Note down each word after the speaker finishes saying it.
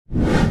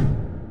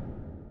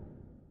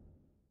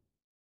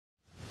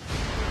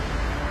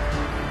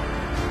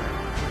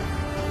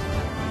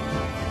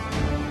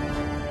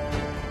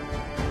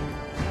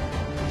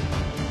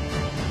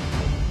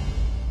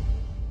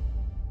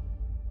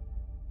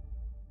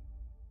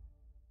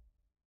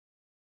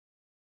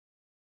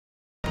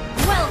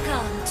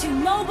to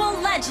Mobile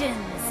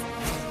Legends!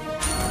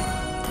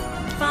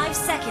 5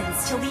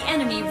 seconds till the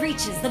enemy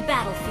reaches the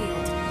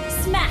battlefield.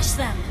 Smash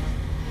them!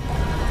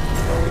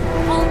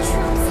 All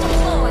troops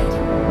deployed!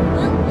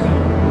 Well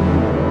played.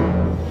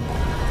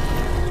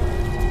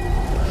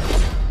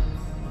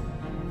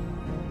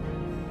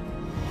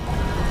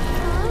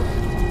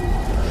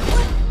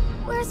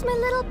 Where's my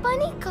little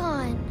bunny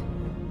gone?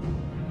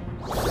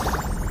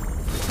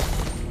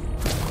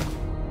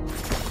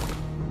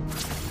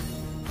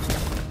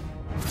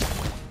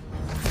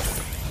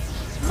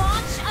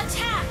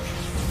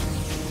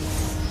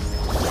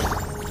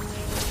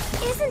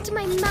 Isn't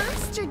my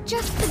master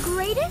just the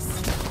greatest?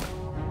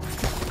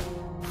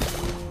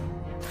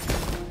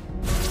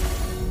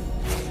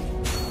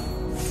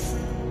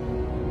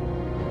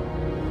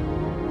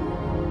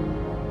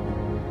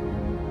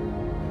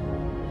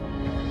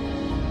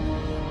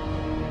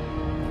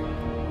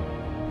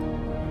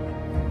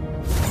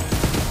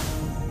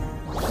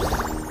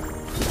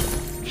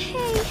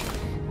 Hey,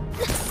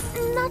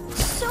 not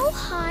so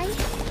high.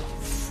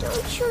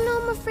 Don't you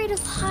know I'm afraid of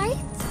heights?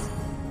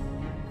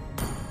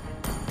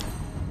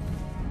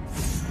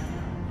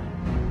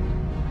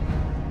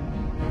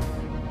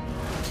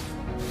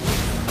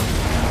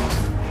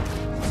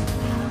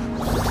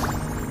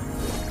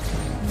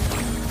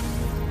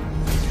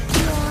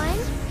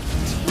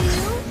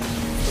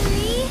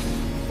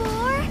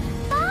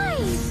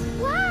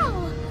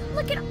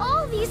 Look at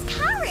all these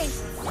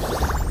carrots!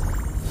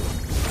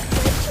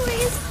 Which way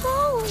is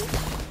home?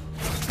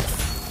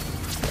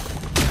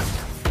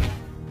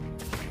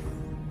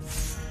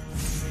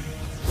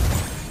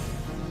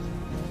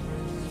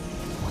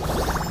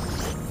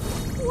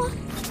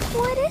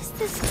 What is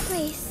this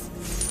place?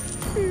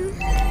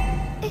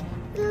 It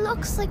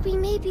looks like we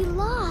may be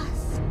lost.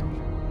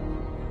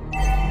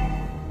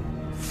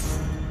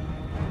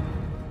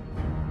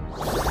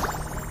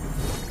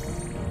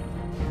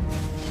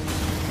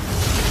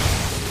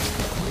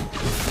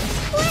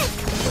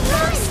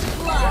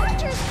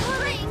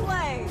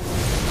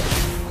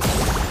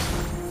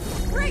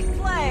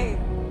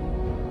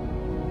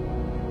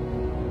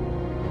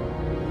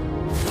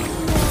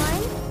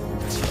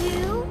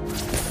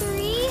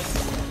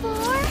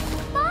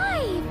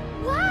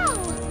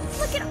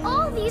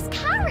 These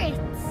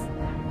carrots!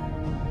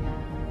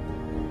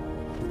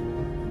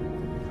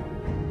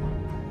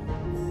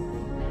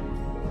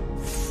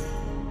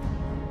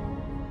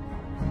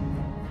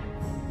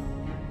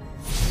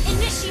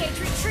 Initiate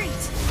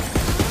retreat!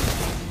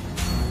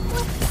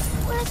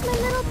 Where's my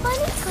little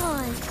bunny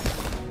gone?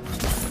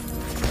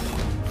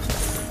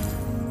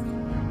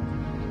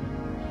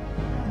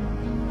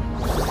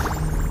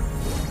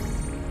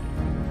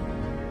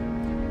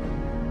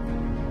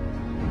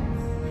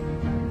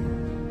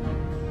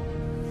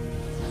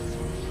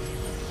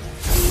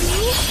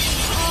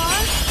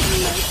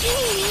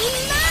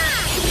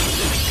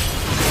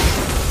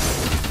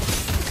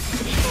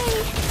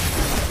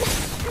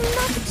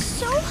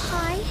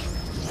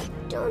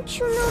 Don't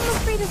you know I'm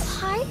afraid of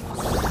heights?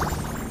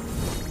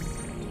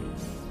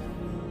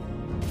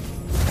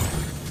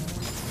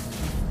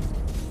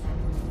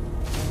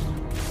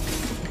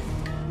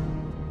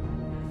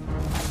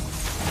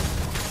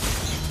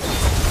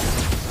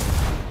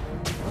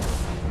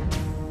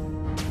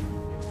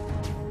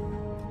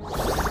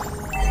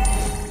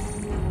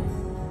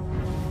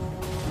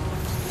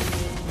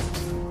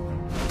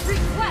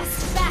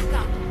 Request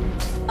backup!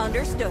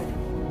 Understood.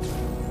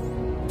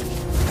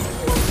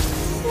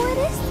 What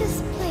is this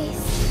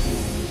place?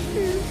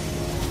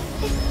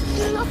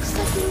 It looks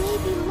like we may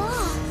be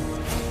lost.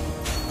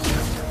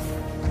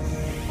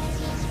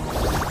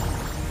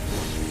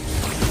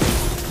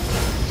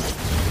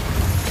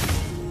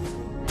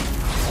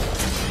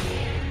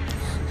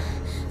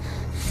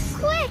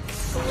 Quick,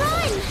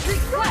 run!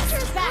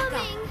 Request backup!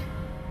 Coming!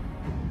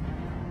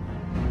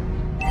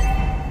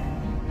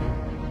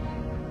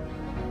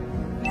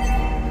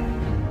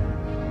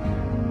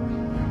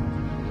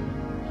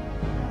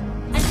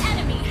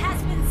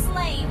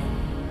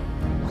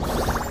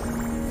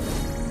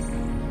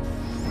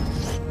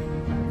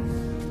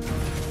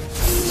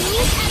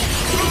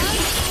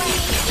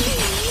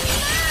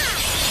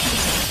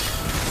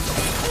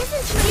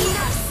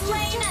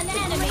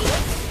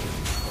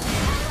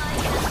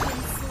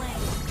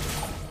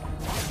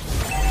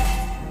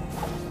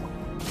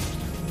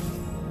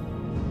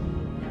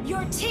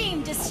 Your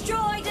team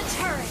destroyed a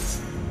turret!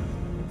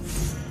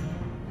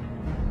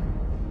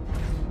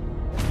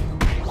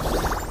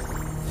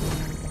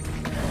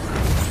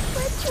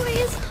 Which way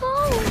is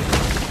home?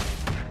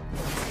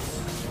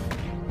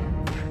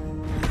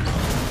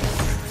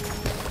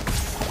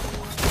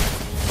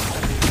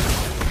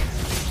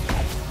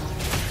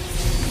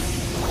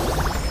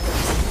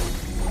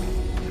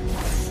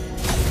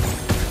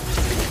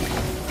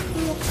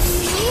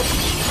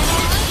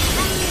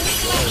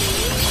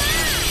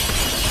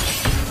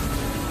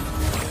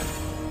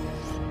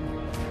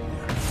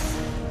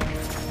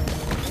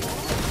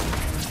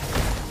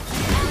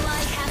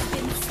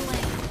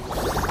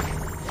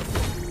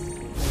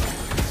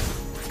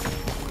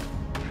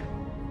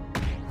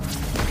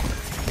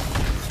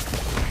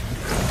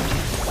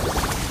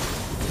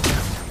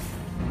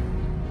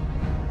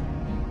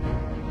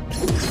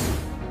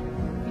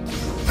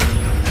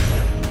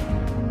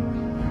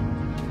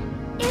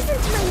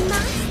 Isn't my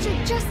master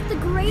just the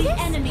greatest?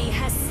 The enemy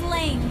has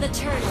slain the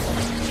turtle.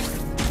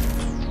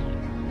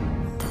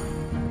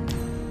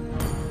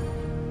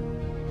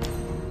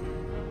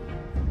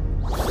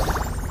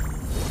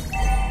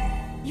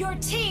 Your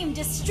team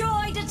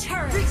destroyed a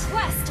turret.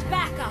 Request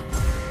backup.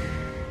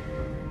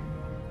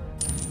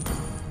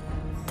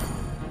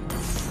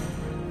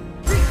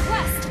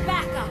 Request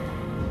backup.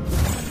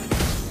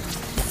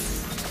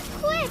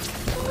 Quick,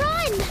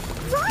 run!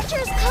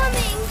 Roger's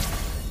coming!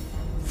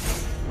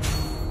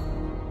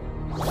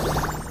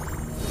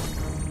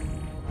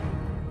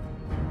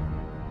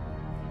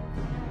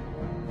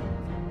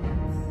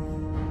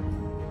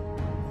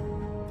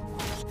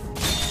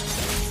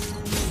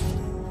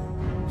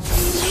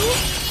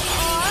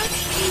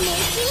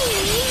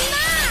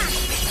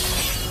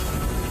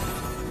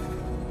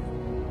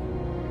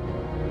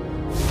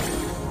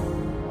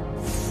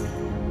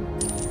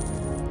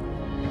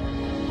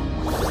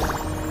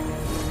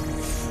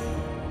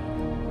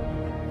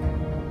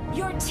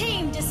 Your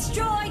team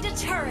destroyed a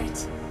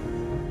turret.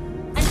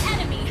 An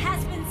enemy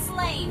has been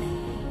slain.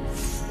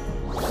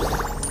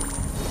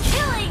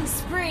 Killing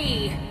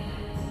spree.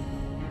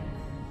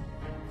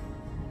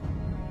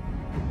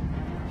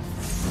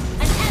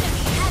 An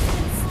enemy has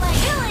been slain.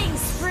 Killing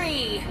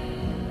spree.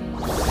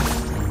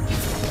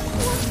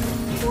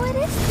 What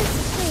is this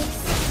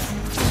place?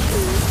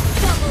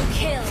 Double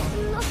kill.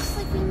 Looks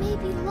like we may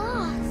be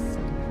lost.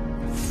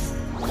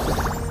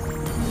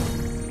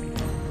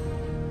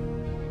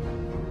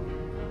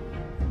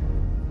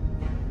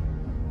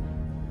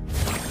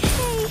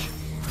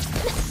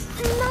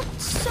 Not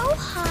so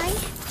high.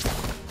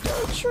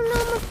 Don't you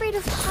know I'm afraid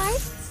of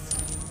heights?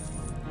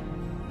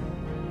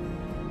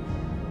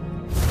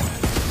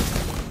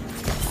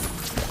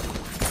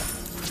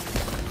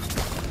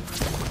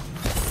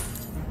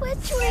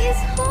 Which way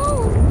is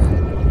home?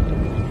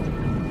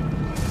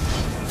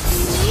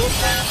 You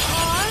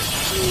are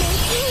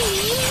making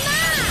me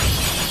mad!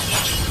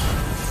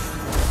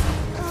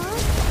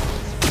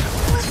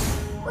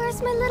 Where's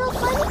my little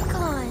bunny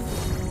gone?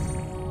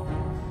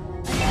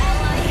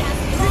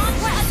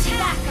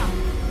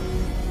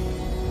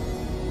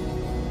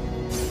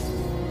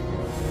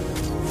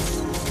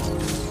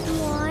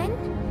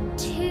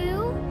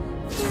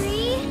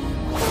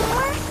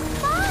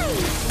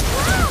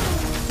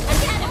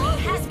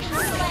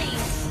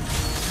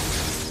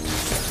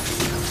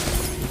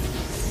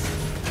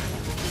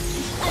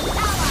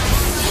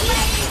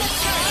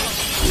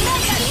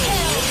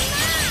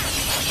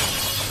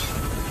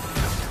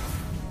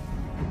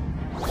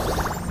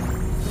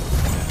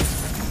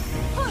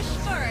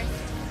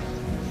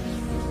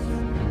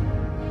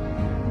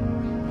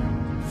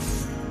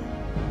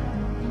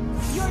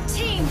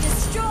 Team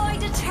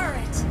destroyed a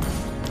turret.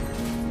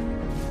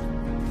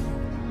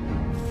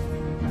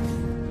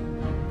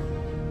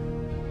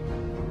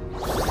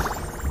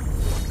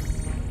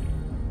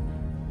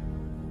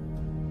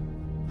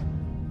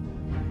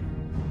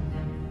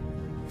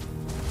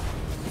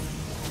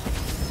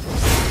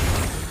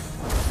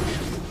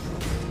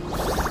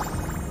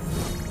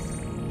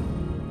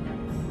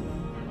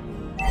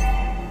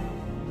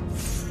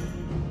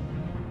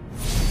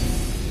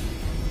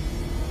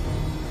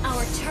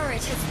 Our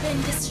turret has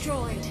been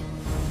destroyed.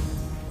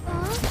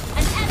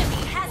 An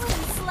enemy has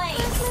been slain.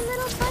 Where's my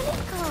little bunny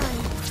gone?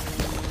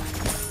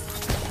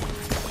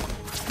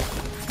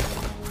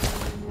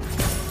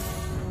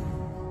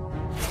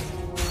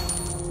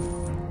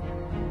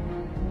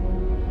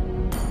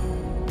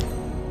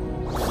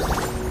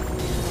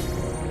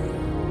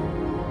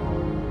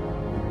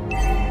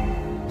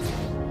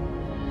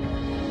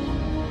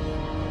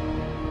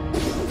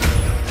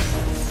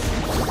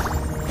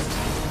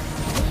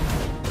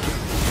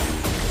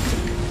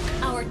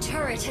 Our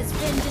turret has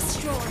been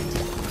destroyed.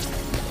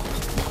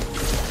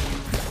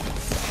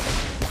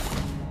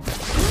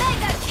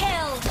 Mega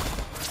kill!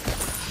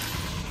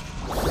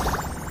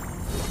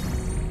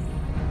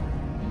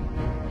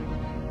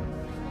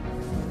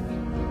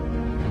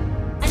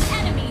 An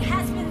enemy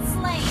has been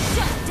slain.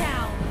 Shut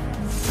down.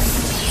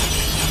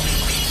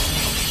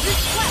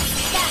 Request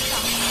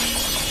backup.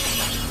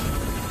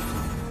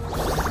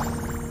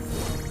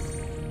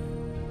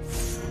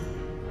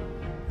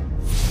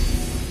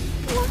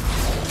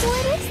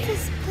 What is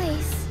this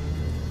place?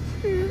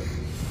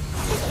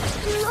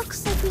 It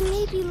looks like we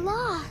may be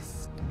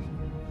lost.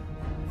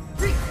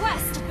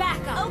 Request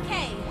backup.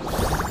 Okay.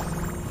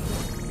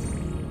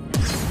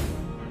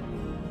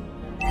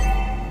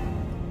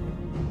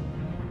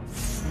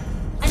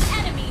 An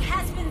enemy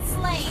has been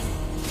slain.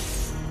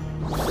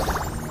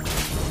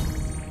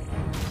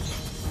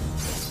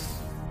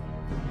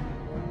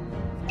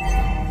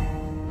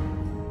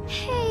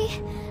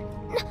 Hey,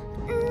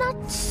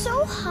 not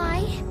so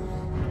high.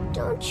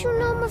 Don't you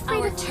know I'm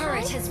afraid Our of turret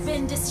heights? has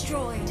been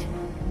destroyed.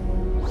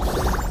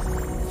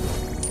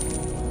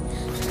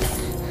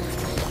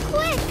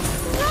 Quick,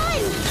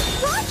 run!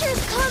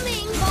 Roger's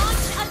coming!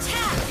 Launch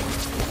attack!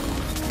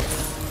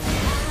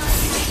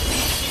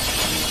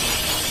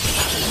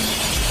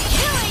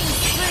 Killing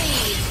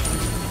spree!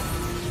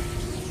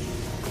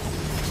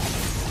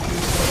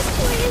 This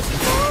way is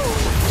home!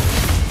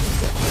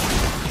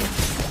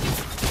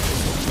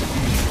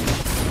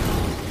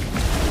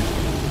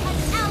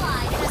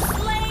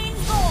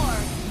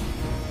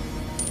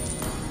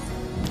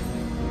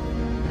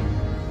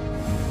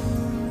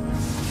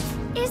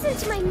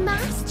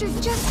 master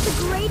just the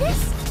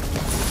greatest?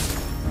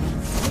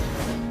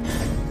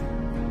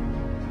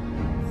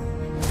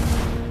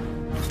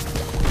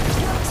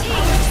 Your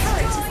team's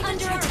turret is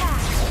under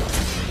attack.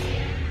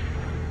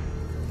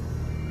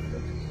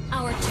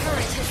 Our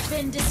turret has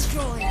been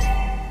destroyed.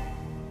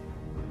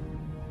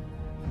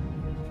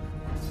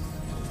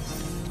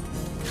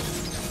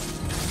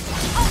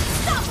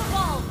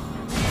 Unstoppable!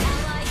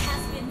 Ally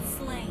has been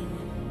slain.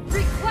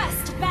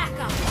 Request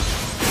backup.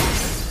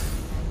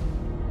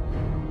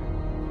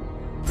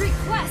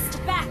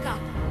 Request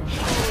backup.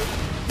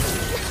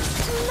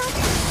 Not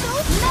so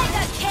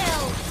Mega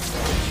kill.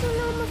 Don't you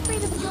know I'm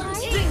afraid of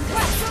heights?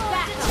 Request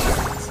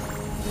backup.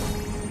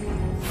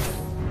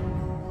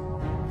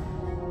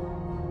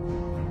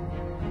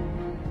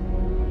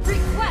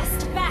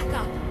 Request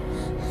backup.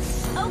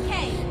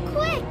 Okay.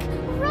 Quick,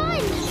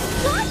 run!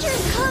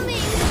 Roger's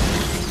coming!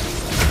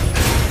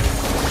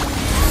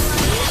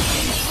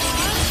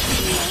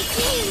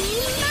 Making me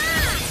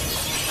mad!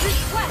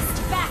 Request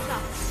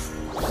backup.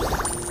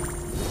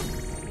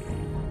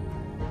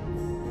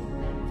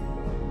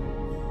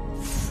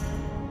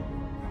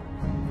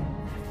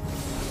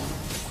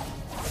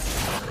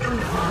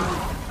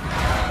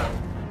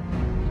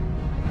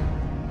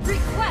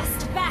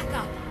 Request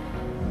backup.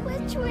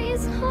 Which way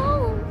is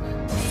home?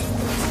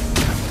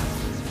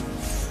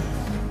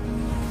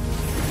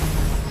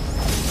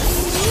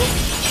 You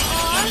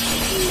are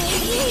making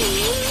me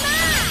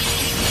mad!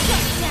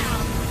 Shut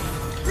down.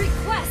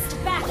 Request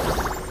backup.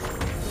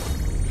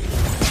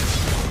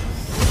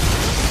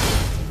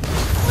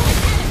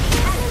 Enemy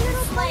has been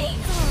slain.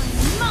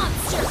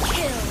 Monster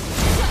kill.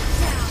 Shut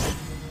down.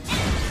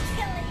 Enemy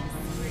killing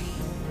spree.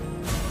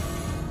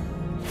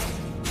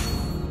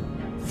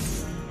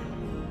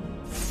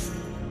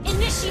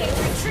 Initiate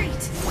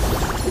retreat.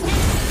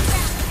 Enemy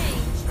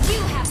rampage. You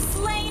have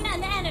slain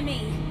an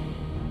enemy.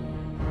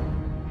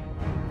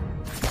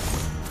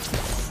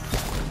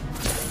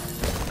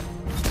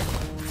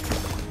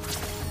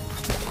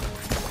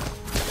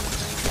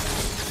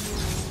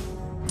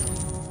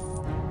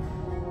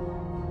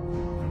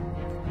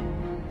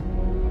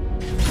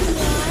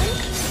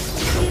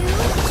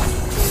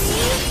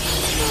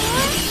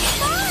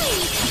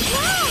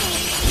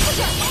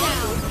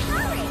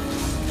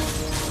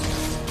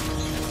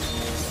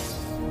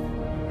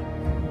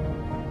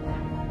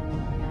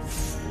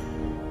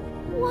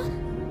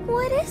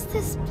 What is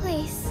this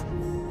place?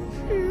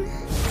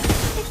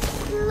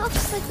 It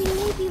looks like we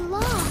may be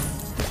lost.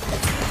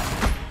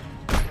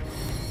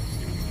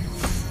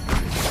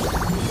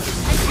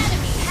 An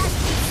enemy has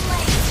been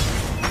slain.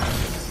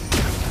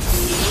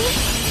 You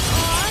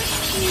are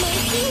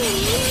making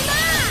me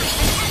mad!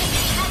 An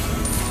enemy has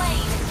been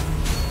slain.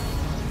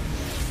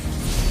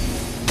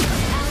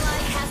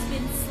 Ally has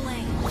been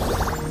slain.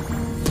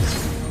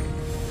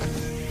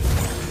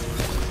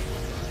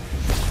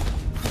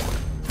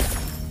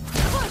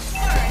 Push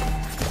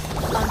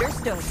through.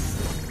 Understood.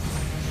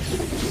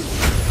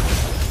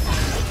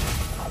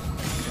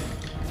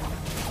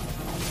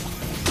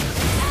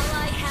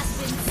 Ally has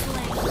been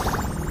slain.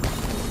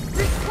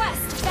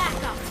 Request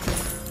backup.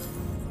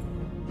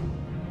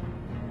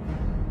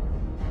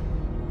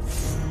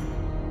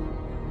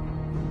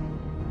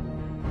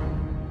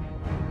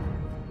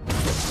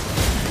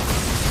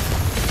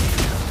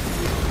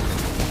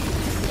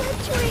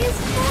 Which way is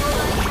Ally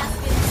home? has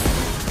been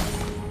slain.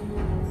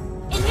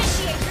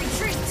 Initiate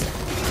retreat.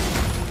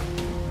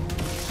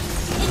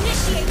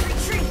 Initiate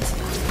retreat.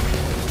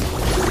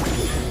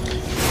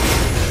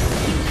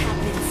 You have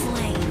been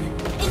slain.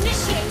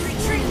 Initiate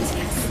retreat.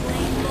 Has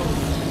slain Lord.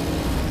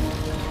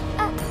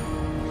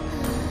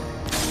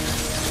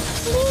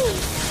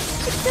 Please,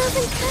 it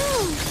doesn't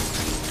count.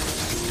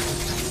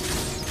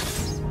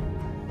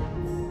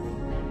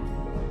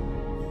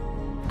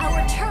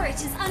 Our turret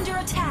is under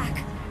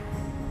attack.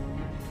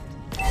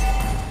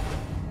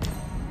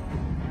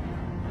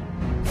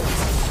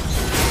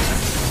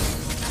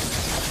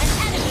 An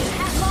enemy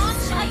has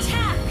launched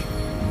attack.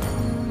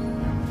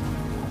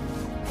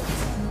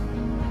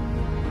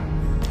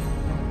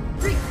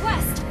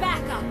 Request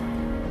backup.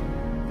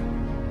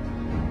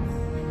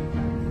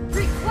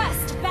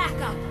 Request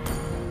backup.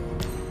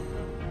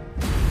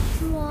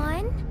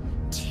 1,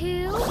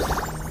 2,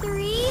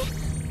 3,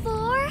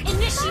 4.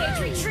 Initiate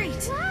 5.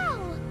 retreat.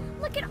 Wow!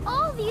 Look at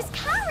all these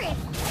carrots!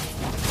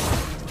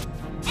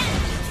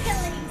 Enemy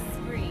killing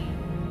spree.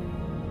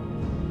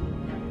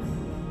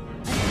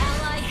 An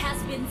ally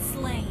has been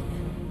slain.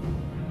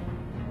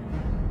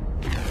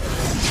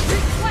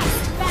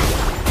 Request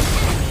backup. An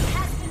enemy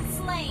has been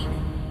slain.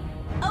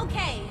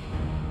 Okay.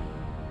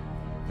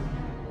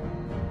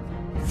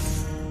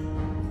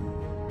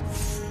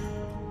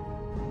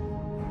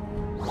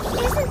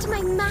 Isn't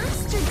my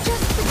master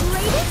just the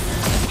greatest?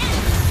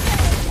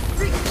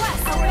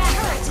 Request! Our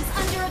turret is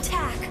under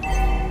attack.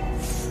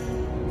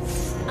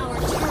 Our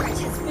turret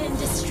has been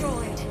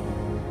destroyed.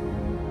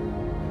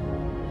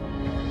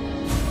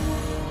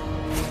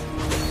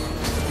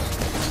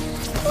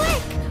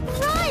 Quick,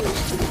 run!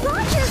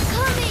 Roger's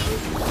coming!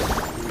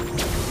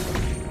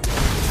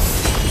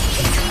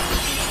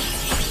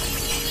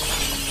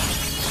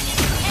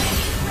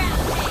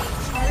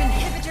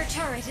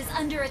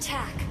 under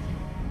attack.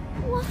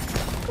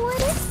 What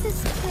is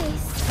this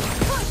place?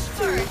 Push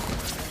first.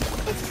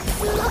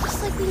 It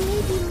looks like we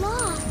may be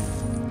lost.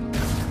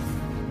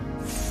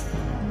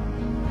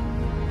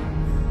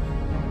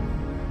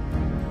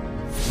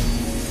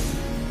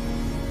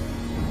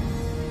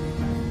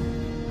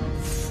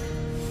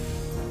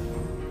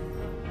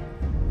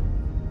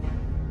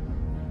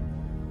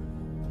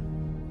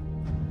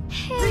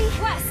 Hey,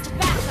 Request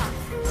backup.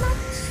 not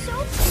so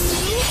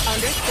cute.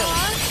 Understood.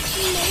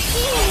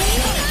 Making me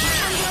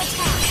Under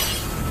attack.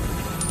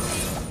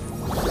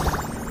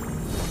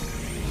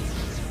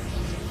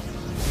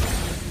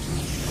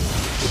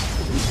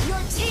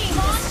 Your team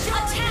launched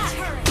attack.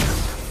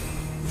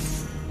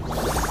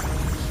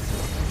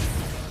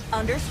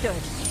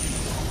 Understood.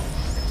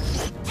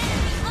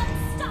 Enemy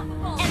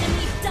unstoppable.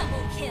 Enemy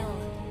double kill.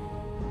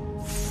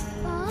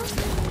 Huh?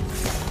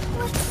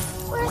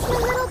 Where's my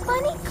little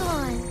bunny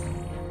gone?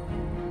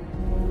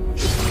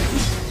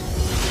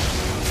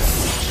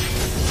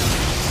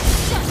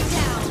 Shut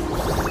down.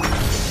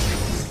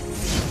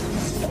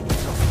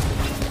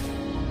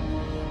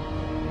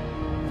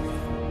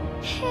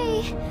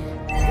 Hey,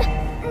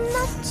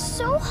 not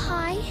so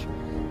high.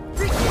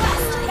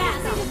 Request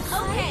backup.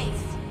 Okay.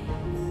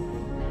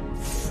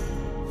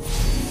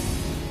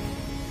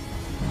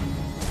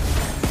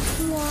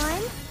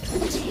 One,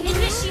 two,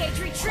 Initiate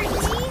retreat.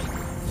 3,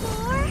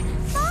 4,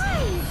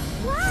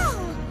 5. Wow!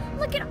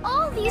 Look at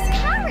all these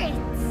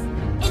carrots.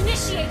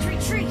 Initiate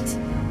retreat.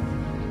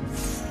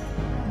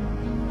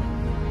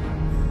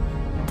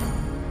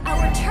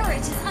 Our turret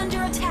is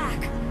under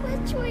attack.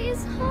 Which way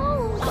is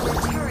home?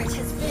 Our turret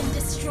has been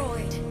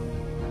destroyed.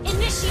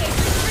 Initiate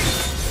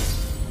retreat.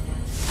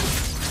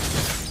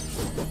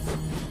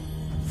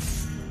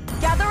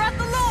 Gather at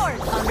the Lord.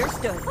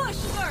 Understood. Push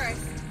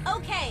first.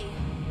 Okay.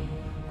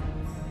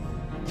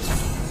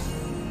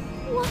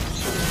 What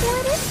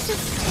is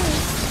this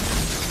place?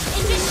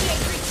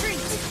 Initiate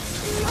retreat.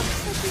 Looks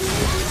like we may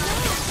be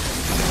lost.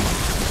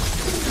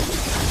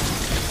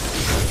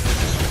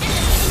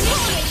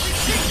 Initiate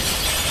retreat.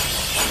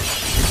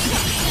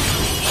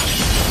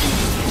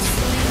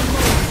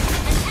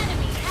 An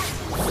enemy has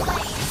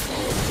been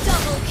slain.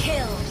 Double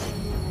kill.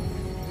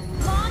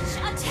 Launch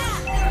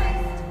attack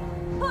first.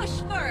 Push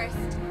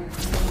first.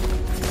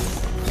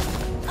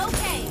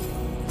 Okay.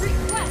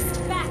 Request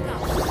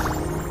backup.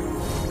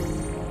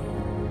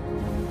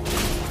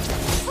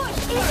 Push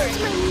Isn't first.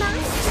 my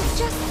master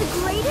just the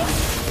greatest?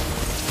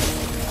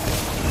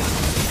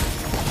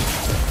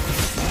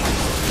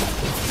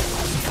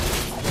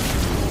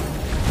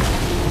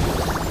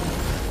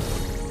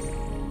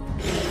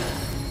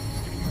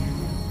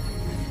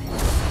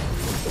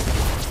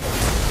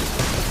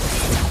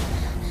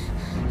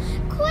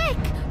 Quick,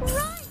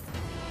 run!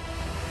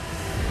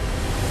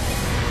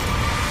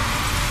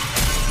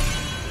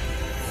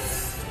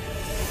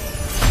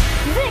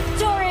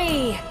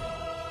 Victory!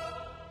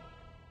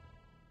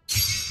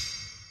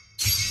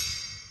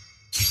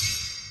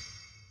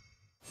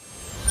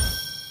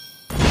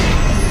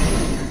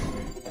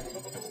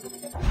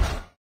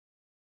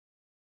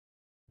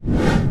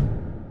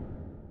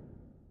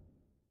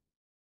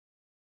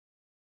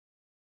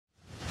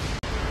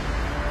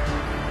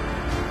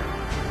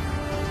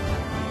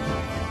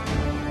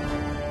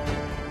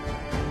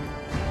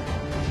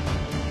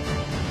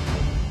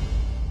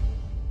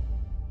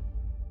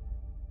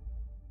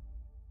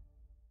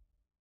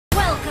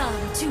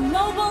 Welcome to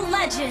Mobile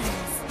Legends!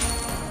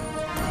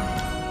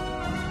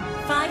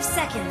 5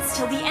 seconds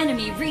till the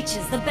enemy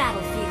reaches the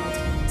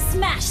battlefield.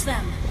 Smash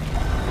them!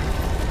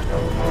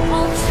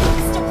 All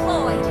troops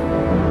deployed!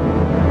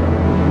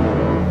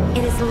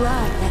 It is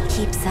love that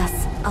keeps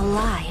us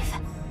alive.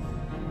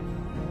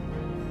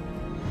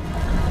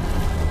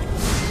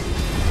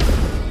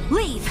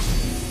 Leave!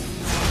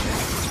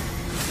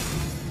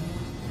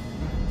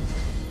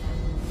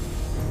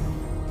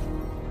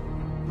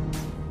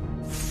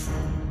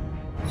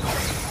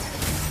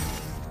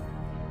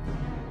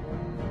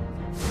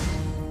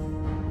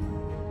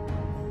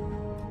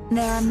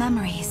 There are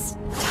memories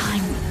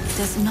time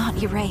does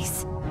not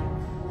erase.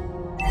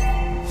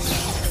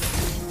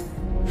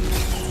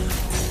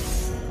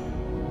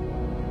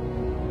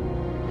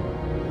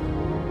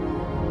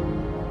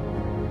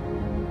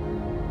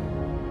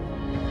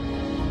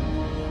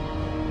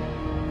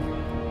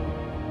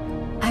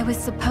 I was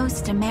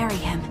supposed to marry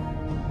him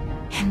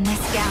in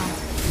this gown.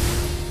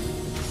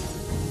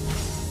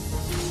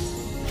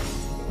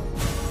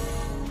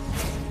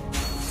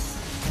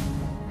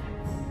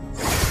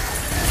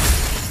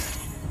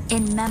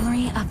 In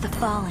memory of the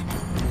fallen.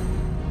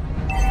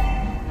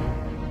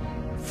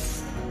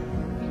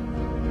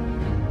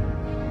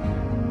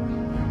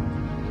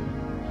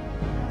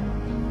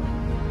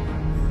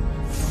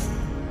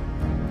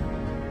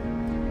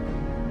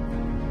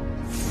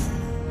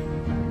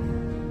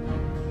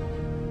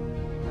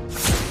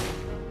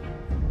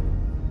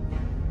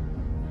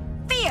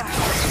 Fear!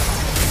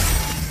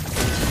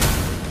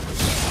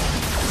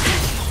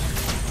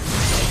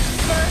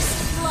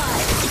 First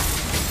blood!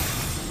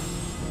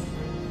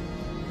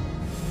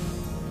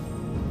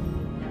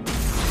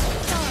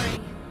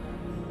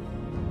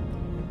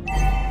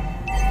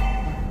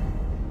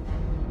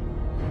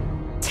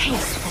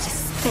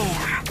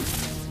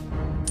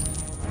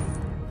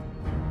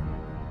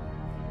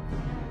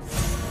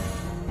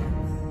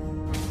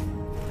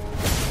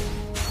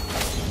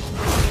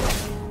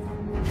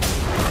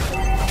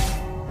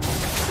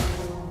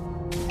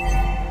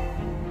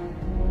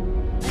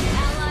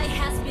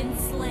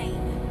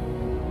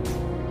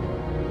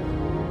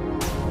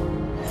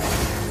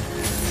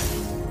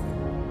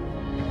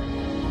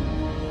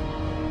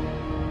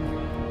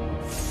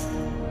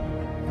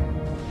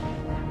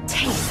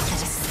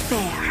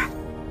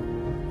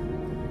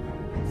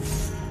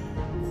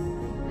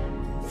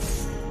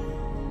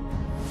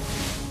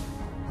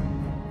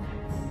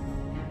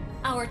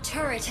 Our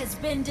turret has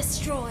been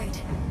destroyed.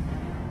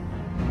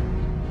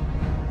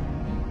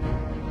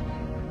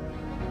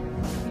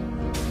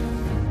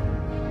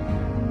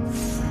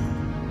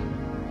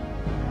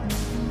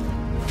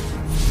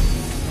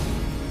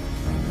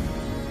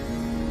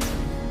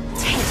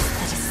 Taste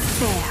the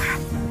despair.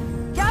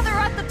 Gather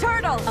at the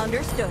turtle!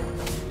 Understood.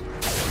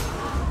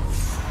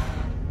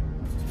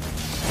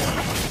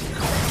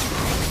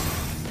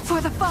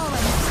 For the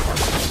fallen.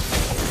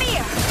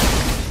 Fear!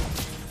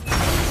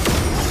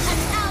 An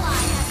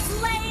ally has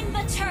slain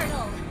the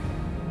turtle.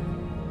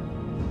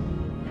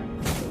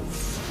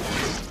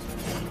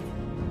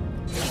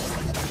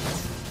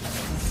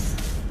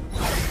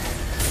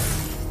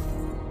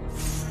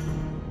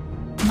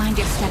 Mind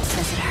your steps,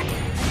 visitor.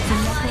 The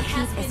Ally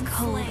has Necrokeep is been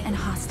cold slain. and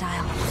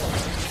hostile.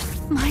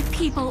 My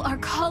people are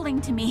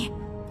calling to me.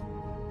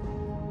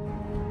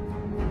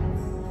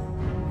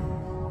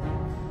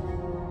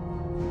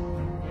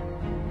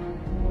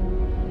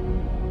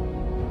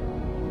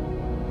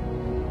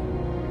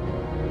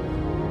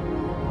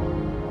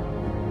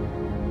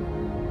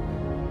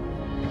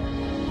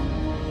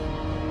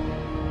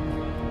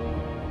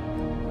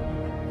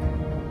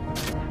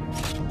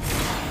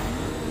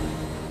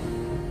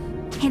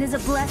 It is a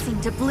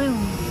blessing to bloom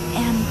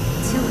and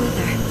to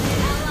wither.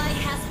 Ally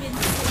has been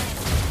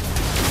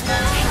slain.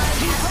 Ally has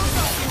been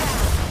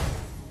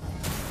slain.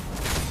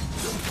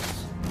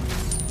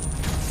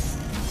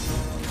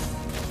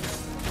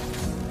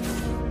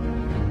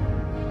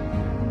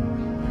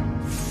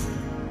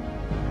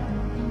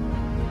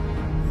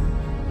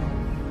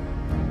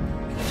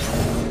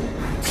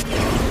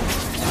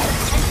 An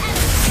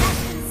enemy has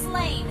been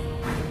slain.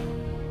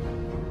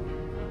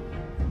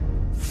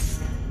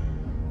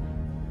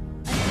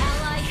 An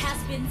ally has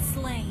been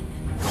slain.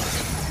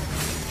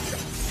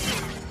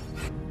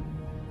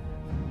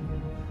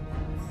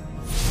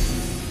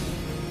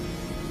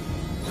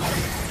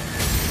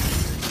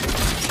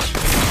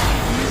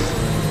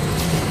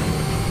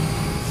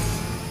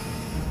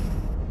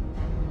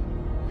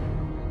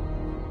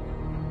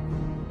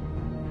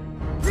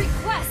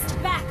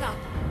 Request backup.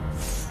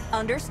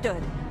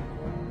 Understood.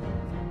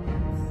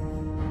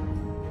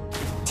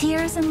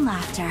 Tears and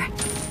laughter.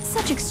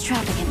 Such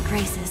extravagant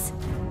graces.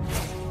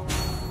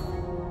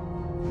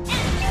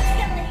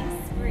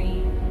 Killing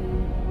spree.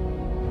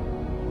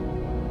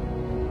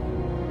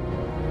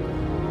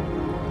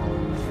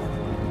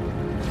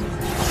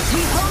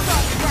 We hold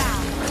our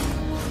ground.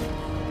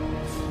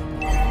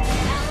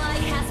 Ally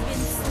has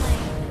been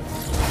slain.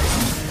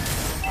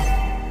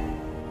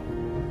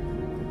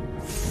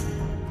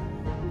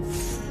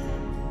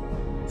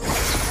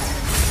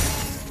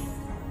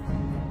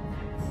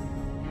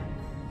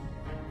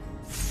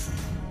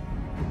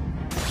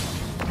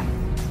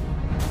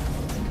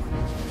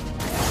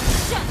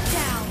 Shut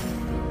down.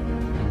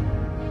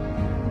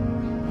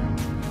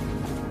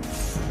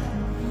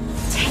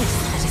 Taste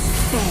the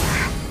despair.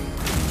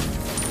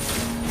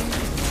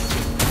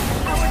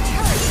 Our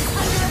turret is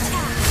under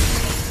attack.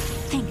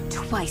 Think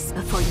twice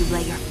before you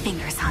lay your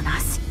fingers on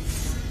us.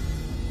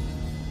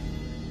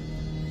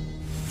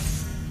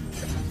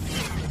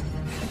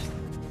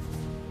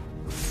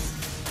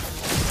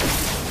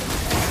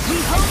 We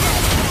hold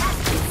it. Has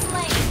been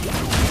slain.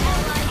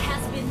 Ally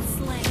has been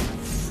slain.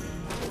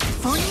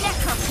 For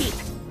Necrokeep!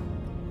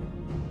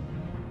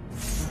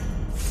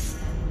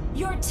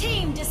 Your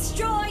team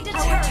destroyed a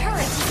turret. Our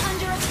turret is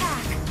under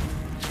attack.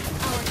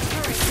 Our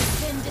turret has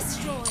been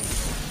destroyed.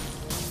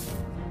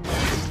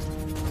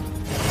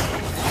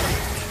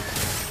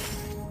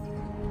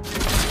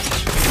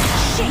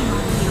 Shame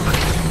on you!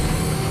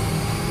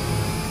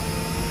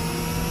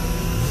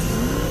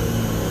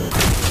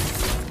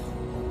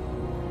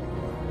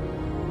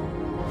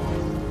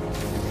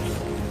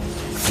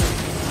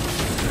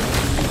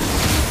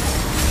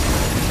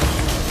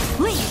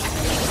 Leave!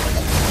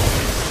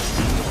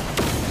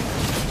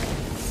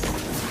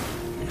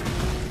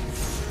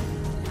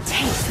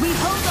 Taste. We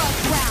hold our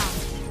ground.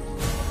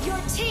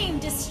 Your team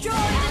destroyed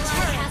a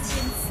turret. Has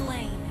been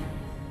slain.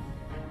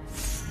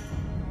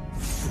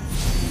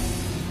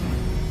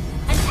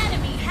 An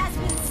enemy has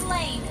been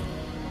slain.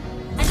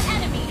 An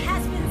enemy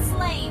has been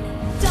slain.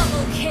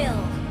 Double kill.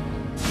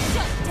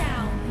 Shut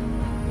down.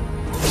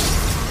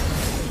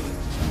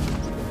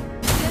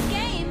 Good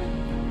game.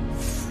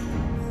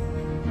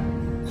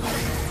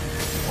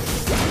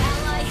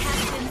 Ally has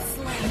been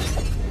slain.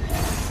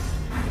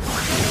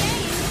 Good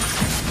game.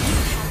 You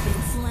have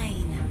been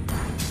slain.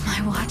 My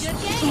watch Good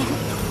game. can't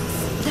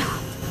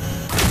stop.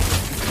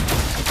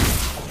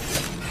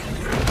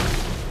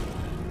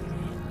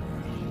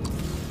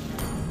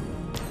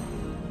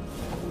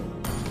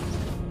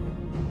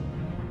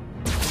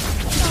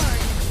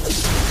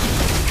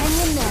 Hang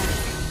in there.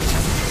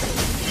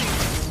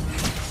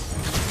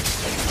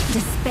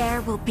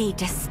 Despair will be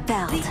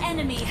dispelled. The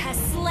enemy has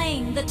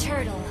slain the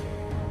turtle.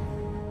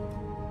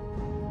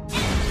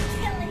 Enemy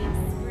killing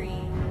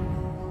spree.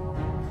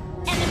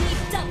 Enemy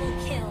double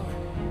kill.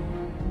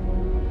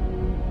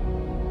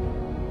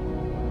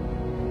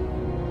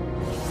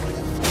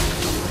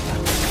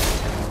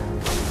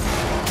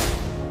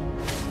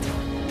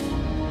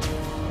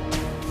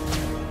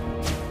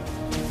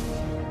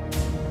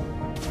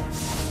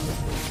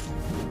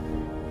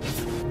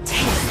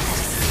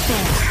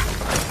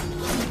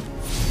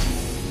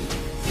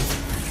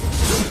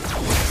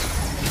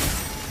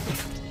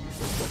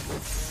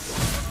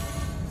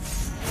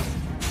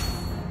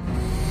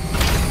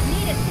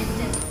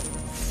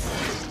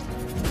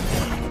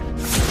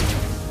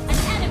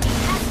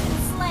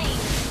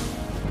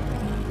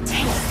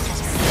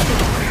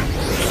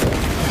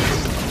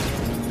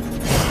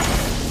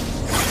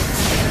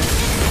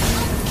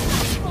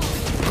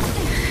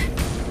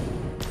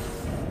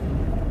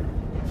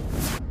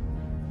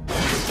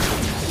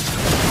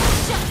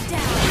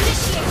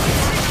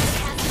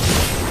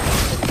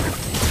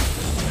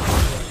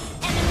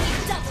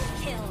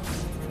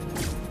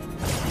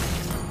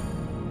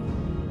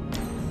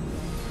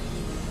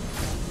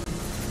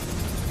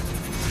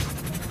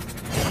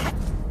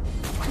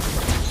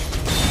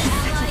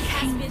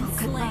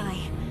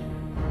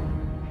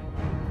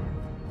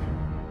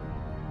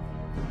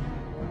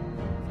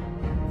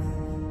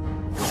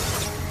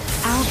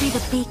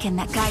 the beacon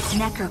that guides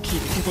Necrokeep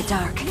through the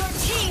dark. Your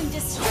team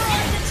destroyed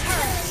the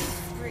turret.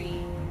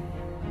 Spree.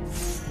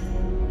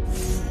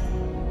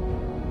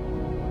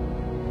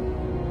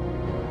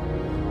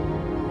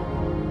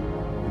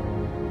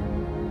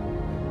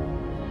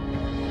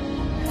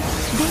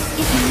 This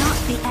is not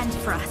the end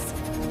for us.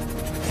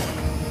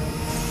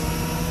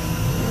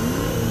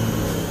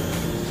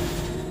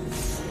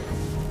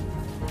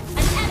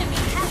 An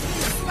enemy has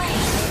been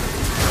slain.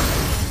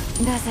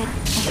 Does it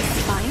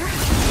expire?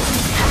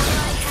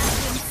 Ally has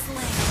been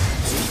slain.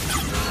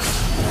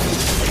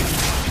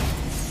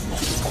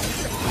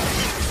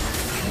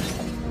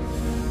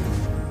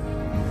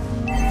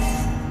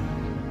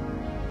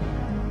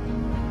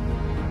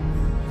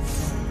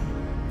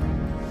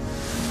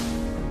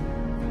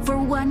 For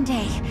one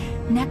day,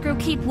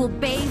 Necrokeep will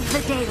bathe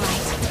the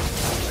daylight.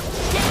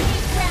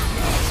 Enemy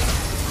grounded.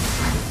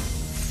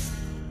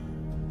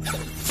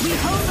 We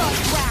hold our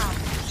ground.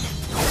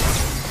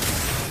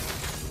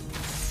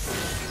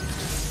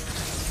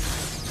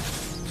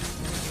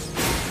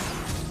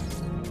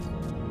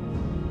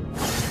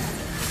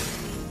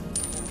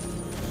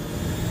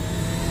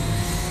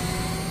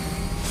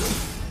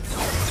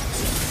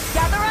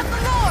 Gather at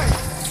the Lord.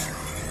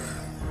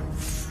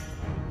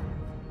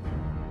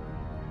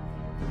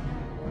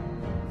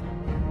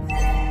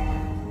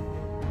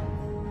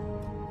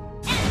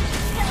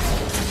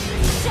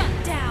 Shut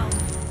down.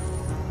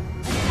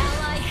 An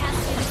ally has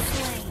been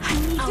slain. I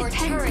need to Our tend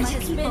to turret my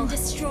has people. been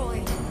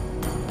destroyed.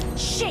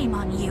 Shame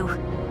on you.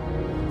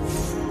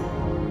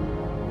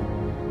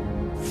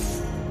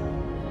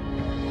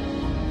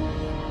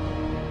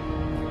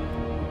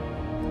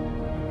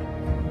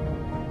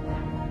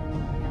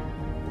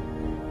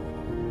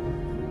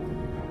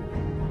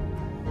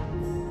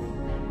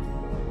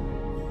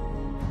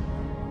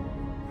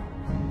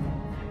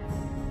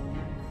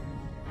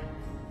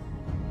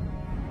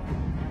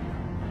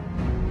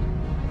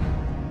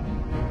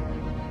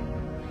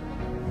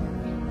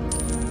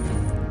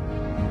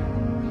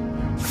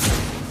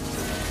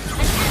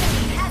 An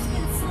enemy has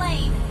been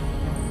slain.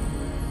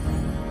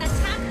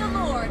 Attack the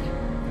Lord.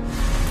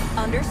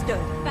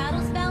 Understood.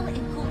 Battle spell in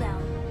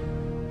cooldown.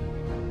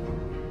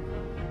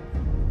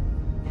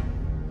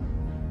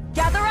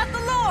 Gather at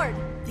the Lord.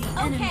 The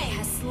enemy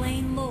has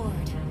slain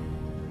Lord.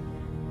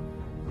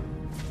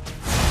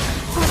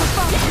 For the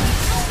fun.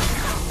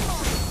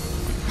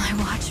 My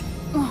watch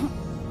won't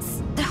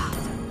stop.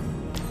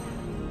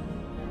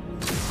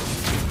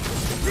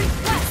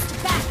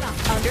 Request backup.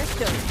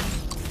 Understood.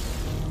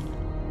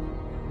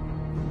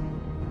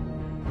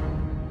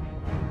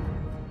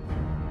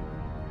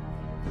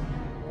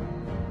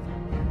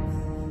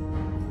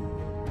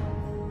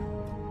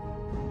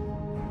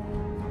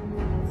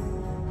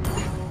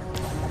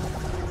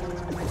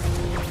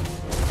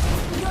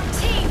 Your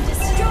team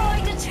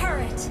destroyed a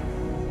turret.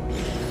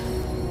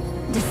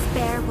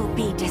 Despair will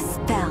be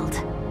dispelled.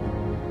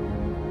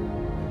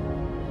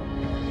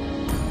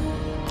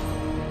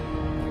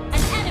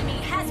 An enemy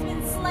has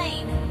been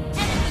slain.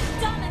 Enemy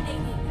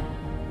dominating.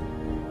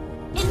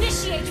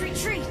 Initiate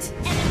retreat.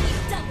 Enemy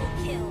double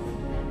kill.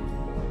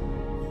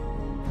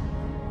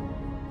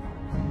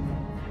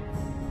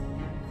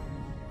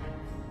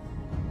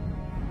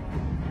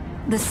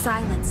 The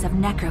silence of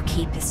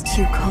Necrokeep is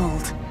too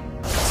cold,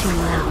 too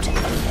loud.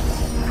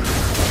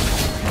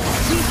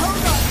 We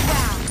hold our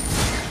ground.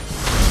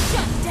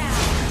 Shut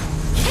down.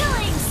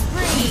 Killing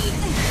spree.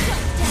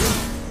 Shut down.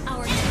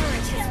 Our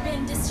turret has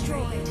been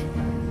destroyed.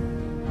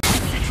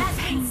 Enemy has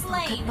been painful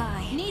slain.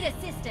 goodbye. Need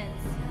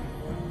assistance.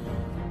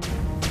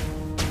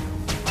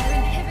 Our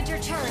inhibitor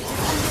turret is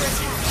under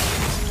attack.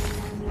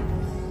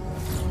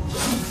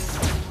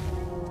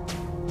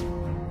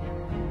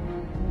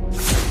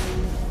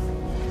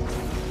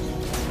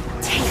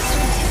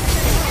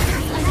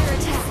 Under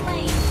attack.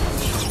 Slain.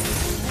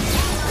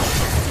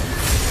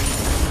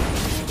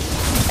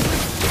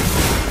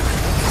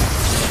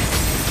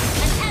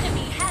 An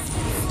enemy has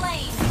been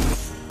slain.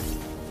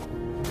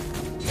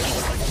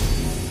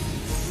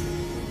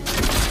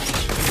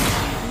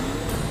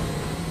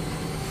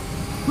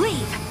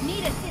 Leave!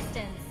 Need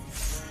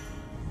assistance.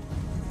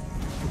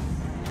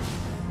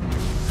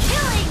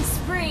 Killing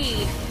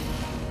spree.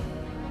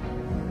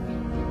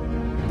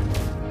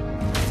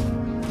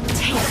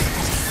 Taste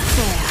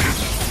despair.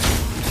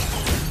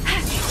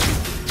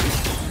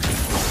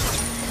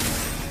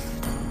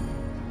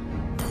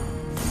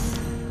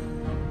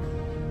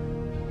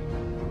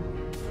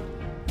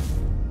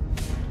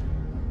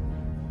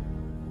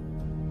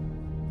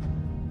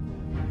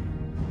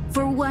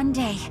 For one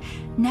day,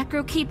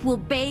 Necrokeep will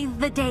bathe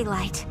the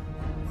daylight.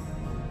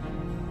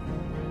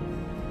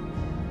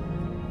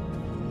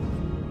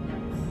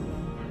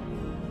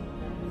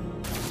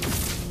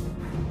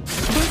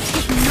 This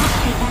is not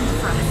the end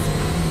for us.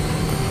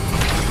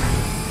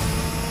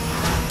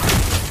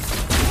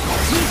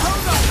 We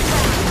hold our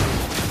ground.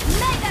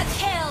 Mega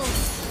kill.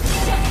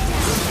 Shut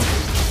down.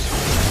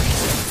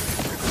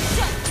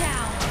 Shut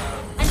down.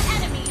 An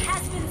enemy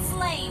has been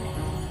slain.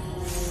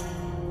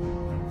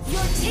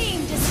 Your team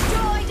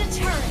destroyed a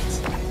turret.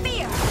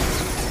 Fear.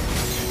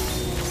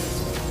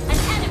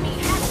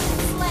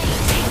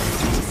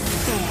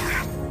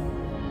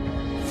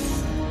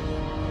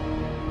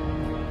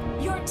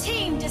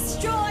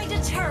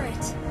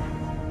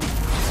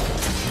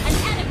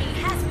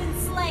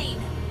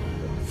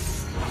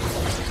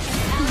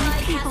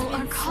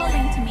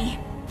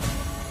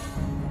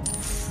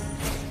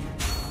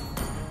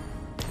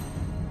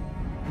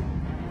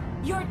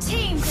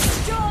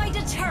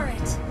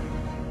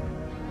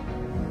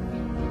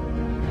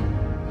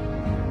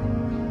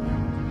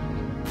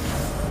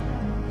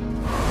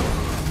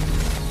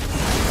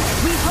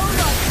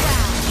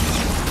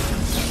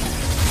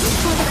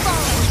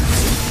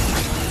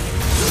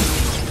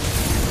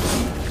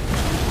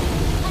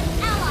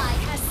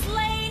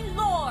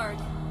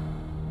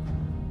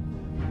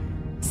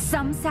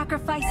 Some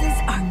sacrifices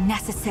are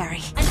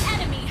necessary. An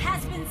enemy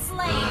has been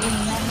slain. In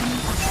memory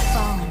of the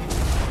fallen.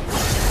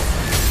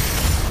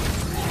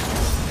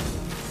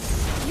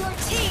 Your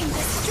team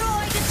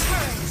destroyed a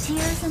turret.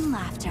 Tears and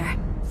laughter.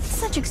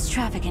 Such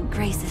extravagant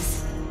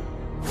graces.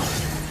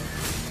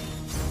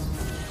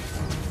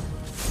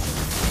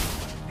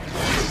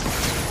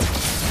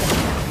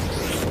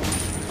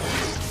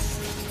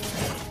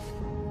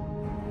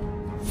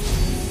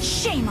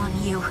 Shame on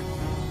you!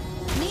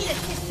 Need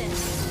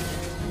assistance.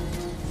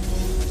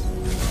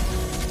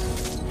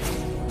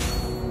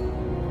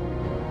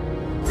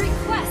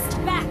 Request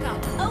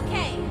backup.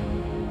 Okay.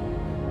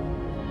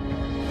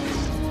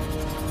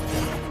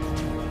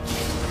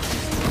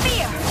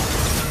 Fear!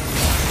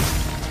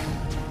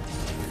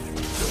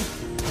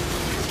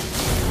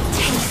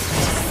 Taste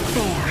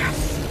despair.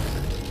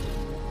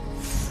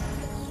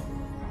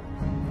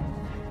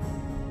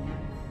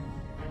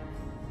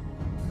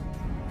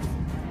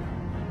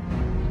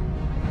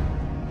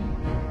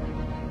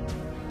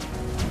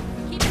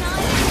 Keep an eye on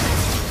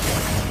it.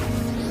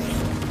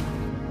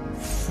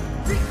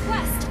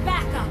 Request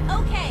backup.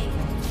 Okay.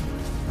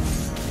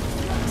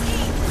 Your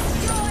team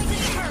destroyed the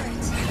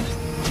turret.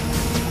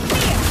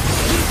 Fear!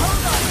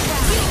 Hold on to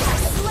that. You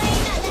have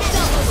slain an enemy.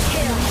 Double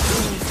kill.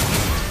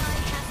 Ally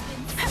has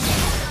been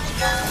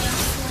slain.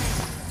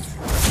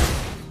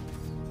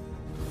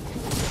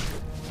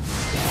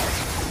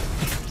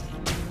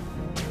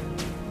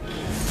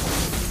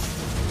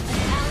 An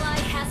ally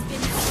has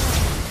been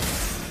slain.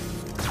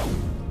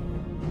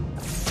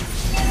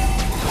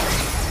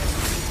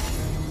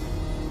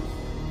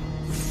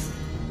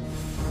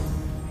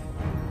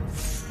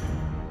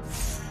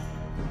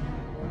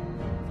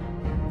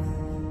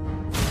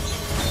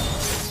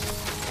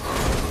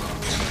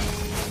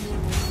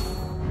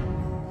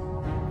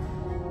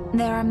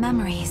 There are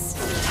memories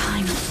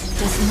time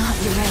does not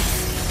erase.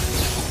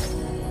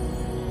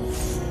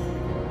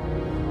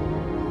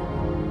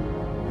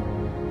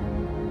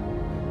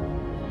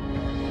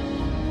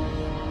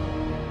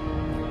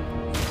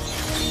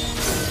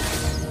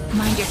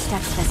 Mind your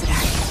steps, visitor,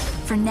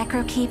 for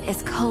Necrokeep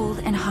is cold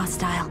and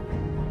hostile.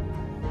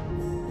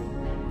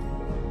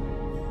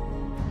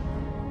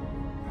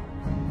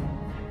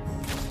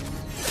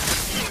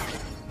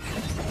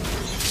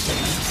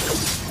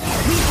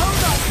 We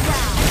hold our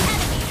ground. An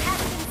enemy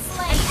has been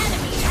slain. An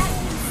enemy has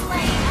been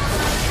slain.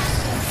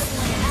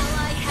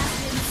 Ally has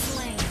been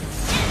slain.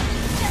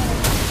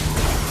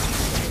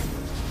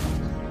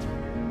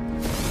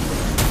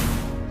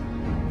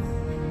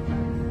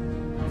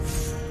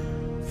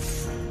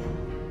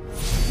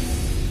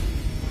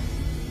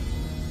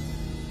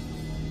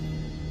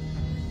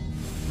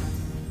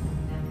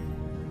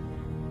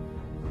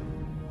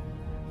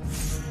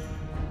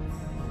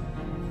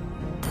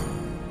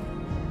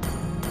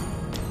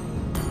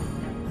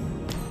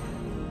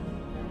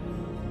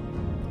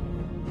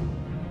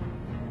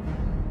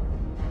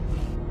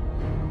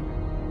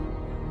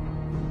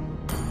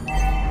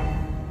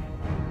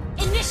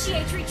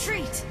 Initiate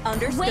retreat.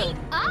 Understood. Wait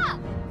up!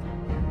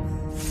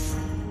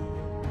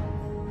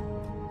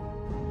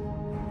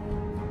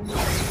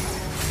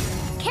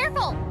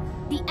 Careful!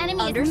 The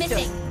enemy Understood. is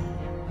missing.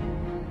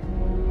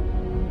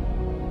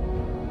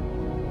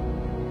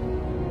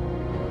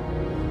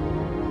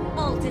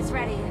 Ult is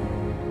ready.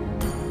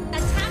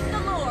 Attack the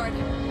Lord.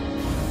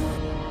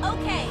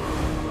 Okay.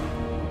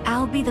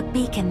 I'll be the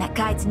beacon that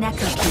guides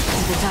Necrokeep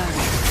through the dark.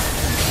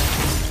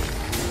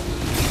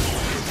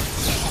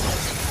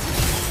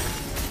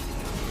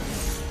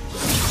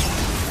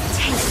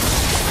 Taste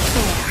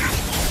despair.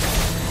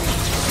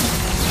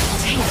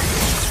 Taste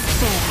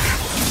despair.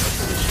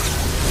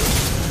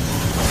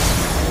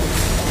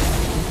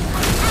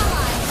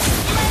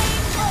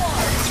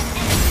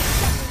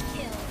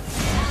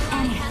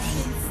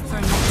 For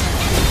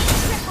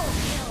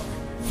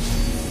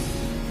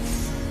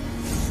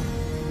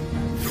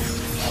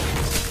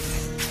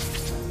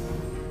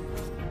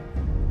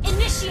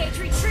Initiate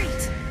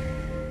retreat.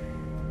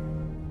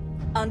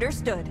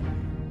 Understood.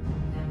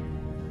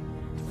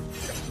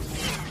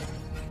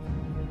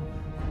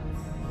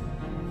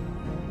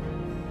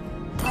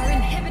 Our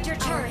inhibitor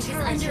turret is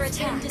under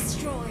attack.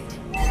 Destroyed.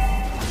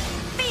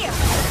 Fear!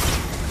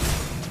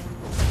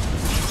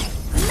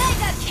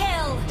 Mega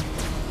kill.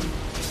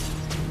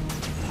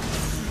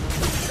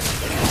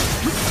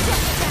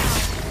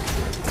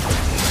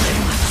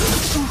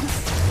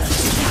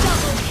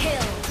 Double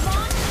kill.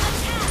 Launch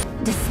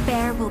attack.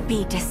 despair will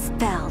be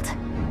dispelled.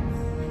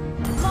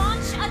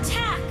 Launch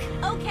attack.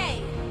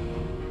 Okay.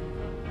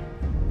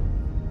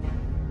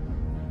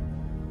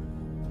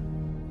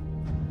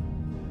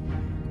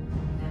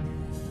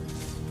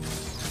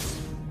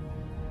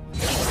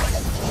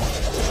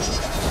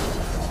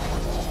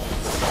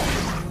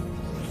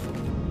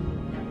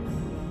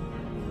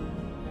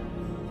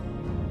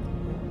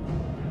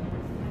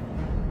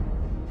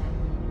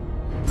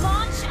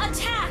 Launch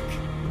attack.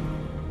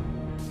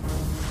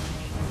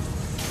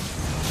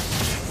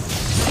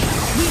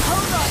 We hold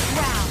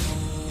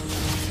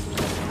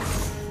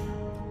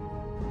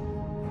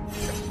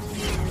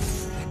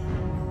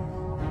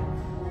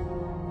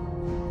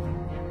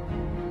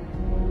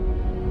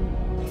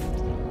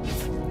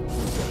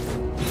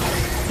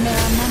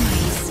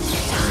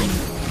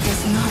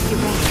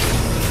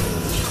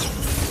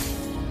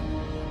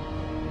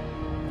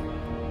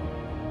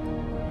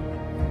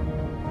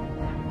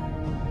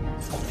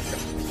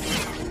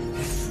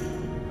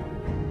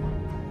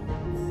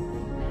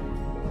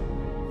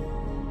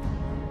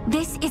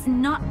is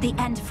not the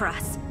end for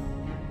us.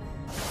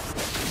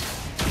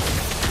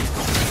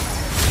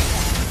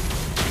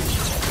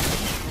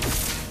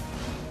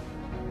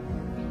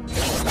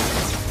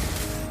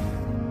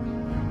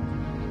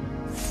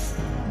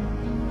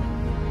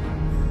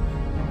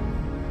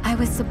 I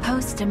was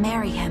supposed to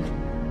marry him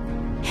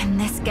in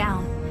this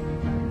gown.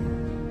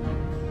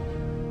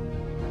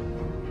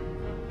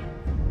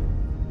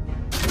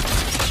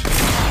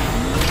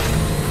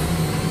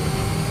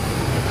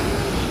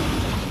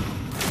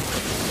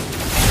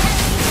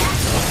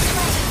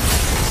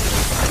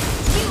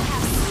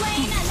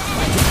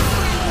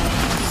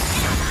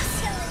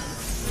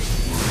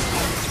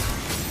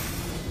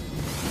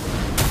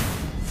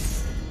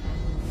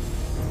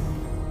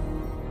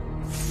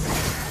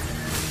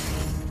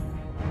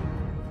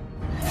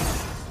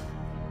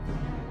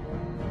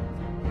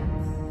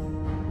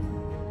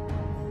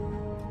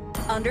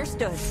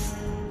 Understood.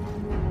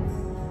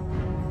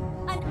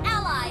 An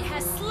ally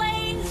has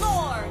slain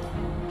Lord!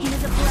 He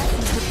is a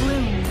blessing to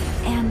bloom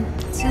and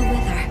to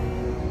wither.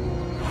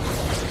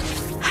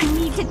 I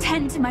need to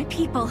tend to my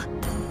people.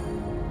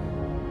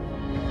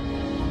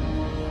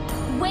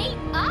 Wait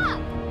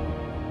up!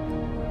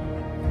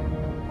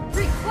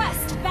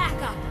 Request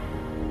backup!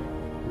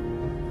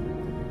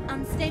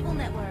 Unstable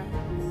network.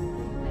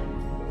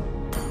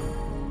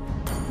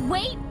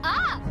 Wait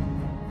up!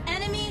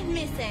 Enemy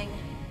missing.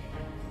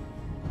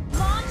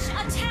 Launch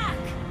attack!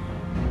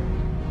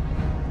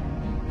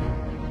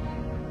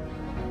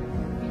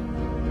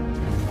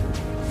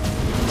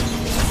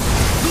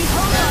 We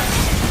hold on!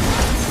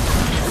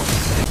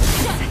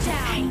 Shut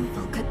down!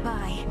 Painful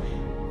goodbye.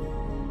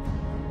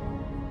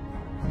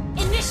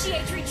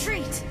 Initiate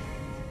retreat!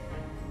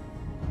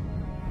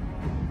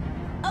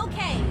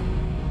 Okay.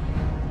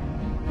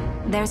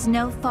 There's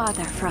no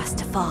farther for us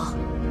to fall.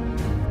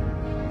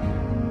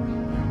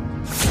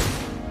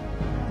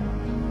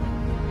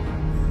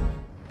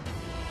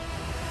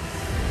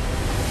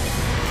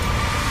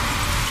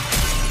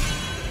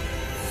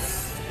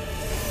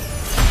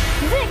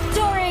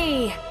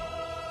 Victory!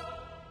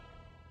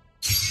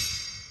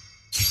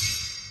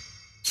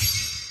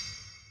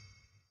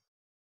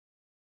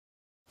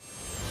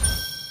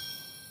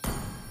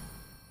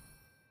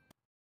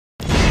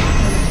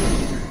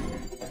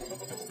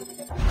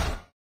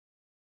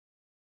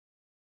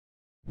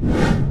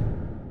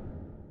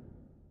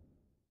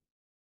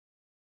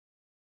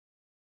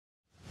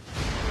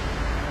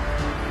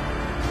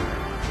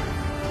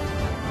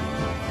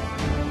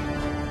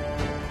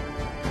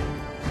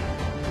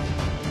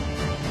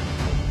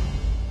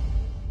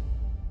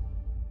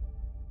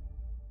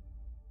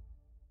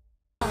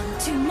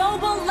 To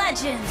Mobile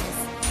Legends!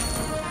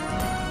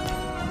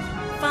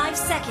 5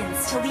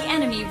 seconds till the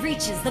enemy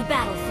reaches the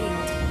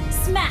battlefield.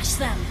 Smash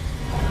them!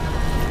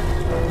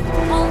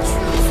 All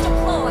troops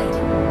deployed!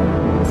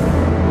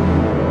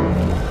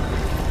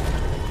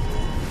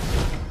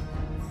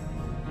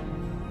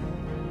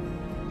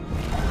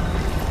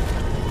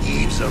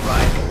 Eve's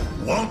arrival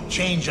won't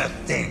change a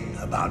thing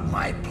about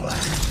my plan.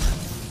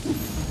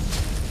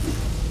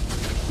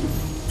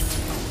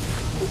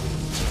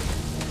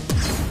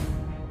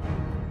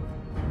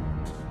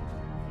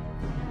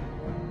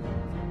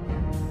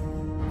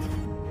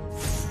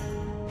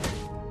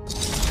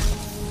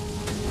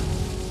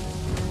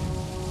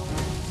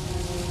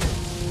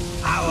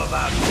 How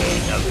about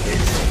paying a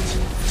visit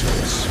to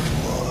the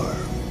swarm?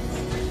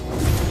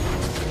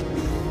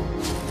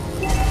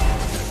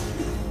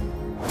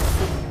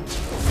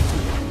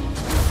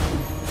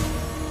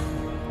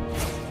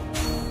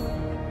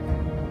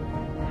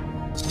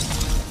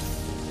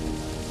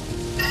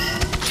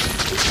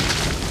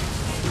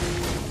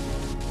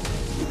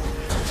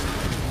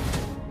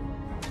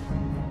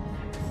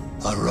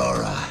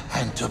 Aurora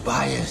and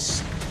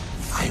Tobias,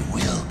 I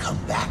will come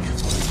back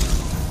for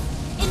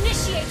you.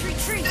 Initiate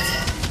retreat!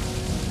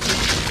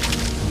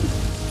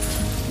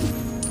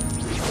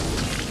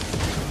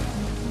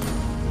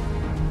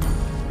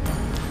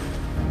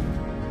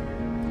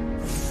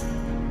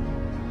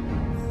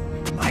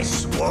 My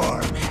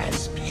swarm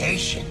has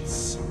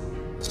patience.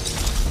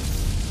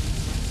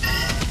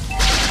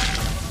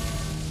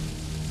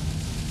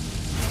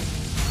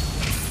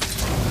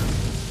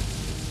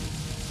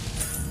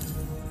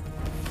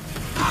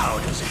 How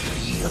does it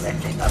feel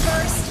ending up?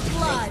 First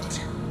blood!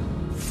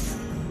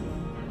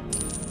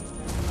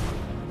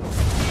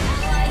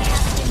 Ally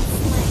has been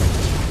slain.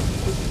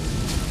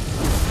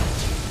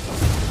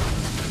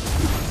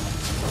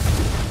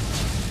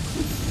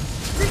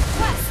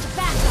 Request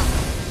backup!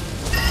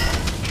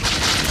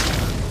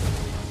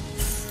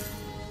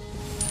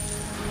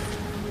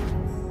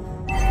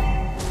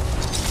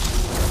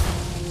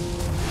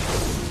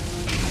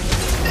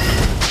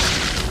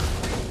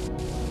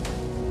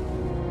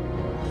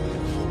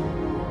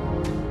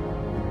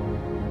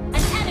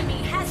 An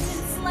enemy has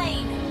been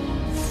slain.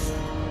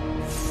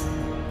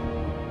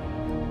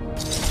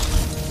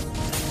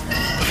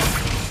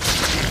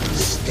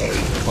 Stay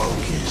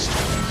focused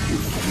when you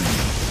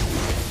leave.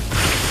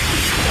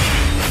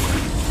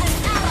 An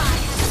ally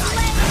has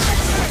slain the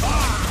turret.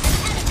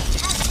 An enemy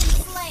has been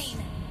slain.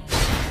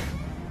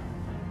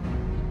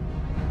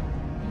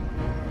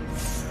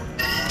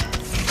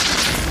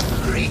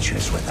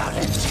 Creatures without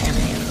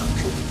antennae look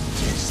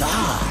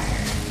bizarre.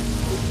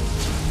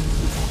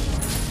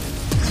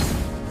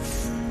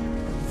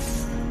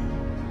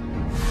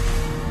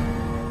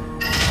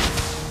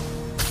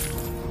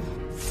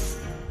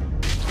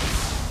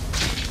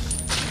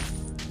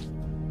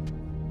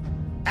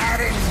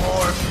 Adding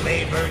more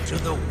flavor to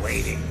the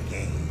waiting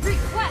game.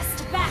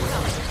 Request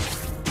backup.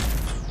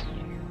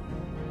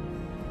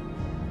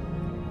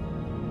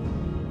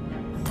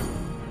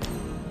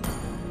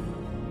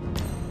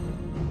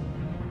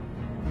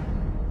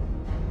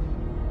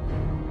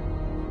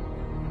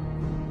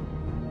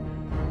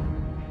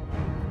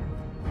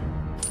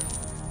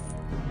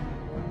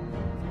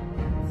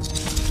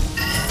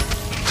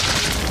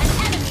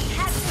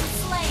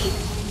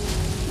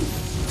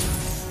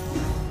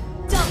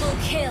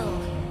 Kill.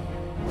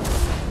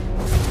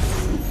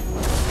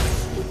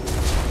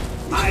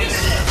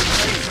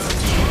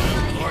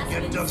 Or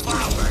get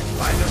devoured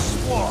by the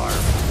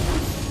swarm.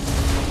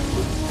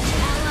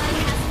 Ally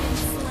has been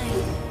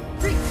slain.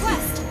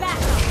 Request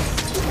backup.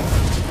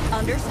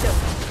 Understood.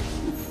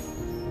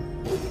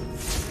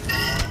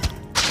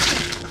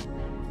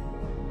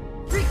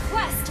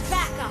 Request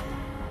backup.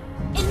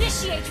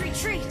 Initiate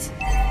retreat.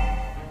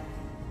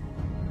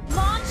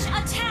 Launch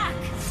attack.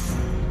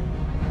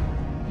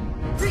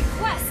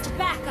 Request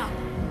backup.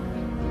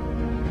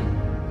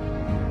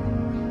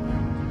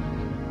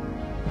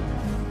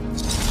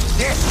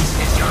 This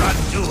is your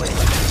undoing.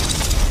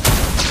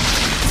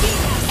 He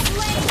has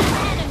slain an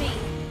enemy.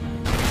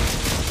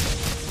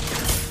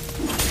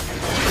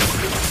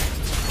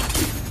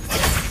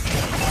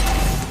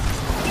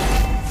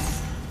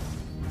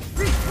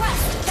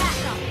 Request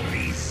backup.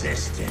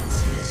 Resistance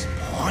is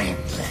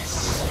pointless.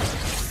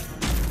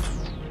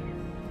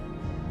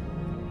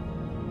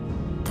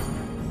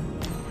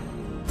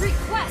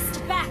 Request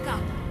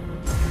backup.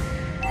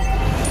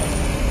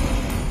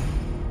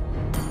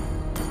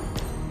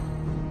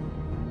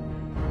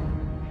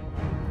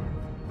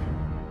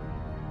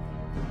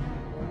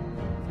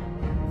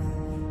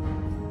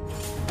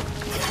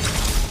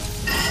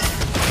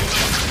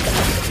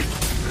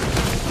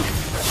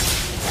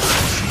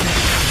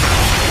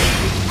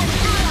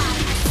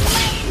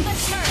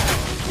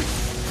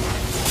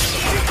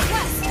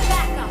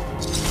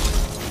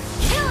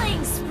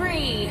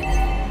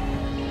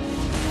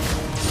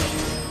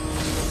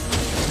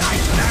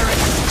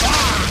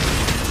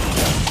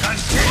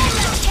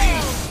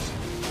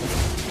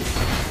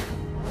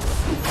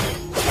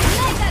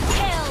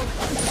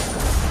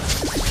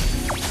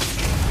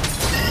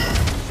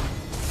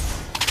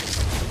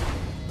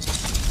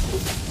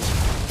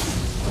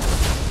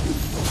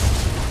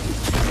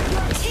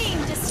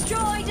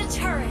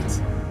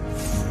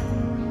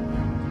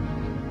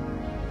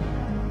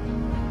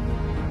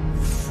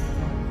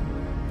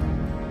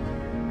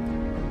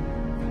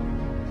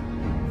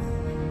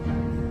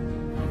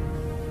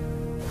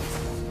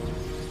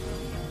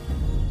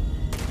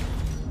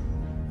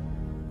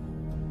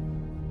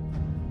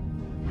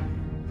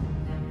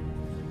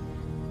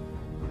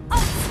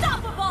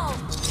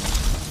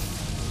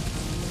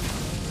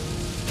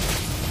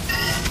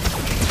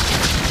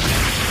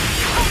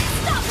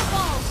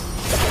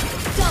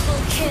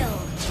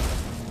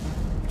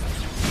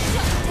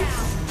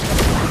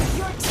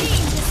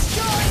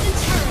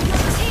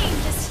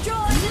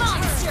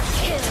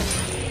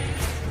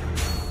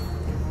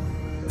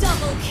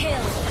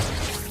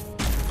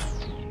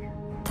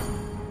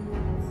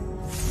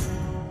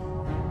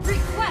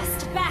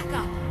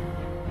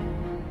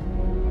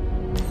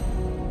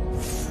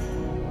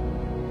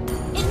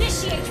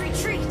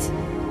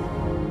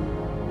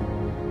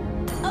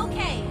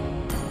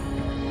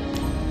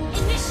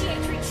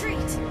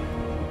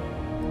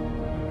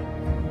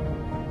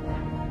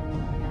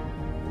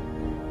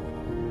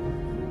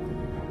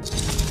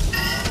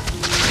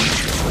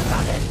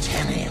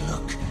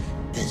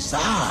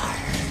 bizarre.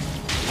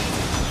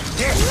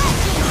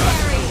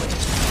 Legendary!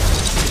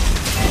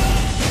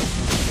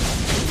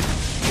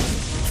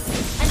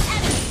 An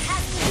enemy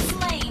has been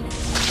slain.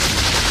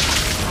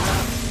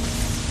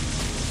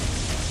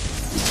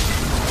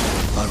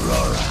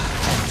 Aurora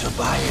and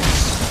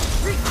Tobias.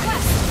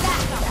 Request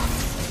backup.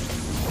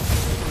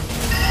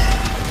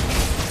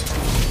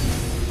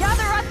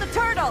 Gather at the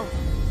turtle!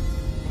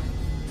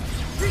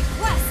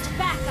 Request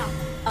backup.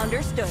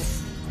 Understood.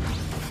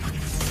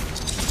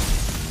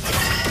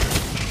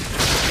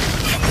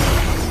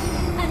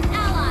 An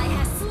ally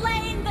has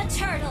slain the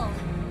turtle.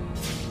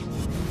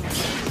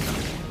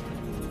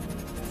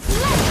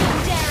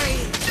 Legendary!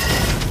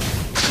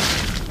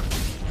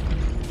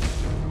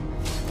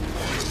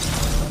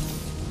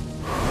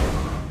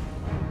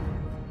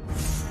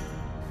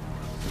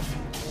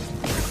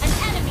 An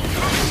enemy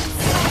has been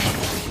slain.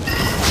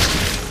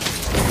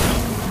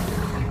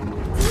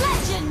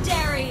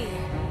 Legendary!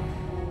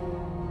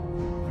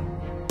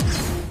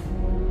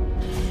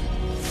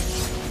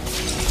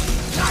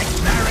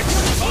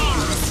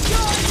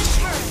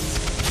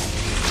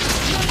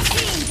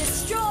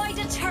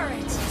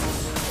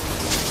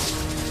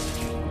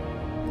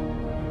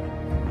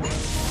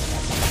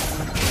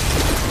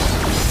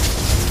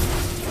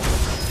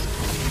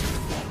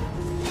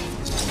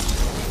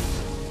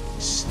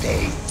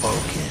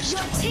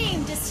 Your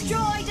team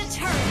destroyed a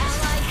turret.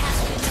 Ally has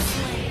been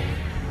slain.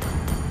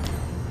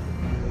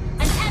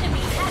 An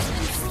enemy has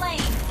been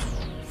slain.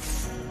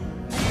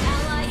 An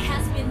ally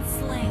has been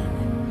slain.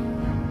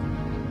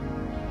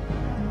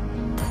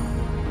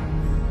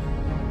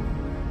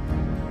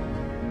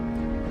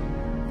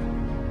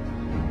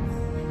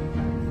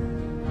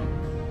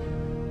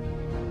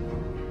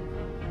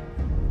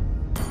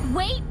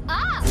 Wait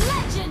up!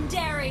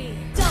 Legendary!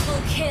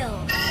 Double kill!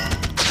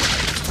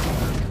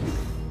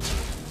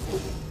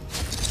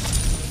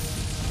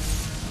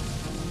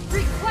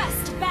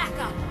 Request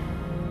backup!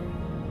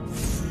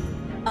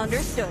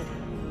 Understood.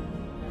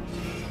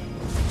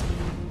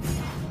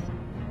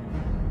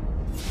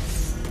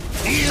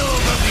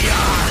 Field of the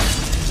eye!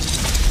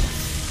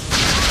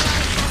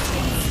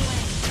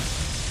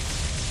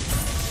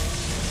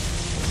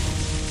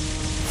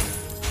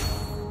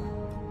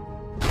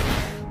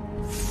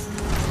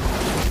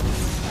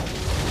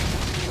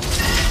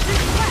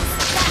 Request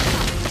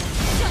backup!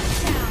 Shut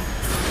down!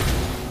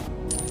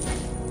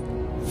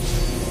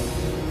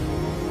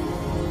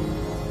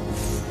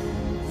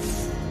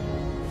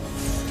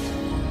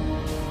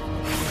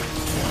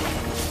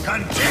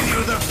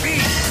 Continue the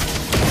feast!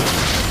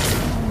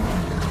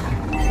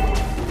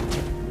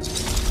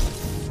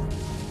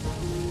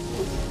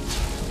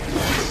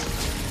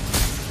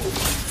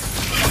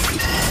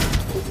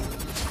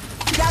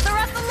 Gather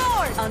up the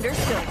Lord!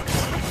 Understood.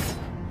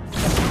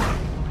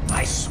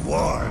 My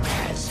swarm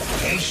has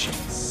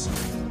patience.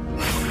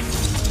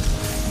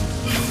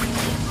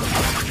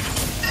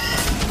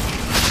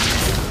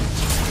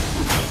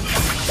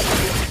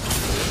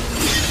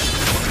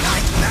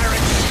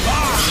 Nightmaric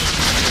spark!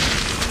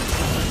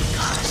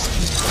 Goddess,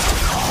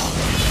 call.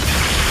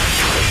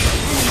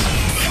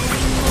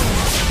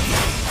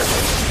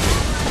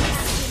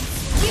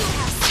 You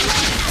have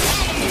slain an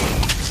enemy!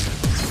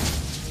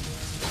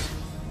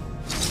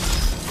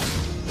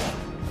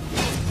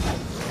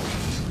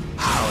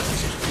 How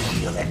does it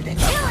feel ending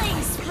up?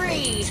 Killing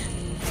spree!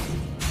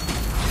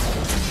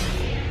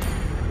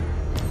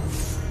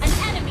 An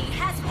enemy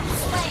has been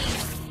slain!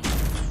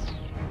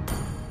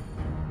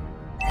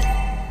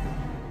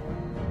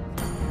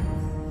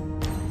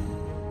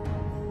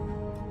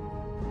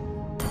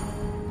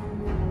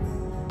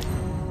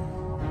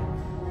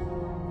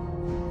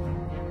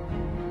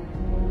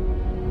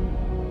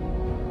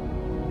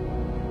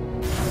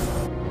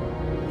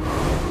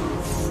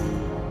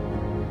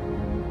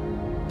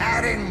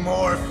 Adding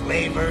more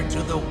flavor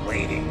to the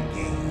waiting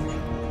game.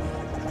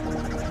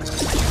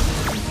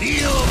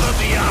 Field of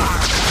the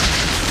arm!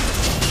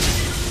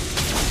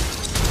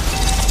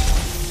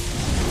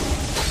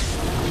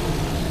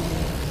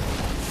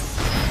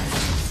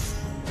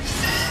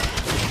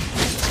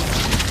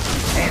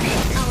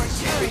 Anything Our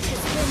turret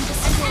has been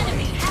destroyed. An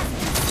enemy has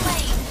been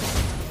slain.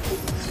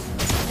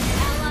 An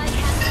ally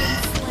has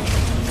been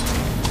slain.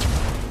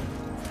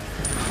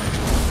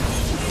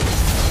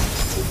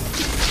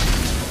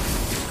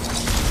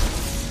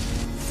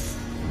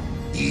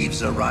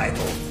 Eve's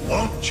arrival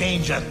won't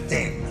change a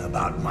thing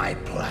about my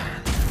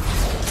plan.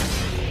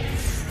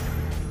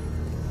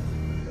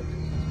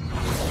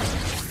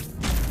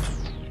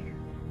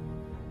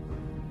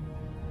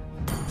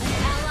 An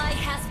ally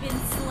has been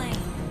slain.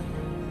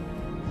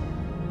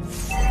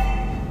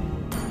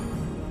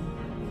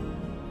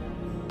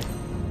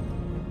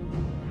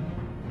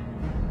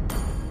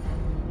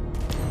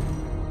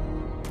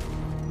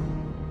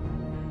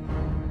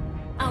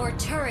 Our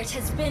turret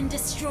has been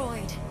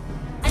destroyed.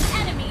 An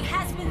enemy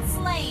has been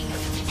slain.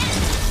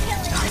 Enemy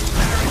killing.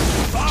 Nightmaric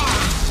spark!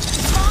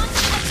 Launch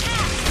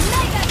attack.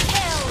 Mega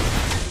kill.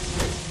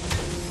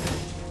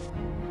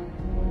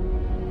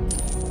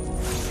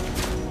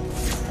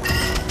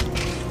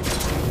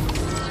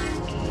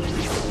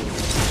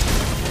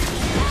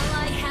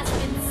 Ally has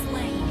been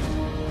slain.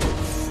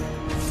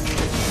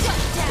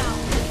 Shut down.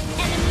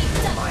 Enemy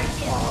My double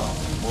kill. fall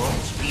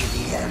won't be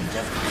the end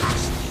of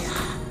Castia.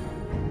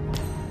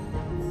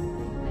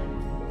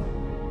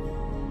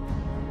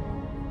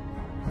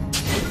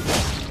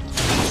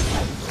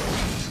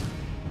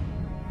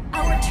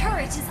 Our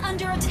turret is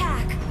under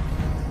attack.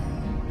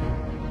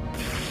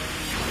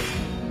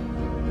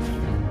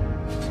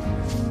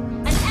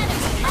 An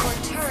enemy. Our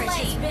turret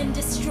has been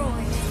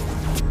destroyed.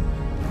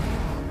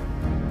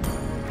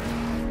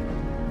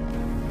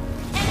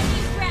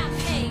 Enemy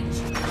rampage.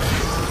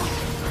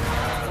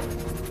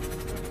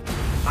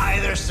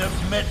 Either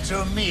submit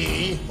to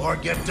me or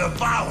get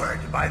devoured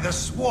by the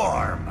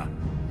swarm.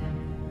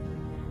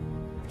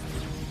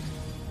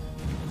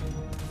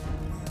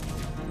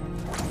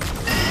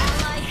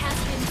 Ally has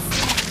been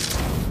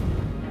slain.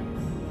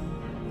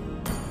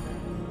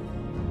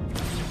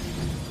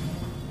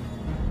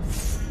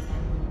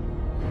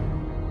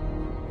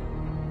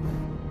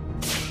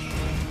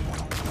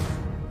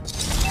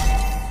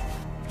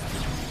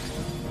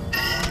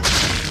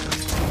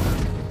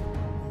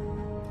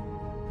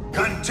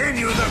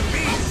 Continue the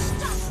feast!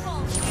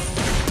 Unstoppable.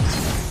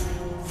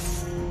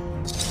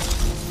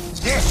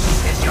 This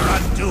is your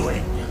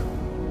undoing.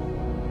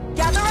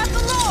 Gather up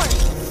the Lord!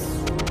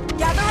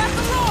 Gather up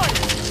the Lord!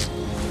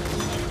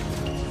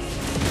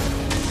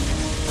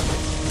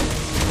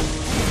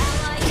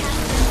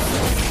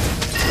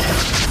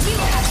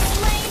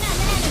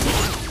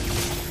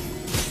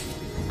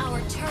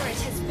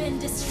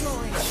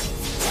 destroyed.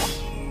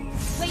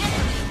 Wait,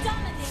 enemy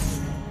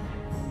dominated.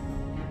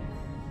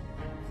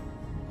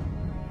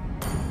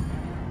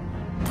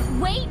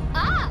 Wait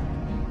up!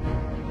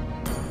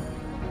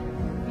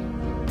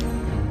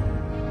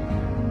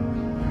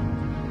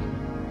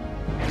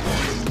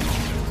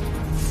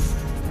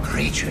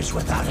 Creatures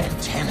without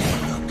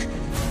antennae look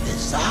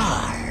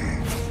bizarre.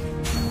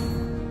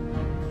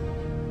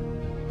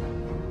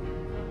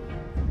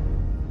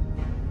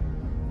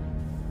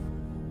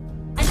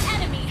 An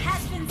enemy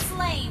has been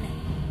slain.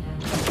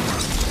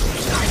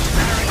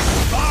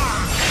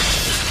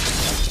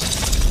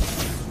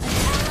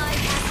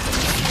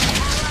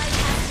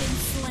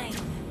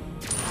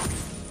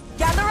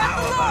 Gather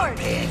up the Lord!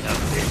 Paying a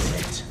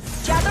visit.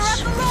 Gather up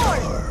the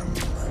Lord!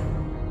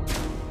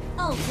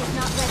 Ult is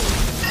not ready.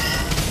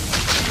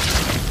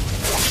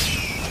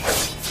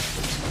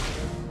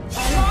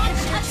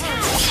 Launch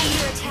attack!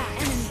 Under attack.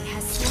 Enemy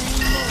has slain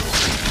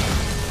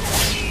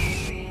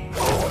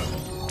Lord.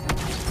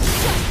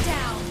 Shut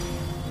down.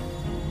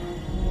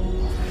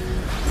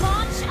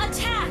 Launch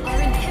attack! Our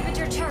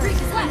inhibitor turret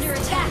is under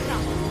attack.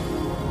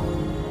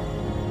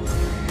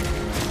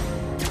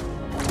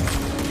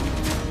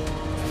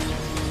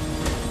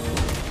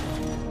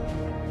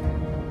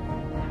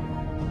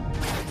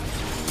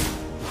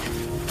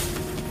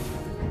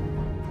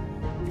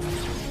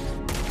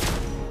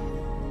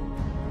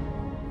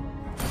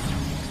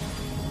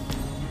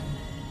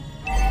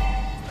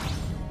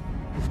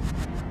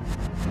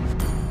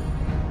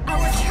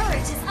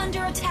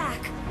 Under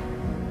attack.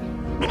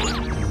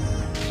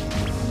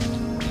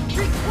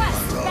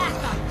 Request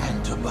backup.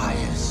 And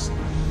Tobias,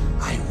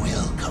 I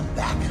will come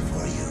back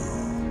for you.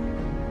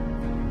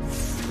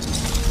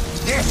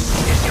 This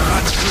is your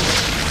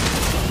undoing.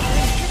 Our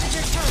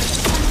inhibitor turret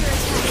is under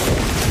attack.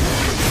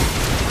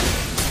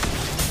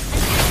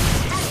 An enemy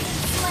has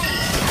been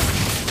slain.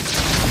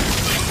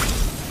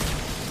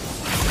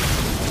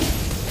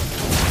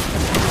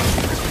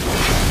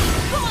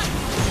 Come on.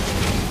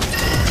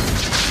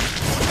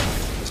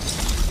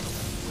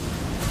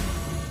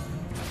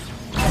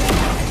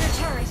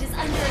 Turret is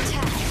under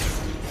attack.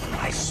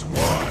 My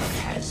swarm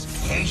has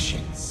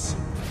patience.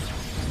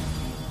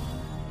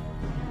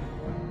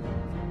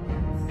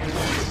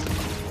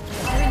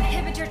 Our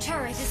inhibitor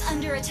turret is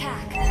under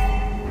attack.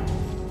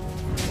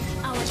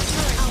 Our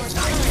turret is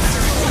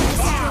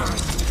destroyed.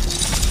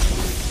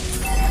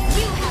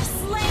 You have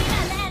slain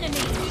an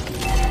enemy.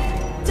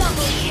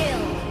 Double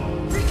kill.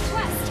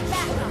 Request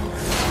backup.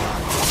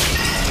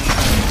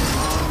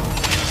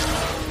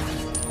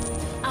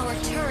 Our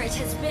turret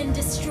has been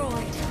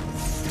destroyed.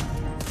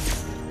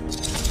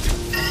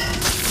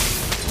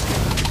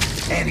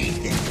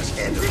 Anything was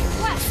edible.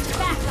 Request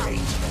backup.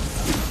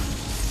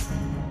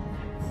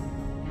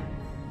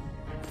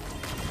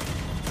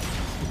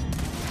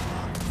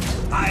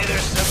 Either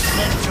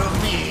submit to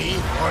me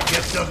or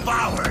get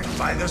devoured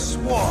by the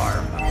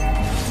swarm.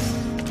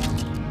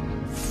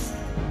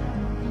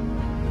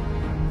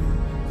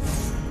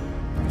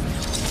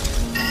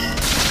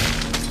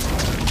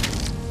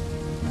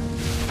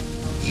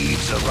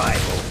 Eve's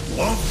arrival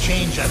won't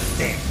change a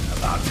thing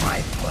about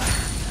my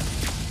plan.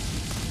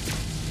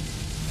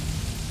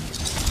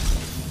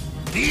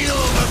 Feel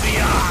the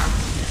arm!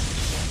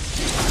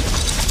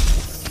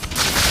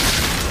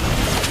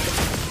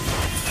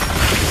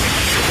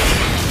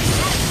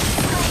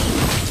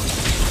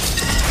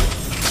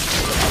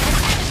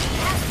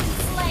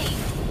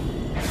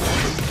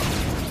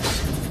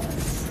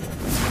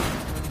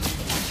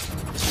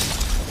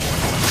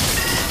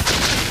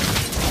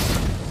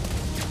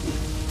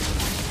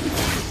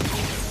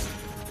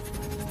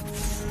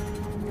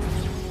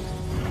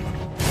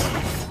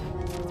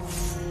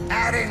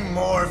 Adding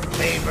more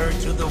flavor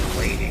to the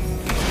waiting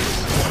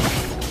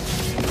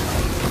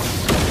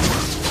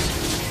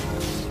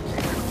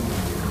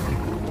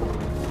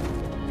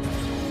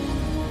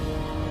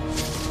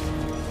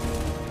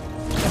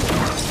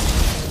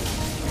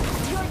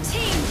Your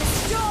team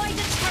destroyed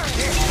a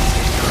turret.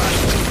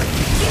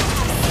 You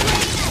have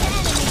slain an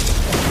enemy.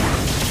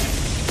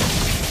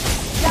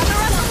 Gather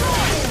up the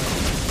Lord.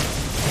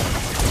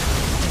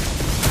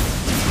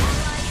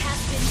 Ally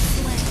has been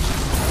slain.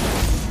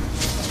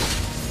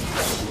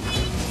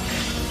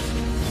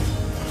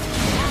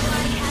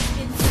 Ally has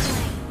been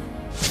slain.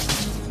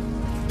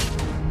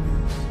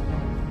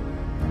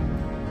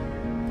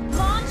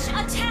 Launch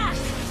attack.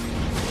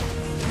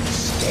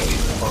 Stay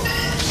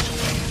focused.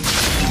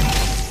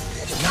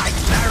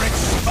 Nightmare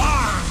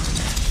spawn!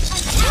 A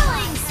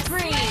killing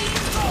spree.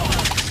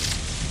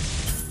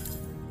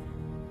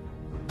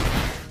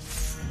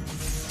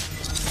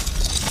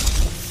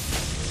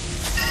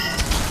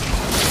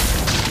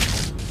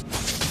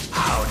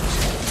 How does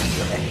it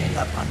feel ending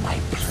up on my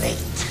plate?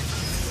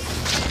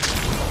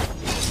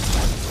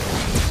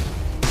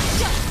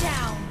 Shut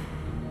down.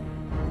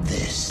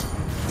 This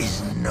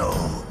is no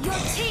Your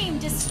team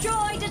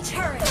destroyed a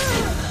turret.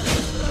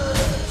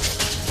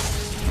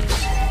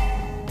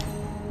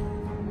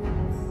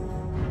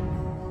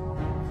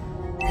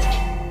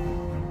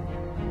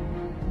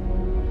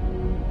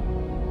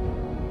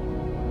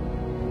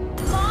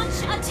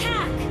 Launch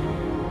attack!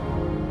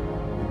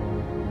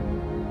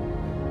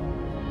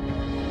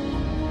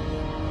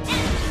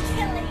 Enemy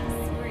killing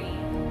spree!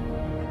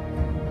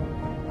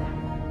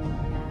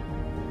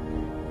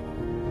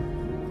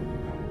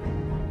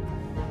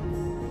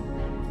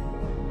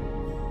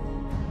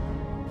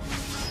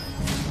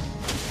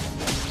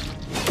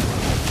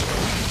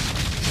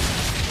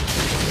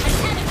 An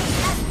enemy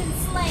has been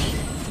slain!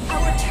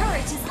 Our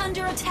turret is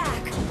under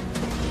attack!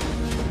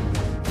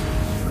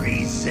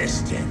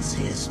 Resistance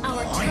is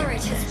Our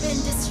turret has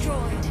been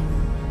destroyed.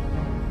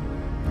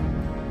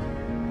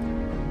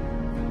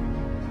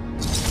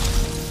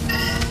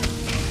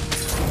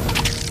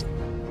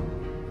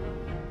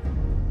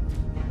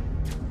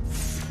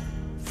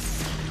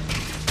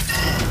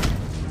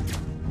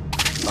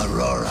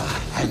 Aurora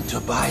and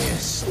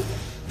Tobias,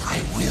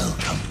 I will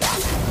come back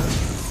for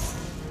you.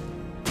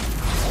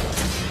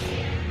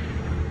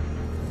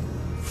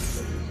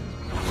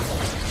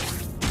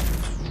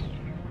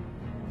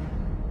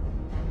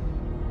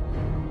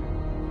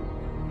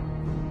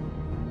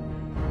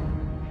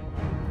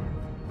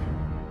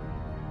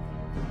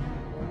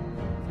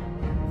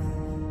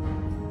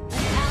 An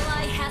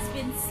ally has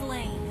been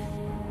slain.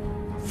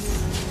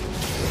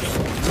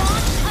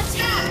 Launch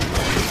attack!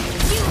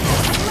 You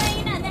have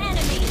slain an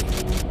enemy!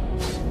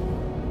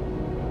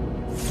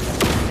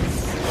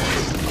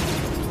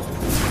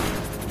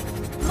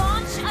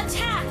 Launch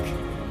attack!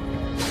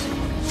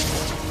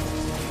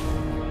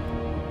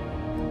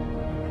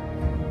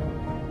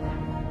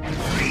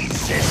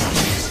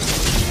 Resistance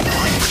is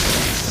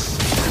pointless.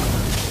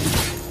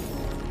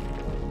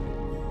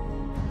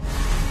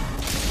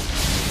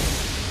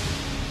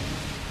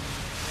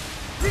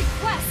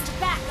 Request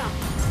backup!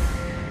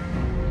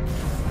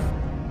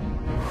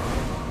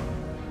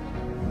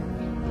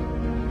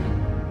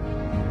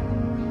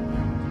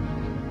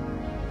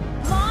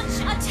 Launch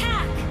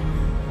attack!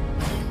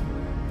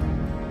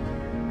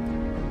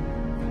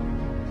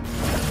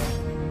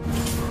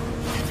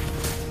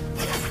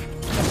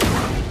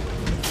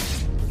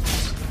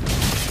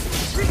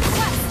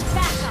 Request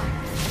backup!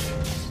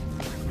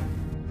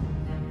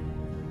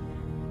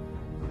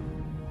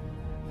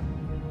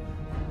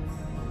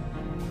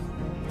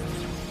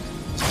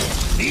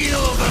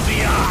 Feel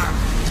the arm.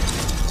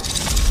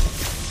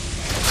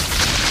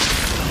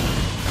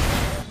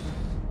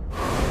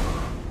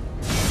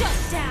 Shut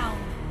down!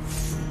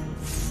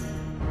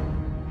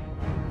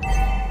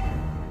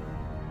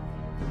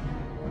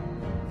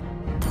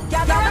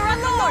 Gather up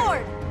the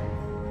Lord!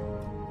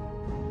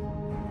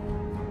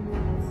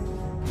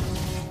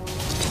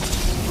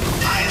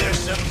 Either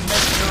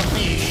submit to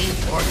me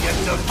or get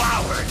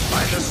devoured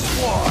by the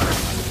swarm.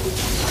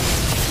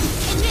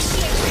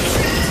 Initiate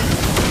retreat!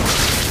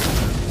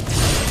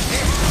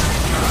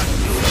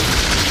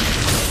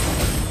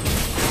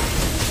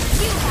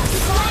 You have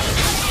slain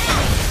an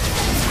enemy!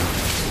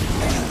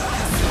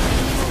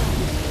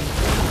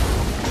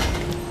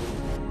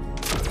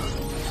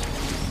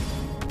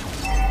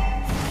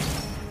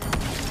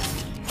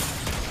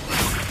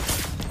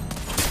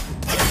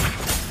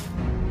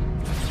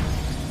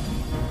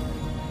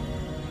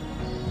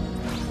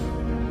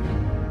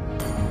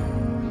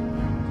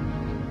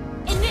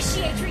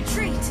 Initiate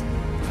retreat!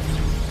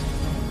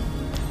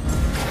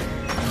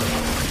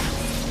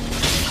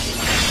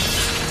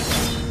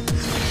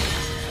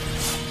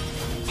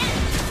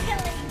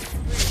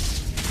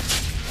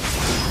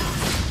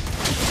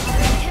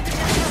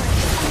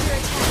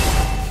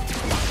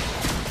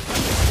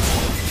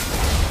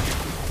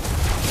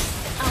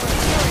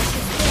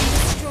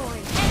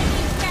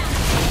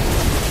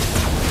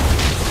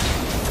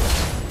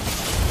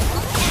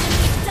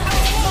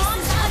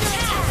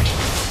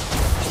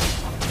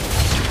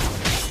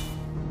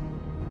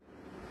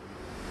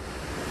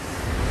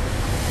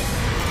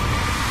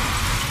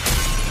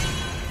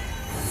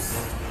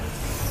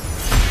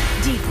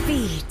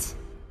 Defeat.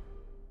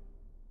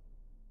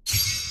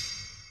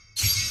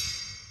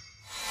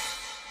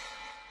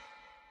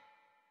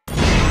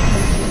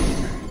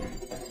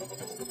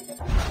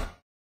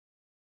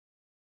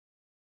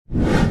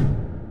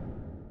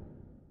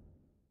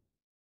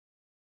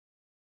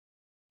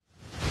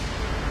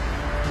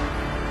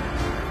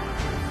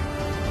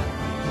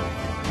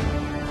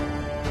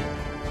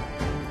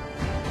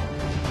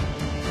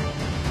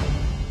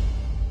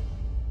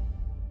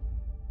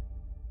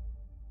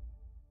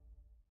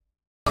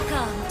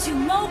 Welcome to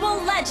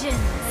Mobile Legends!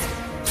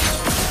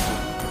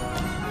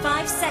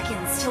 5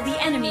 seconds till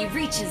the enemy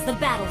reaches the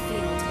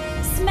battlefield.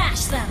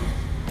 Smash them!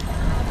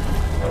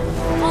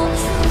 All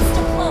troops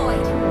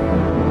deployed!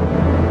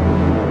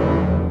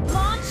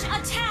 Launch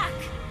attack!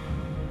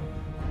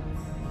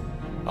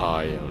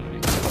 I only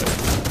play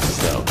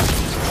myself,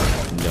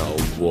 no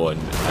one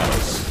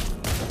else.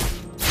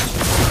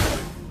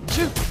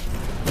 Shoot!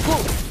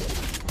 Whoa!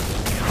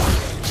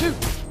 Shoot!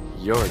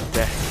 Your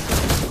death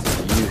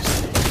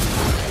used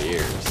my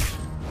ears.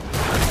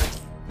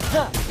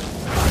 Ha!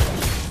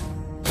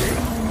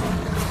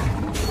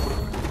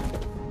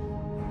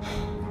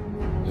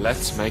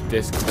 Let's make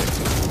this quick.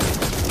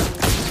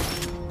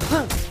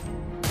 Huh.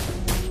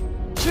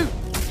 Shoot!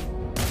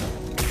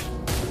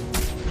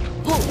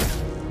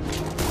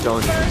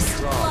 Don't even First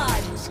try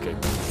blood. to escape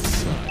my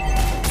sight.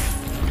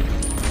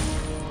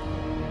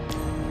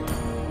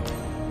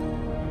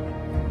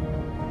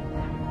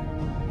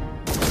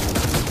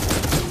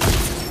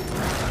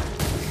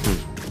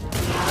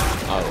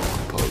 I will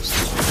compose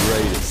the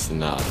greatest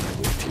sonata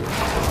with your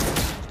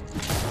corpse.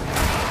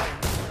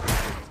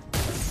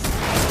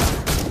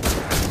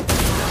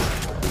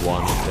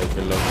 Want to take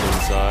a look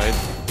inside?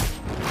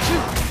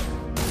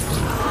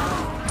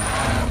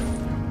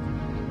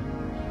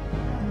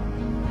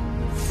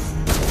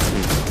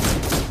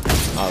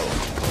 I will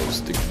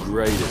compose the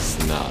greatest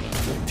sonata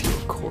with your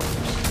corpse.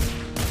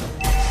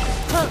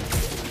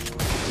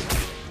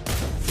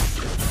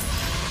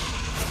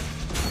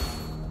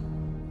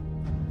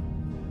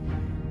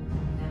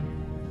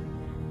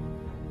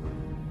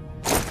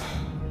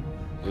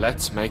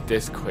 Let's make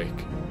this quick.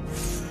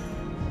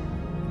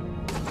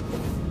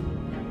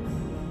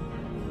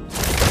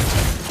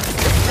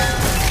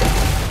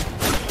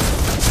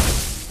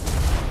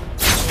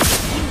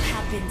 You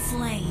have been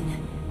slain.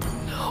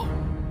 No.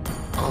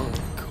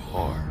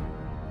 Encore.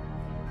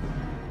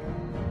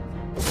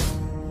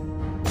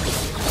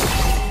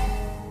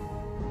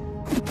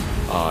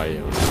 I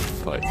only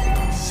fight for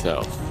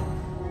myself.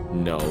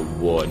 No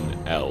one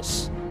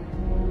else.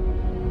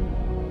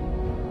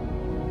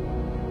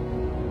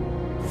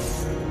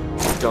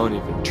 Don't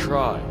even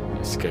try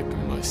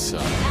escaping my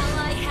sight.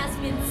 Ally has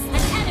been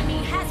An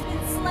enemy has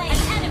been slain. An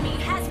enemy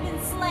has been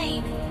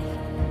slain.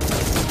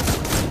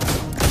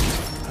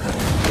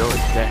 Your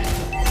death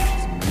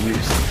is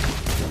music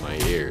in my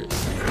ears.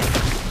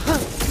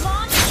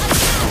 Launch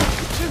attack.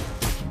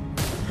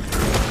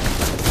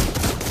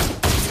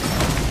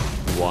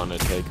 Wanna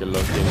take a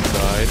look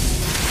inside?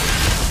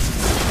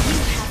 You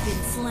have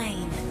been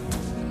slain.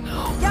 No.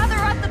 Gather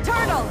up the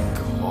turtle!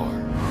 Encore.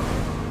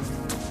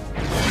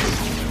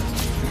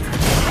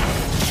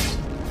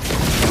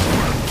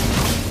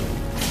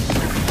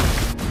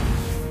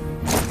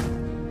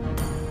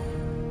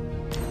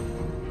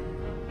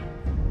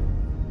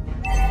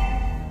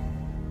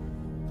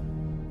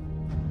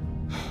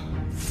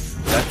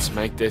 Let's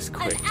make this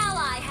quick. An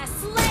ally has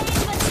slain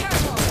the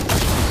turtle.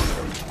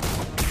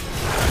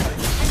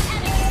 An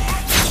enemy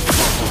has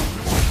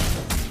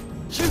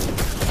Shoot!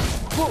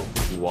 Whoa.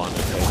 Wanna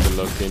take a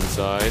look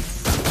inside?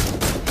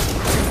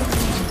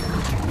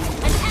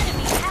 An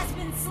enemy has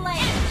been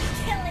slain.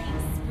 Killing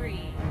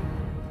spree.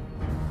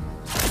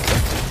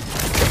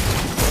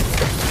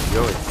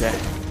 Your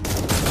death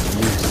is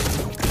music.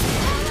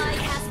 Ally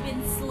has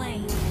been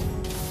slain.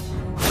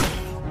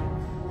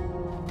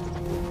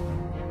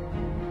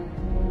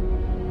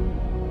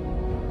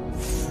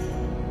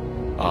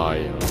 I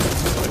only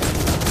fight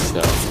for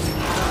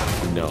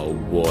myself. No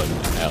one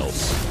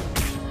else.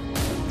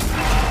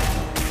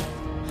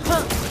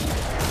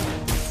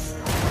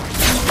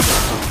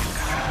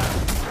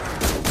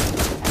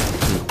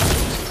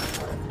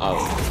 I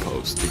will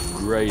compose the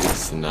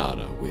greatest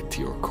sonata with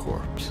your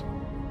corpse.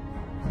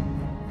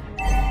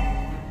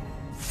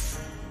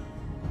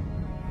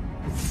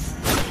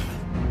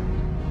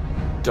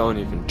 Don't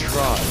even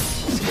try to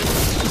escape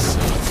my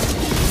sight.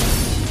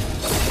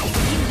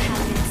 You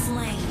have been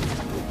slain.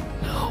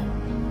 No.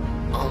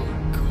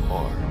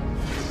 Encore.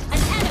 An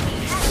enemy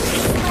has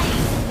been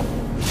slain.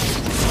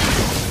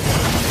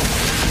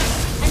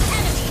 An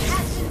enemy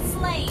has been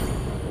slain.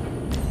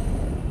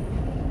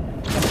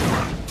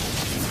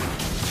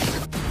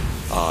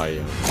 I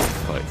only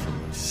fight for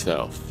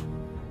myself.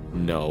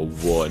 No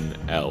one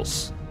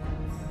else.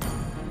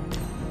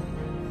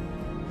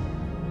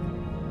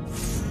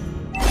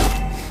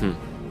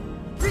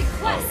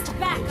 Request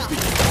backup.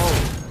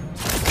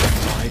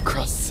 My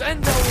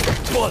crescendo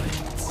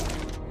bullets!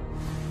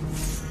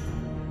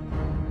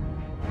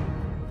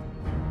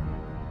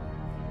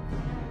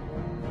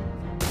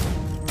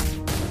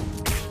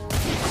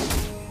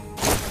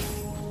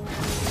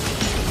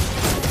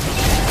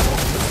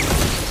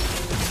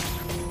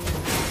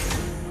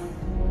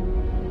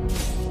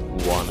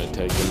 Wanna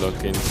take a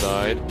look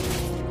inside?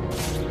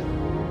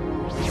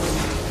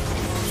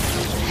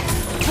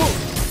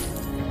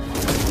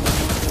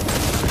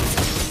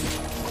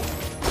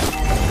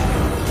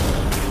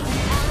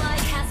 Ally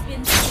has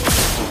been slain.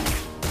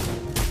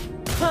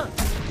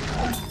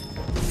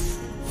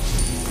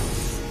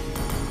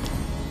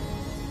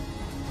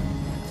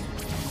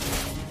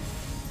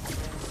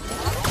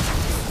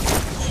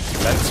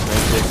 Let's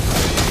make it.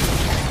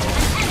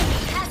 An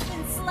enemy has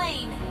been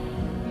slain.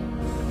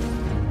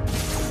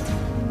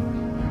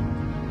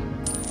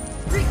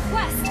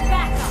 Request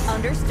backup.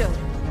 Understood.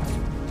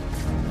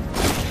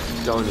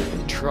 Don't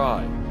even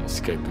try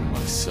escaping my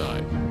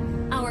sight.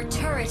 Our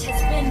turret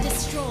has been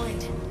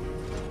destroyed.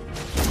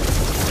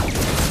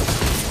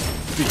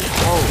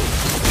 Behold!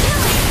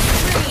 Killing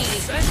spree.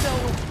 Crescendo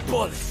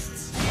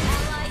bullets!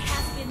 Ally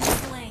has been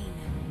slain.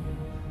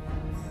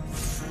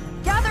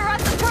 Gather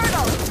up the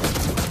turtle!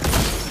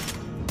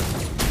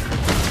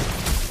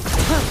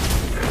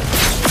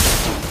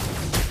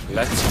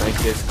 Let's make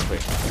this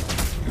quick.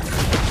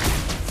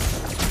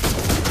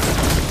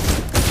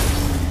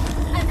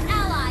 An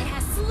ally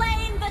has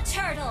slain the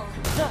turtle.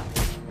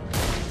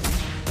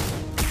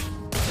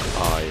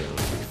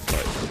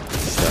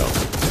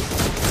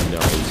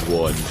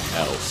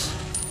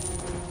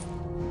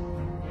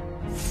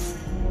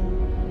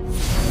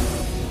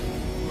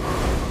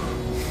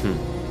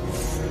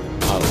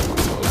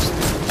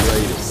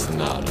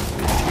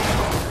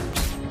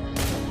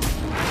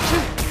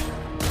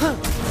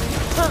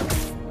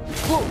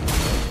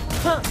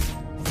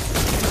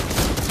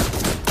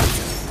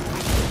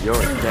 You're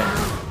dead.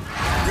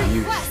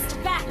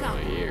 Request backup.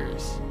 My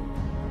ears.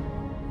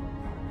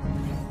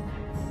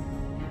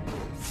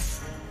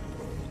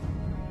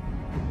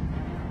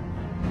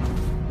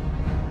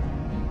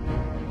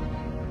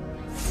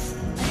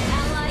 An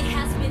ally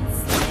has been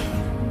slain.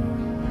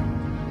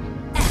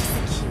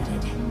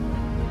 Executed.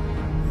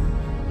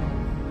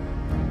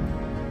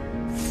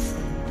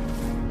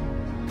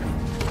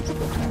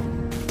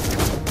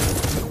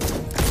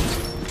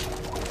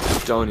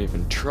 Don't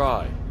even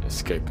try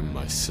escaping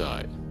my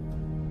sight.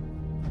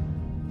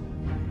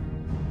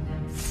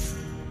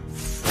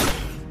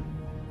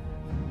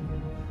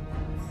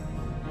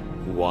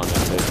 Wanna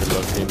take a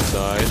look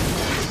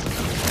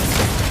inside?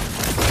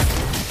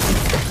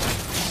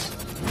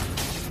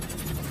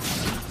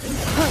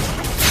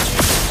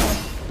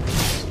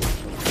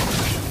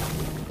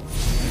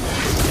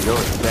 You're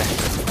dead.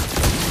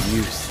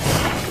 You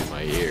sing to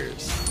my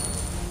ears.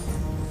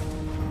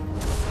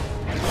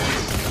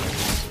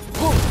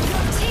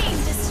 Your team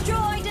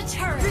destroyed a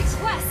turret.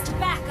 Request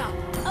backup.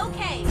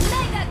 Okay,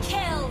 mega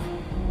kill.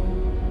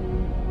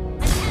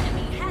 An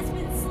enemy has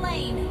been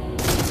slain.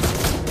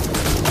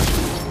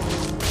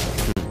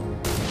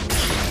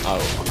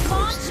 Oh,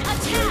 Launch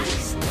attack.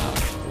 it's not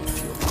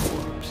with your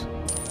corpse.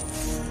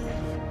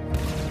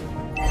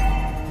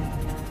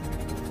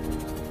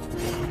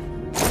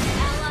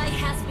 Ally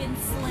has been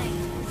slain.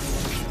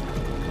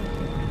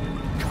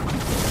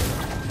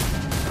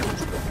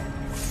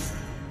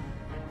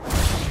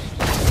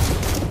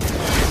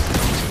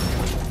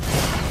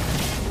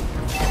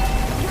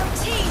 Your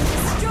team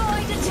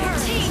destroyed a turret. Your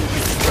team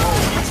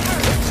destroyed a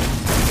turret.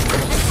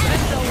 An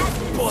enemy has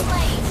been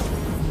slain.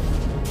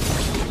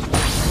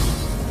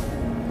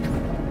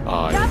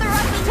 I Gather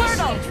up the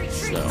turtle!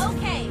 Retreat. So.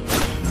 Okay.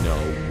 no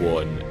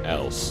one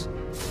else.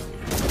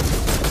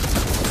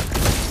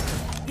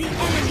 The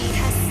enemy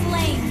has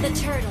slain the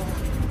turtle.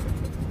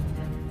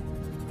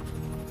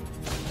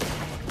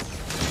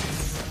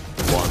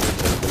 Wanna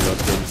take a look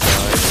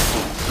inside?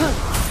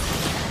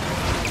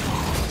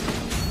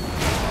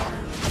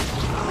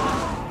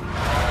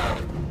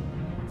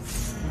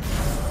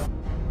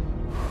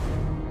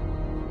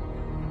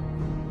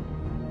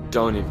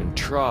 Don't even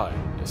try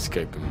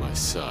escaping my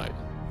sight.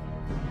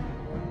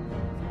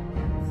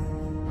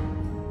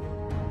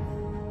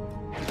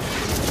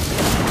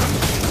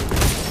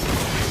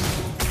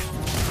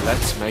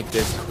 Let's make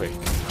this quick.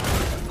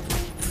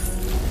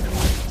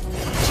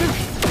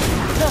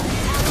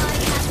 Ally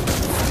has been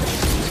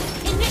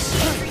slain.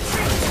 Initiate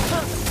retreat.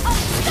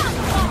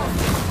 Unstoppable.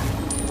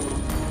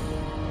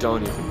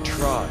 Don't even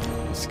try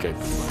escaping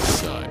my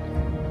sight.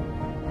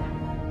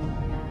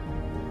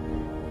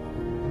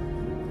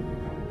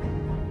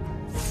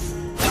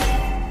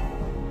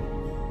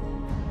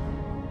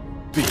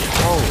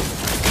 Behold!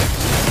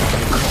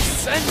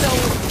 Crescendo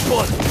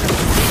Blood!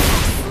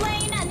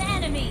 Slain an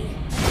enemy.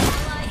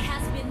 Ally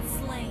has been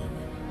slain.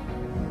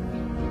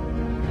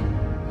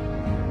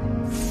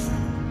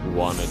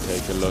 Wanna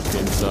take a look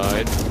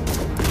inside?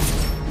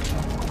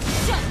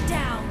 Shut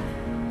down.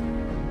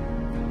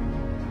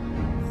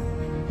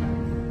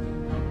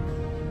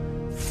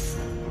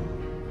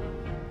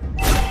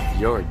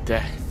 Your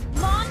death.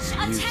 Launch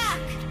You attack.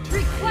 to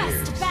Request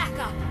ears.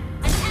 backup.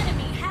 An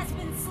enemy has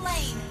been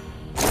slain.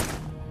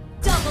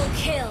 Double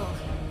kill.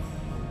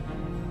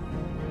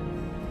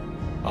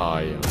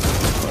 I am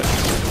but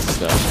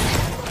myself.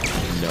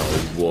 No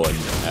one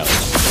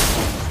else.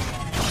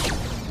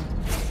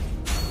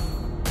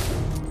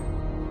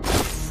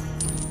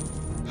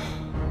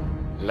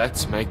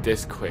 Let's make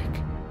this quick.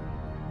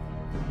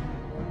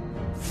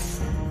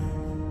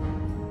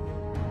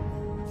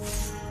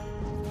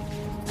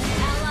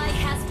 An ally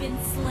has been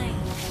slain.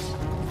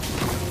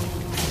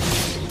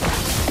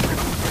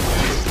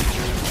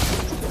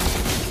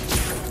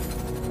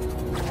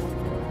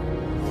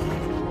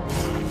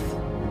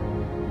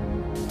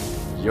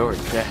 Your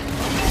death.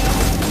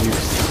 You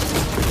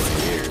to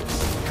my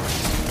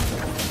ears.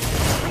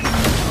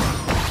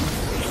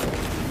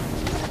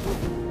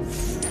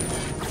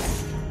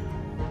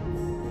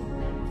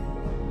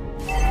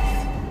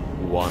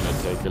 Wanna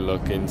take a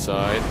look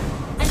inside?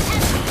 An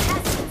enemy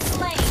has been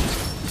slain.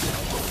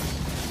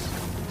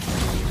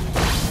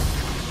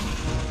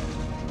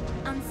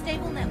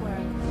 Unstable network.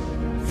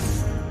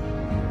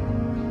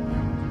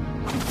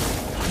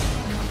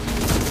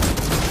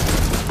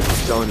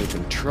 Don't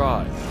even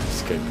try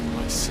escaping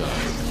my sight.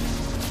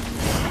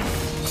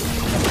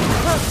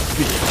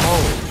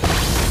 Behold!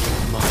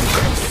 My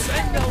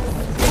crescendo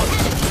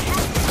blood!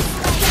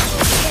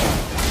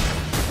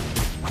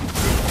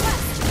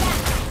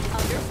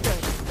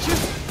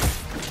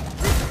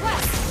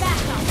 Request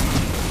backup.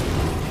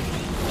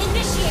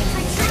 Initiate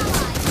retreat.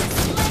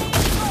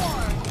 Slain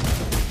more.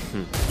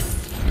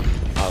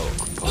 I'll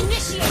compose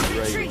Initiate a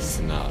retreat. great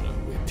sonata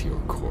with your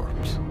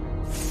corpse.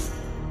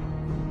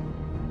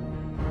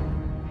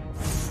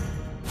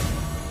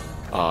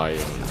 I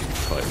only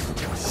fight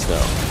for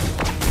myself.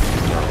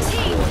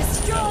 Team No one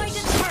destroyed else.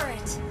 a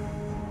turret.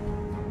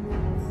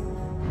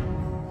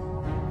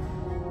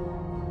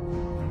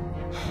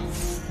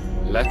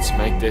 Let's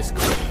make this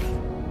quick.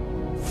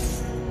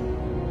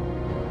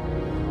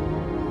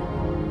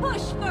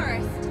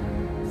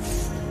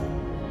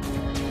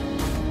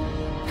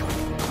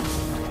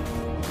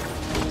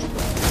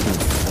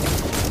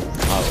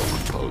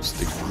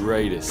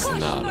 greatest Push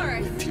sonata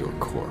first. with your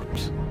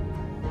corpse.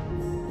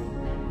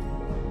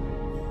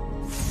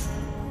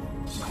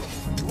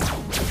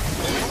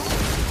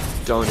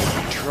 Don't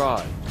even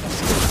try.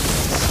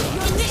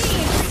 Your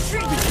team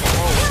retreats.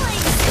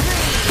 Killing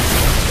spree.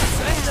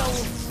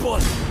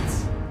 Bullets!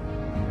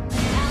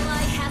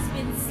 Ally has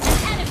been an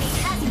enemy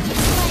has been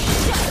slain.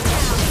 Shut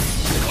down.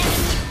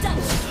 Enemy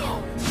double kill.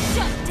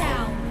 Shut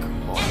down.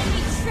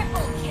 Enemy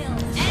triple kill.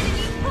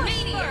 Enemy push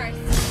first.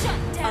 Shut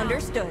down.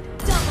 Understood.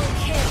 Double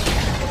kill.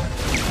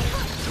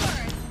 Push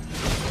first.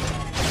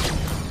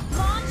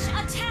 Launch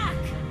attack.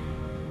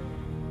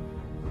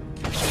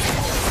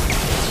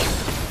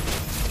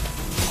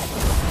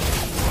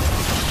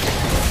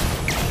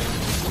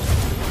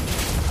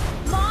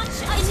 Launch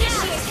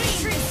attack.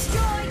 Retreat.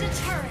 Destroy the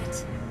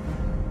turret.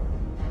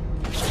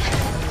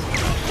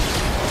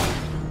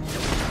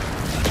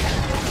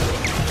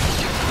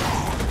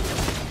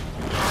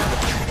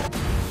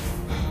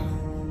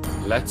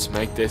 Let's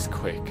make this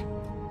quick.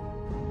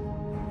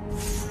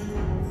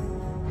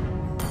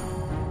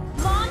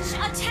 Launch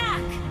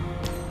attack.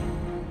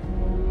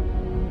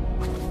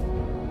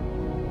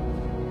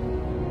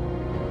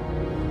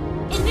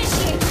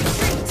 Initiate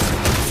retreat.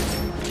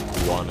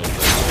 Wanna go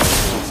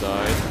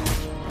inside?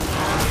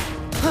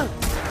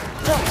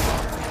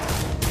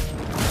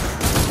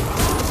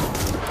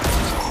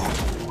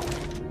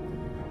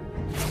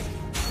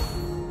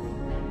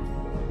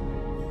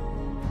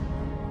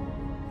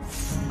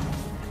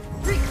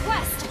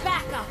 Request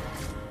backup.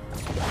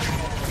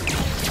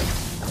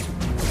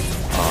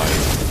 I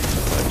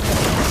fight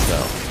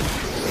myself.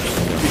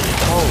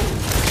 Oh,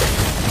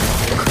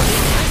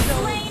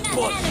 Slain an enemy.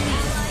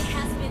 Ally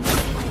has been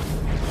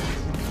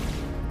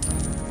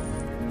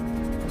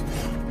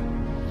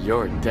slain.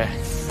 your death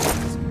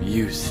is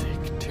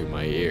music to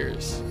my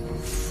ears.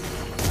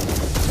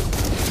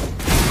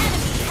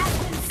 Enemy has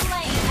been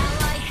slain.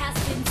 Ally has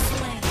been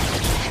slain.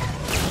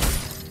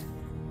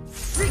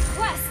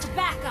 Request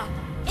backup.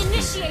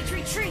 Initiate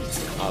retreat.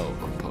 I will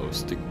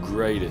compose the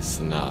greatest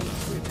sonata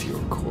with your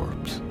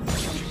corpse.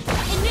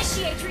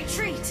 Initiate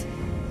retreat.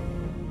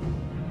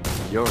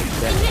 Your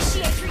death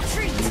Initiate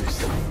retreat. is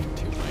music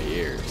to my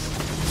ears.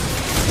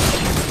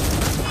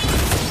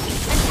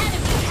 An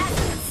enemy has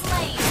been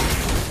slain.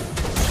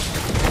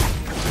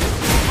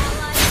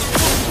 Ally has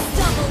been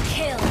double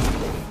kill.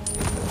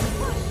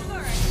 Push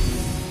first.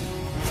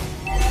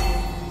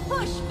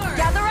 Push first.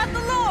 Gather at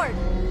the Lord.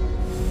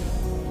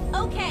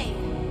 Okay.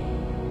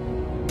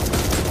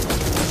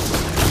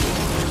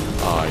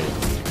 I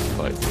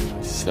fight for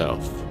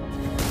myself.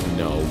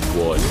 No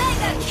one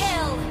Mega else.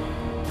 kill.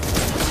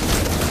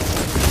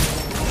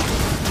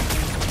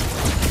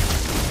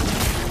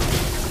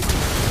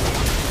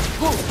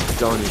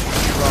 Don't even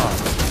try.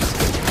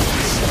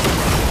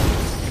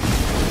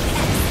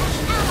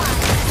 Ally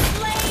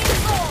slain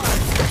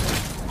Lord.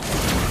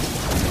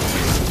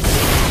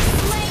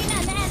 Slain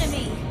an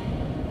enemy.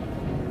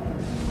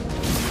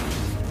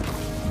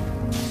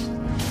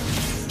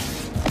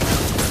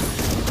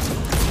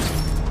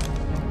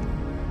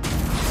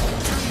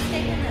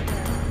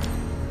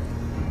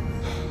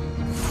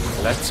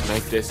 Let's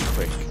make this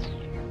quick.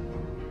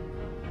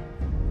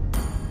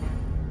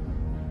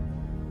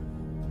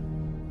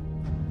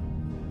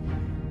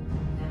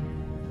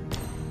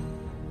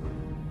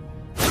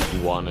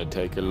 Wanna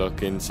take a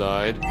look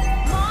inside?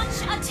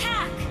 Launch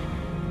attack.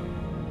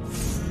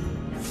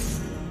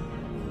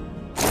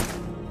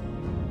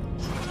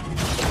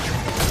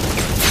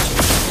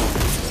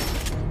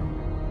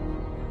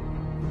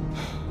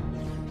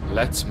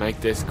 Let's make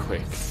this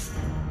quick.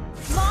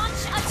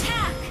 Launch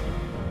attack.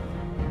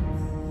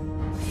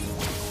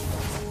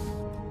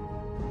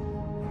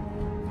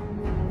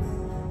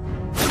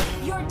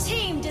 Your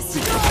team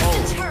destroyed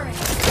the turret.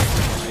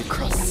 A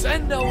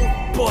crescendo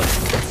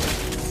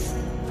bullets!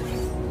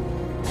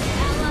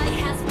 Ally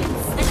has been.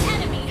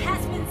 An enemy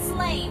has been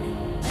slain.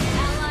 An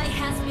ally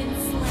has been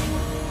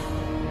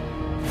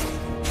slain.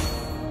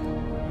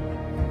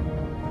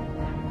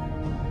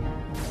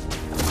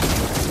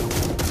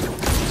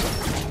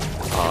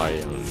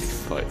 I only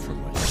fight for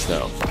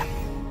myself.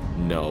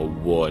 No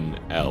one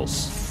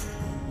else.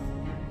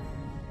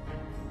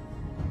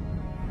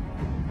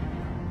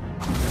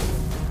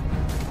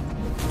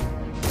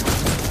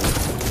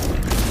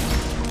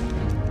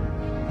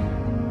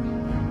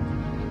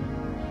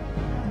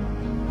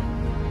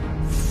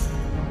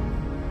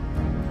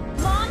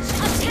 Launch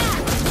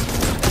attack.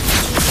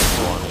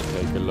 Wanna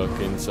take a look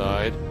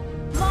inside?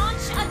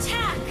 Launch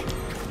attack.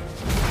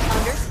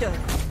 Understood.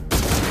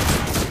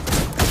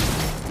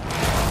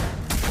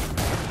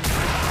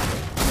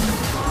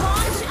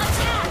 Launch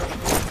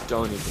attack.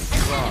 Don't even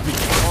try.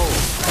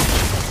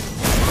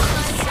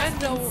 Ally has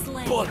been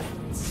slain.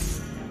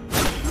 Bullets!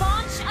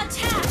 Launch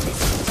attack.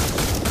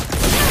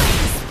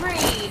 Killing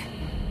spree.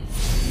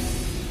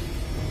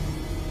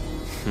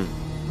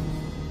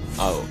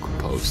 I will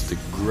compose the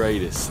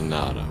greatest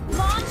sonata with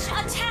Launch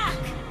attack.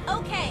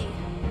 Okay.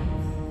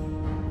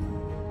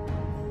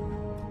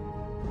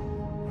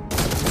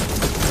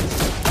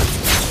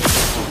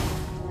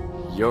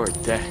 your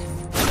death.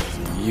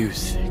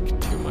 music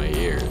to my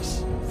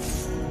ears.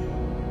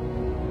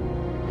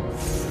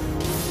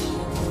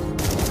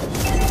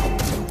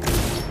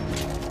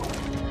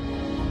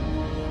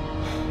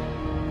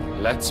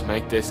 Let's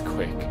make this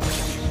quick.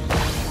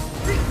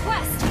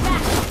 Request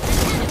backup.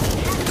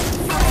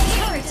 Our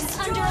turret is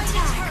under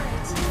attack.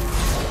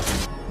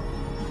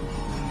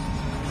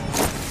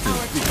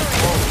 Our turret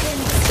has been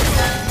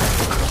destroyed.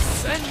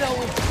 Send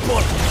our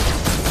bullets!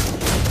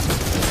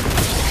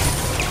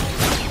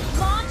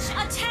 Launch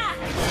attack.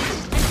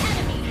 An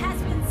enemy has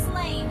been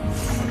slain.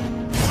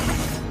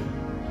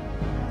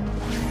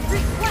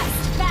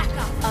 Request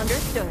backup.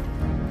 Understood.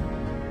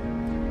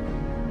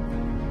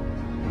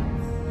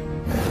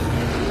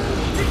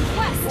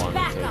 Request One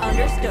backup. take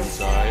Understood.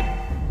 inside.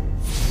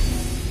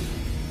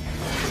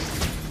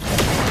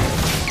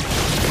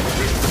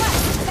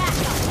 Request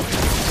backup.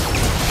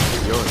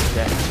 You're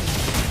dead.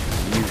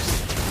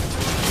 Music to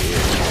my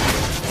ears.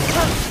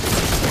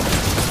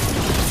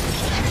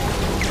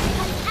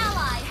 An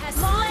ally has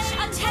launch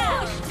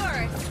attack.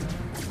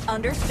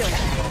 Understood.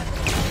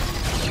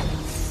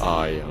 I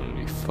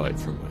only fight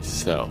for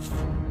myself.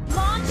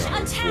 Launch No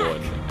attack.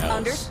 one else.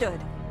 Understood.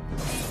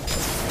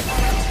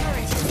 Our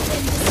turret has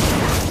been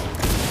destroyed.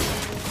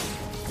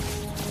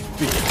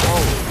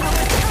 Behold!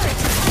 Our turret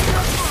is under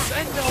attack.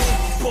 Send our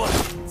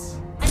bullets!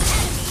 An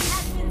enemy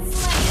has been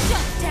slain.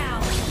 Shut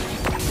down.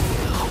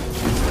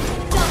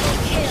 Double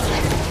kill.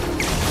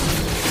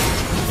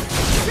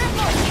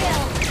 Triple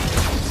kill.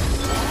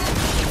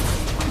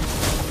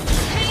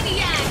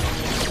 Maniac.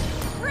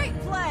 Great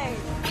play.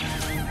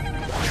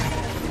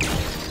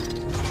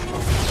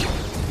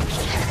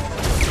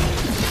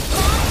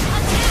 Launch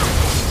attack.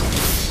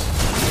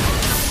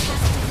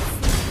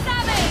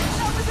 Savage.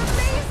 That was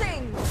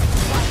amazing.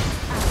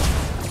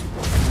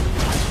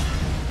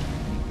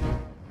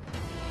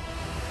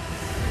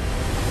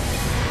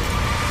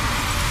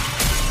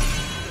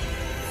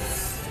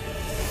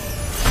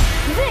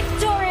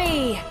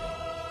 Victory.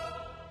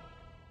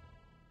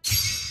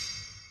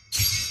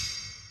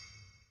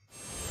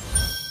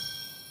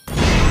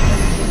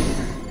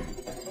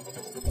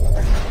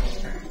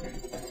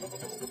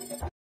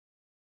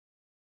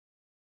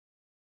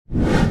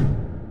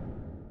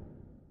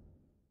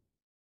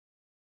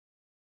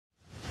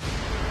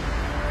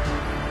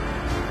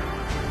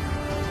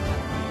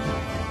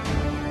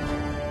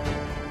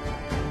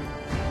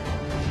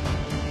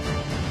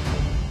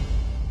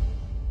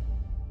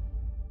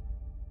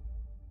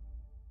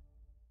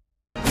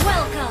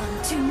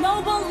 Welcome to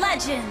Mobile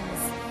Legends!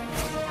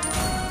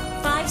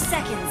 5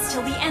 seconds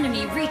till the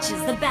enemy reaches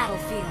the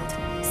battlefield.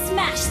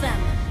 Smash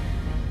them!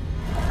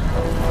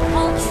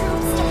 All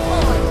troops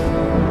deployed!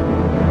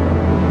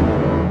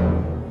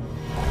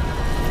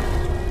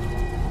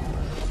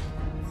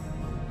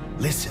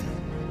 Listen,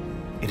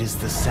 it is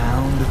the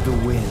sound of the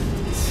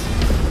winds.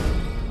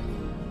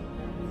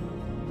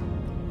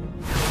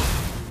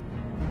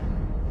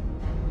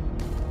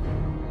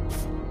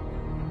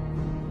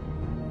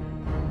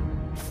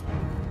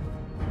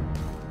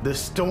 The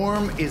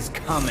storm is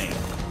coming.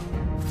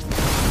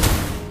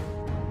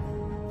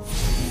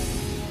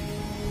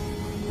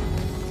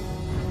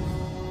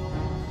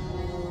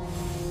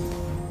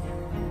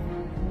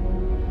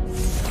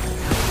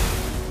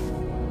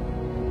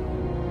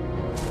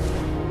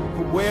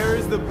 Where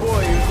is the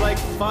boy who's like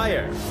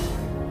fire?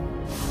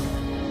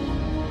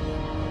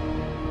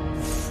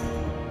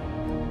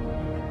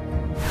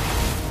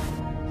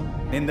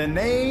 In the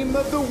name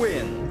of the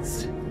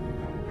winds.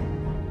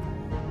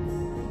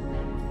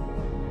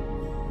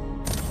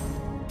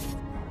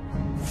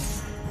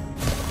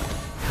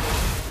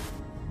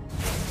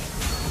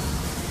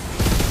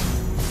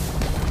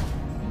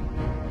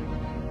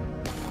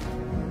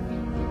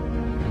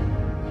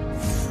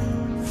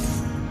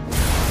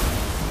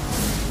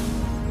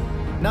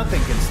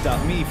 Nothing can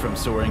stop me from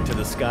soaring to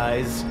the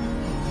skies.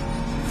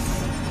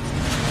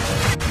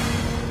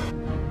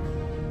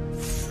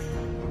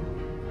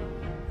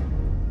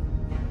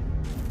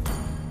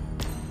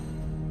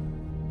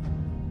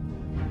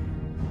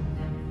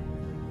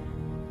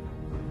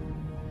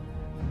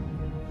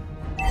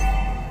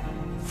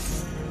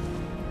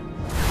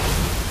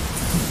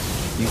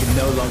 You can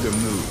no longer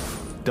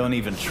move. Don't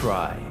even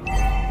try.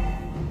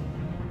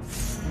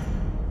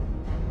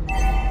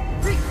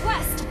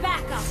 Request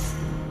backup!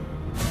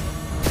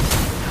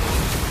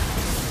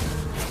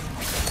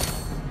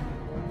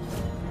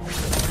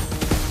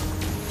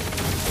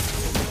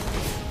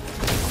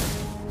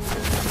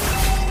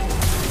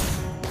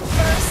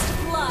 First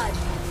blood!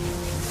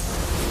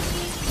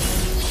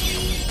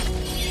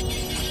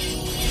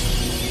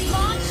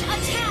 Launch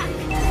attack!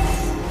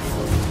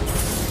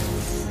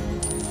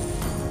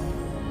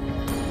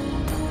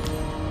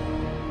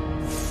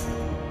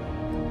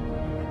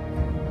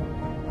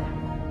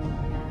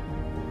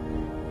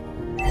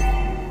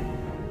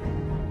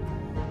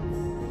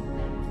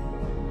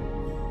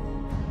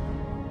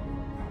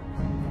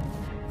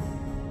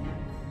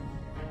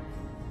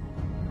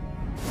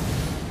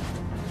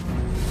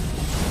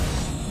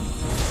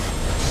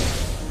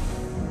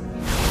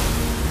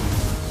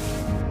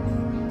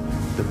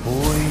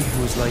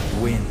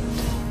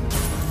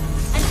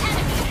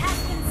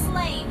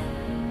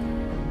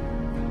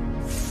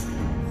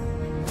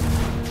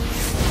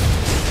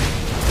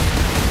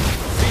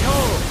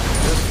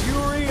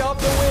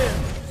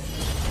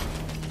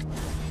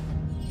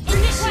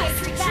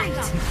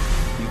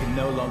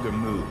 longer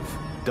move.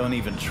 Don't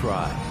even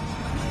try.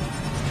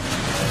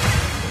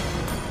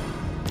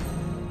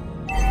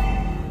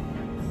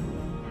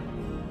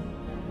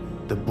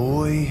 The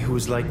boy who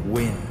was like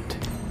wind.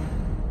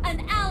 An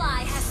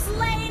ally has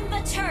slain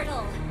the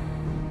turtle.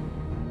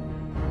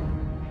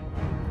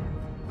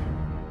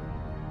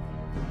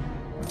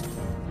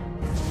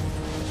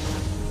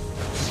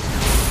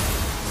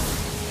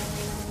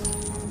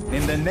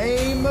 In the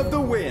name of the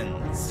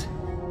winds.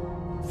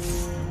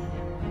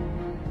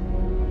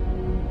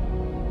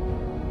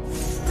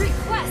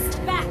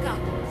 Request backup.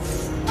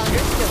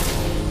 Understood.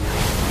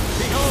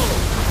 Behold,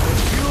 the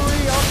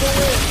fury of the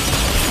wind.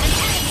 An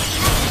enemy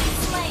has been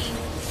slain.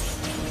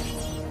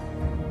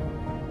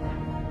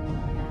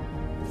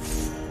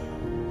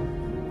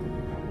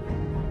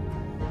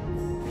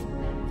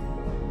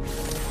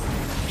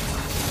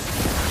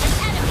 An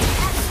enemy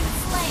has been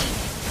slain.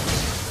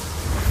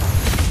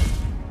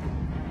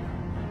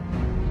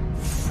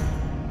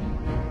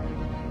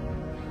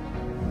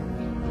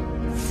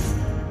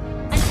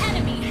 An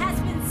enemy has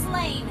been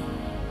slain.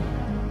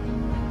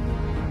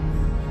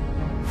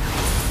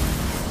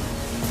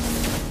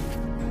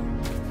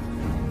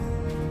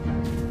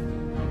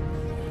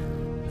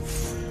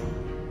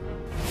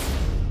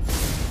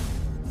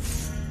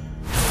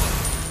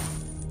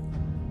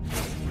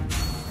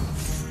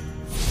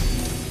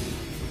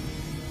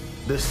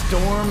 The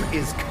storm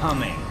is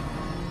coming.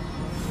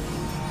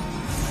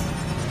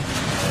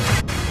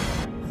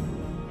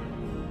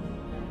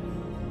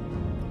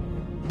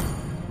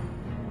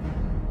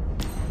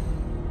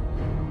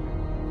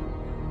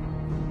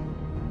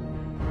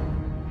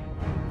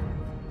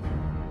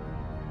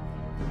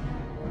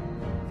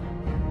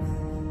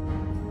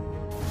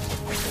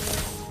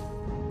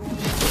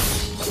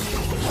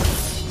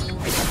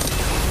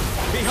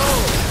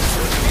 Behold,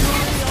 the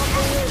fury of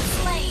the wind.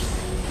 Slain.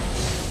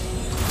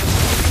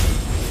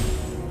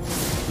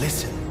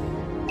 Listen,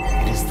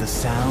 it is the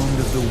sound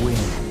of the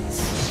winds.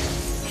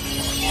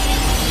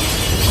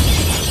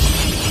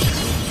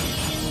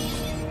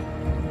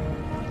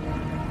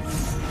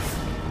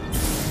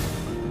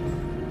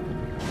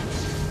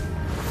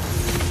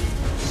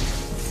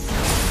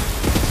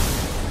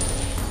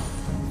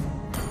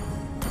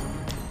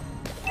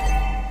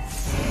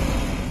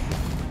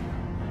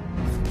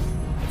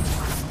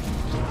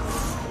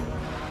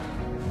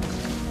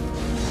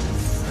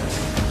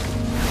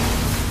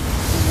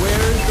 Where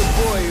is the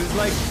boy who's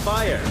like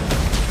fire?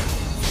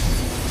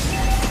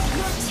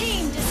 Your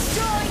team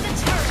destroyed the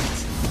turret.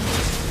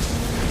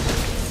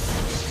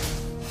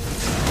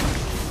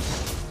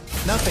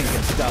 Nothing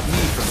can stop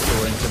me from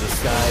soaring to the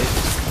skies.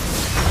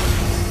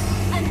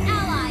 An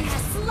ally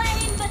has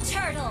slain the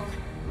turtle.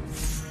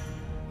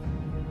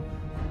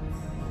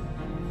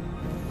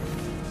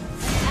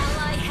 An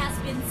ally has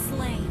been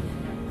slain.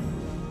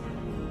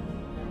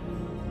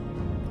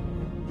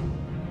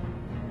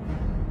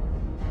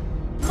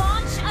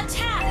 Launch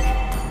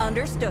attack.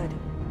 Understood.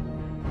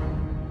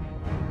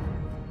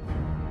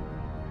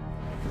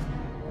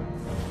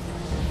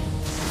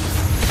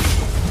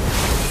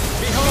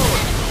 Behold,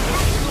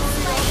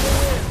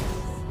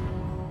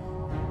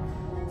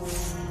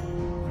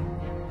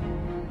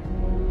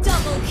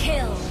 Double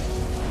kill.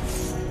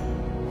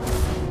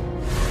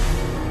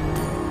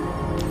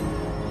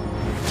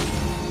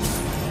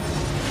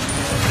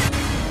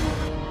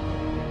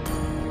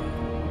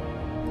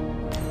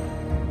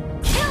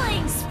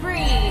 Killing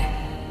spree.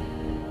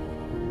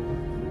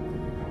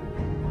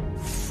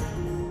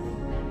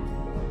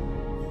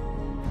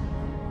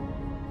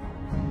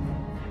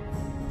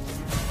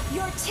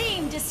 Your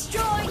team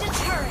destroyed a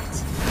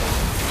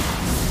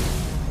turret.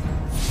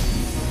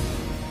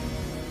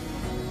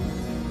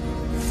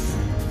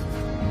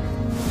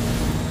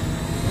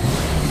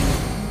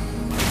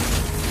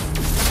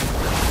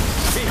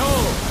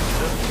 behold,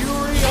 the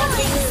fury of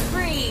the Killing wind.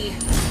 spree.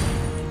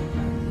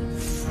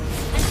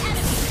 An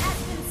enemy has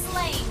been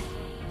slain.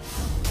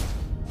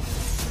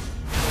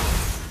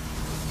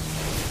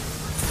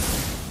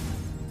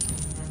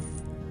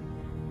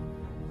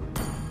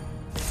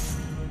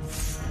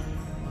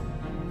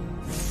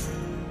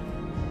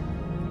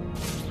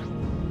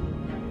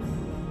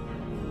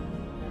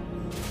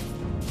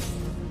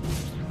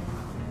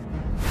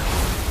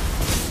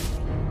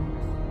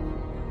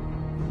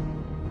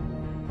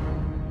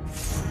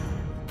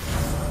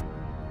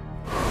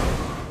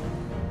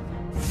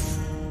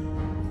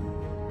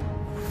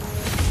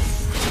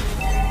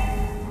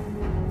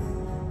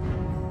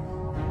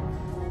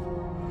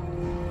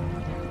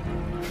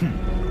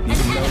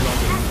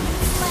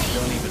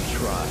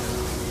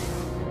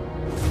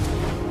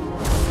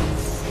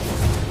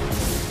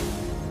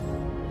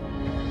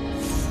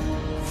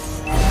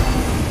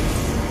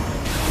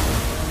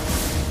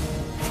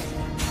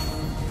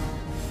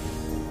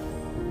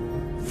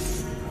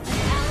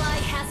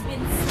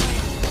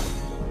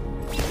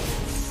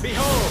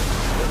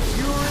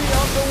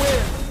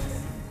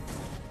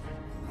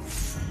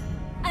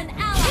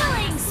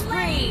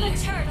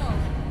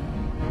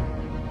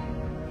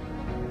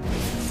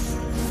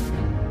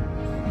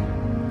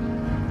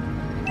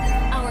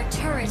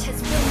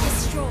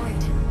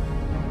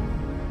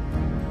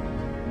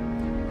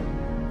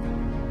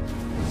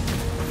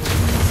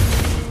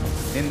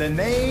 In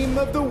the name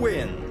of the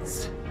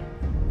winds.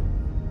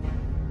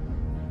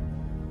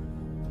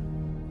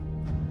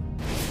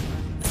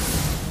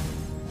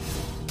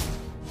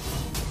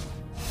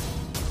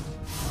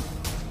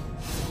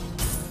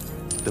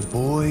 The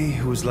boy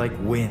who was like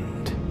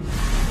wind.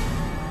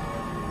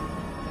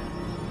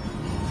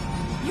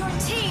 Your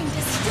team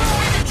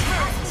destroyed the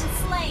turret and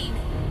slain.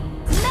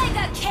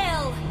 Mega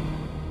kill.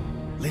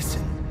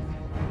 Listen,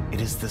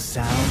 it is the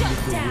sound Shut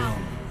of the down.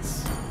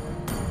 winds.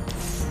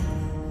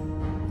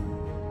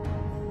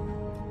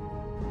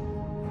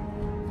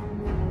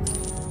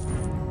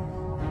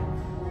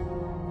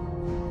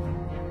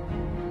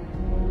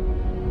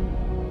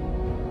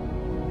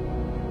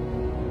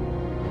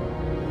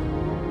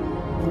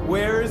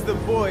 Where is the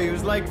boy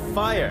who's like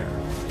fire?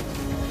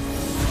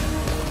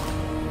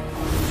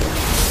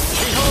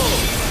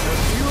 Behold, the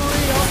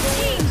fury of the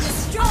Team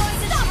destroyed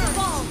the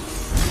turret.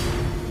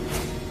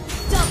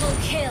 Double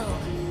kill.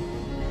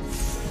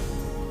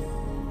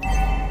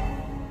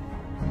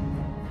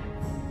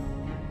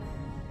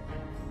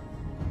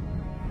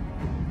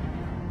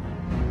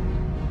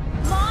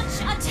 Launch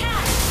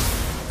attack.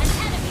 An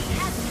enemy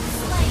has been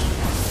slain.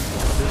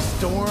 The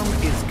storm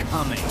is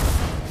coming.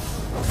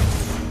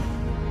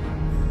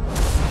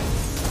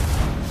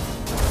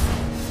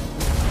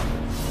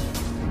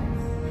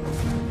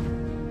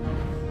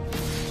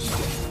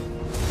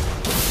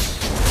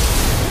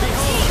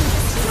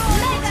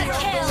 Mega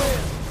kill.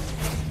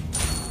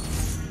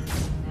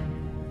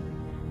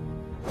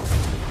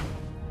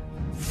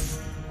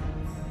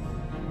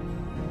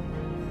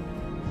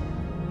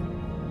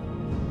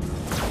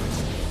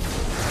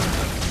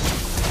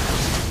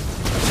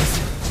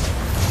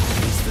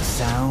 It is the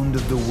sound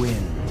of the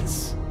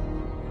winds.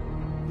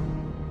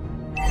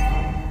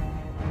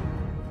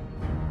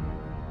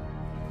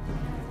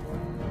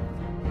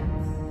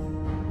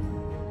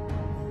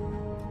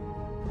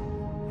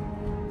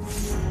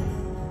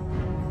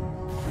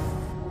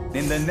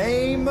 In the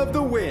name of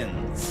the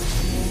winds.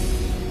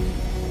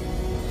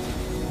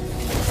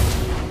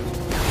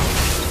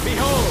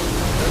 Behold,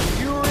 the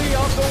fury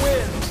of the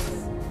winds.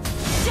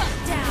 Shut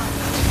down.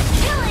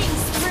 Killing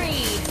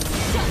spree.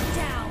 Shut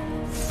down.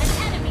 An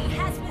enemy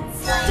has been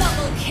slain.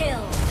 Double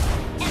kill.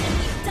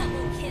 Enemy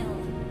double kill.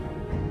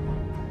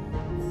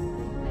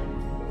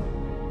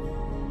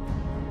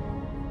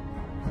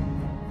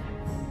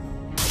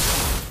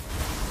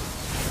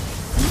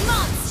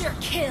 Monster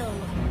kill.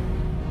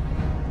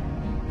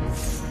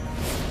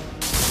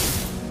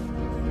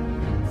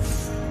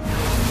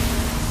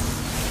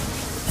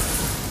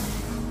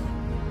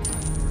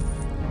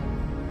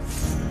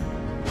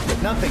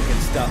 Nothing can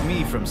stop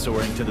me from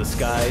soaring to the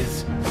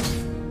skies.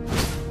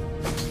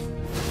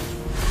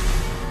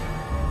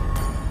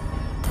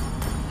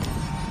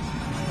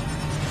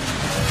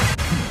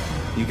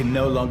 You can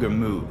no longer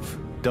move.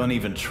 Don't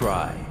even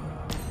try.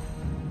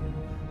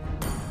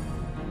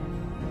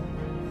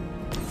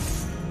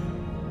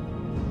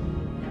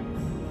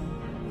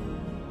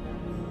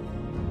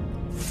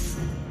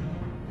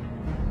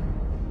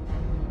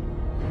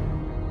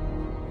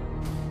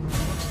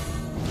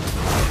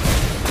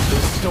 The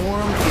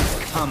storm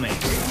is coming.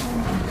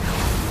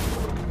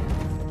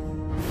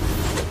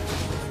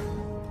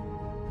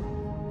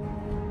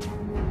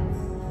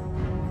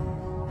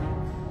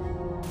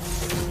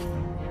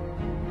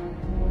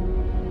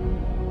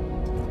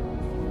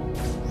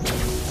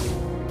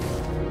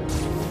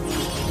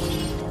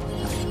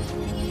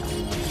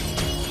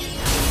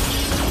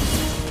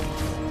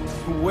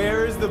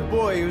 Where is the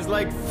boy who's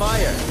like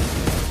fire?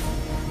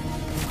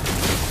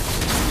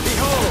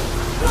 Behold!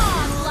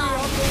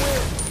 Godlike.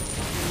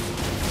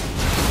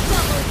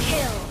 Double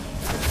kill.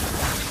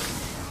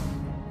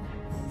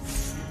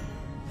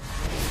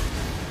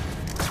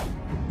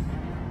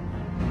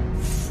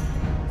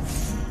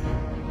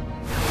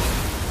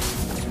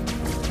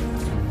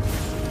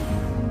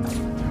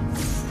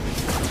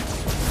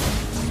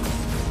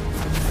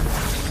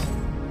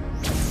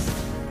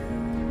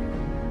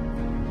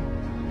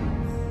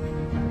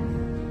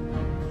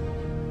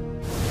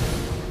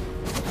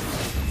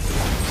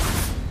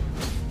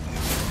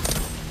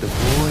 The boy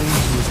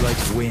who is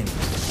like wind.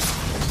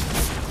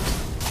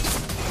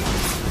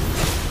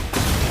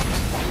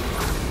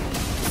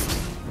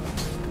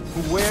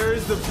 Where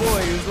is the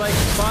boy who's like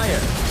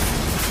fire?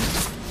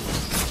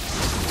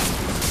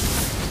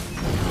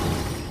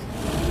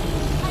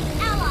 An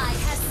ally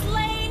has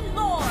slain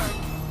Lord.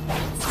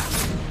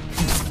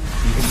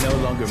 You can no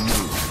longer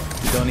move.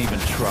 Don't even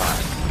try.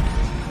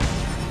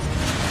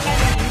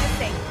 Enemy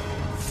missing.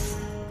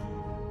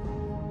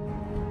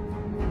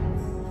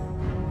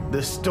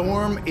 The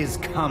storm is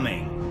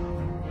coming.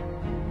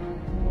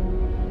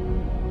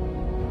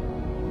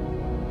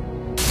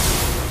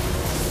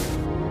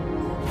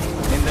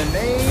 In the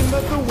name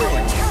of the Our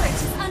wind. turret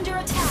is under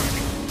attack.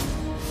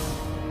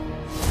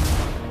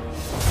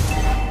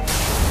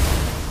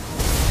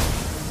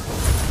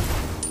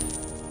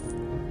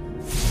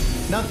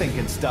 Nothing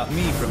can stop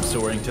me from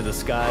soaring to the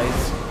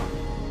skies.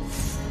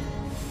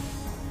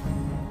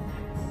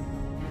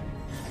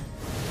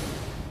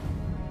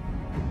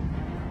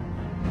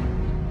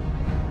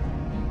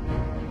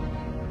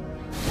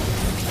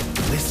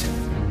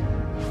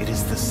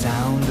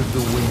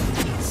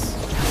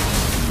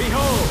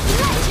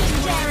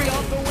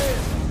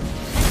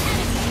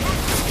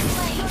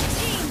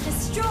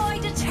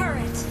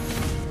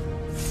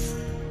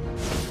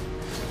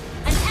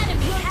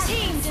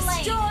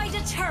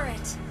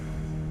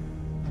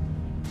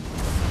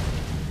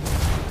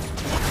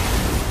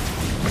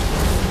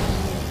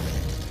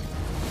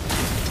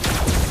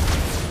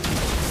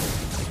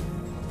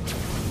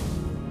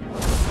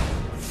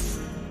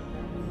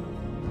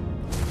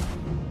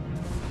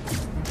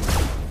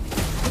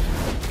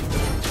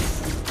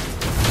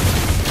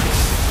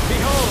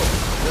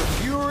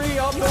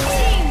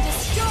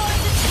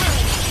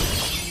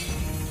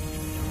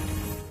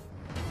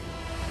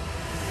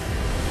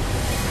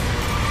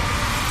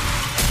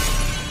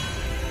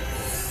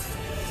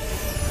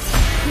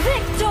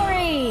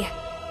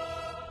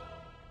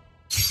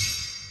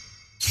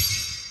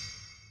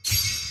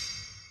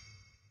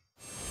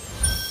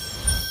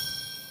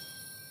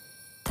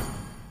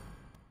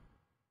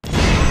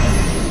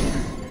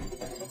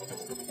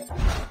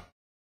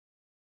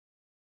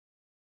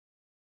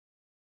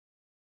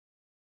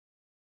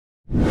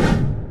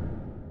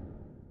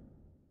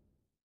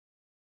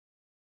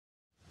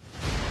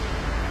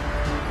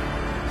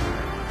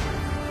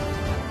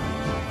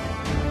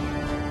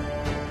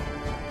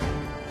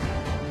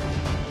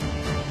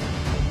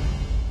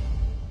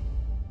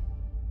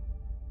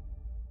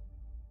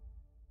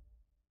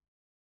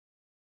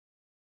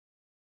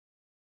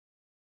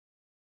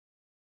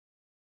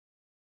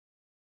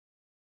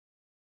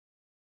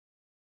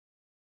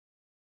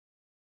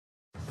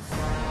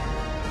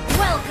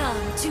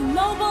 Welcome to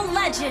Mobile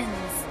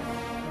Legends!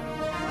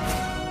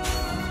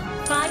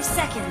 5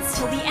 seconds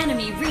till the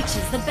enemy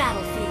reaches the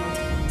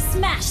battlefield.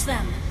 Smash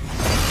them!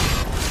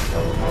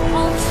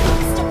 All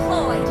troops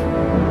deployed!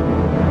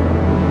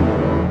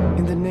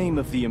 In the name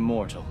of the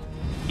immortal,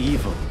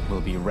 evil will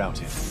be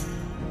routed.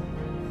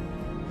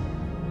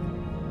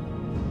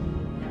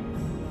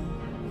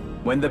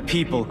 When the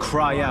people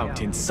cry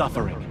out in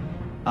suffering,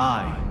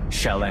 I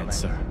shall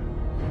answer.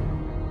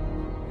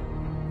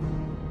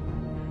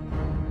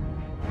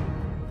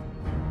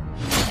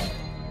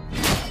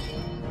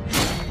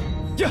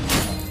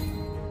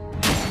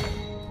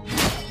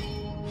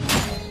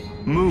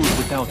 Move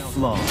without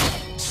flaw,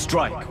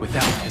 strike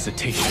without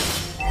hesitation.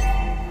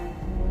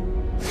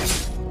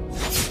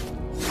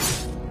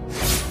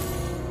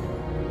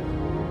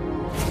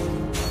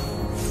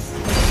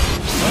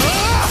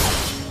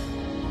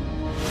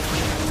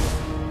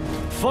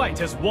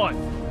 Fight as one!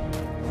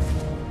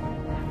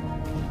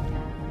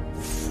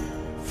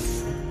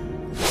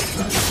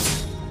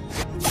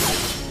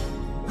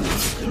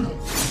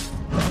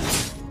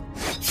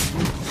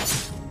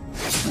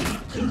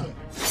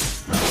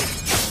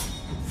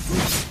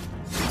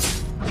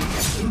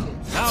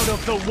 Out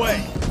of the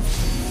way!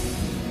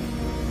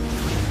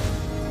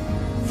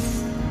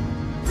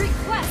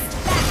 Request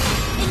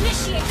backup!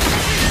 Initiate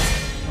retreat!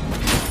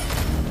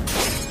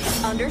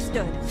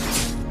 Understood.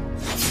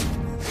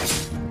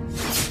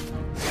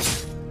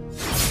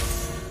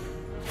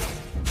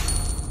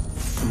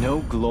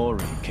 No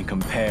glory can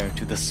compare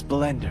to the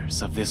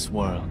splendors of this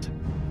world.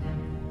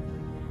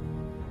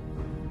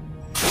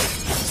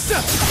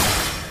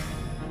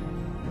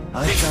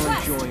 I shall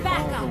enjoy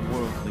all the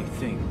worldly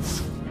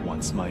things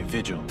once my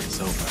vigil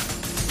is over.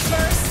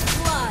 First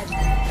blood!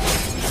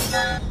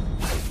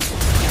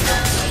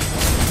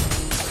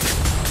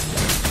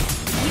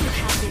 You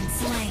have been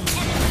slain.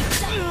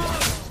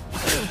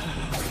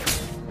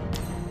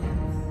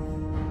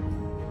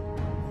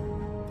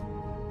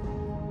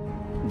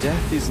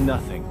 Death is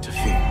nothing to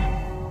fear.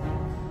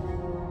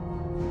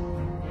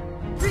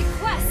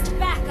 Request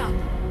backup!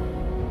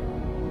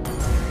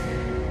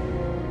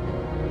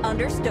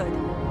 Understood.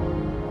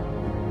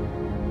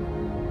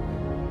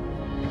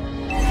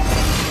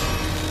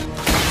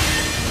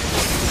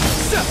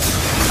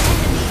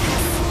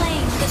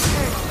 Slain the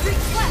turtle.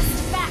 Request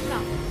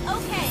backup!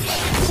 Okay.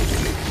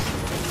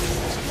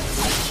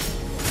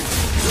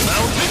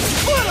 Mountain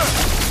Splitter!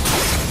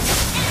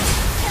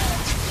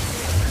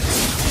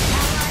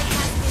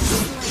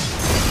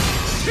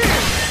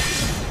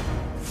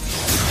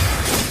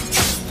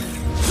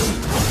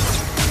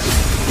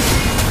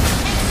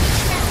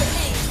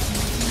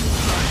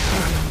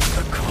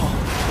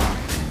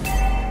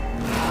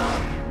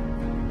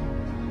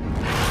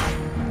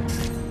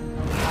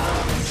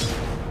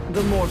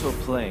 The mortal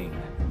plane,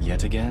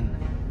 yet again.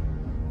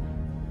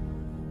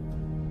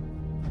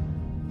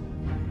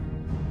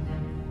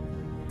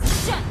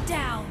 Shut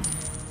down!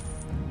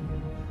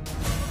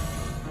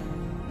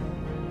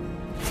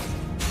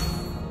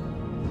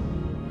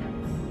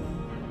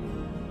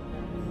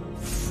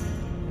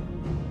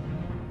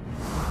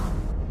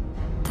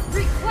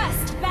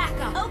 Request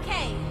backup!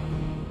 Okay!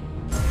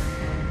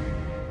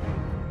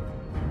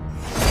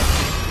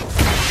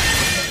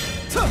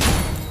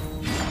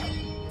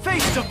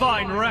 Face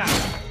divine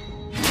wrath!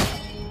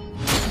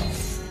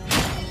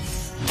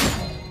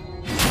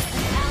 An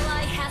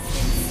ally has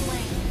been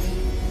slain.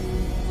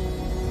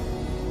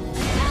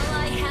 An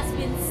ally has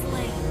been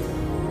slain.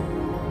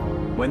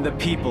 When the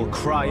people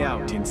cry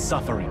out in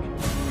suffering,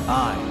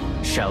 I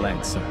shall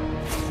answer.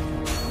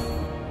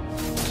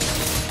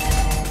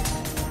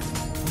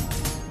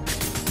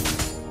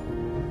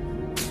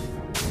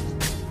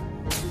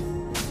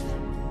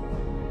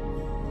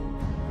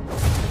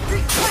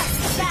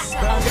 Request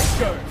backup!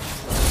 Understood.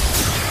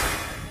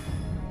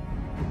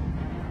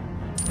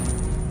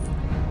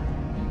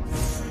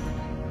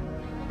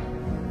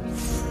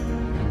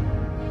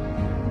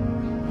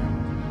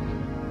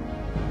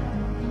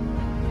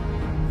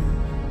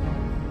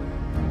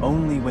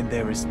 Only when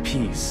there is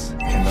peace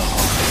can the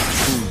heart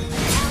truly be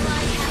free.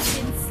 Ally has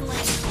been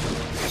slain.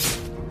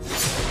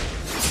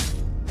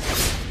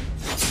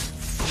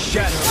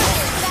 Shatter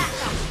all!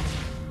 Backup!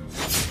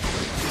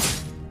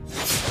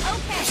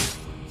 Okay.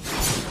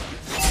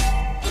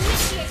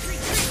 Initiate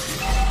retreat.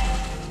 Ally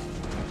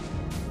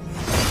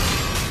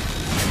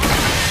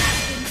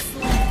has been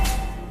slain.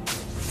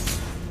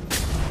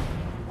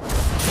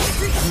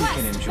 Who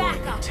can Request enjoy the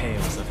backup.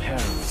 tales of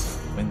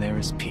heroism when there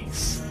is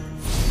peace?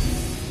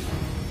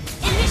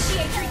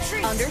 Initiate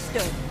retreat.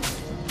 Understood.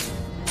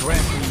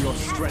 Grant me your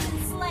Has strength.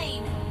 been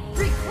slain.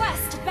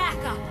 Request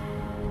backup.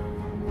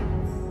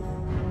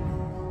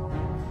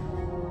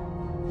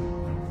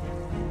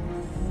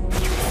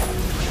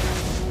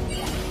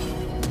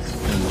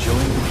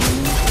 Enjoy the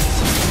game.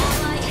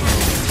 Ally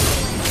has been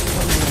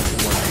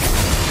slain.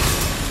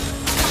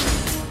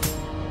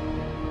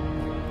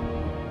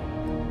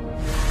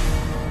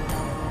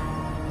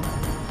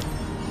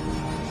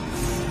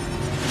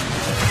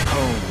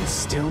 Home is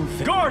still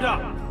Guard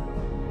up!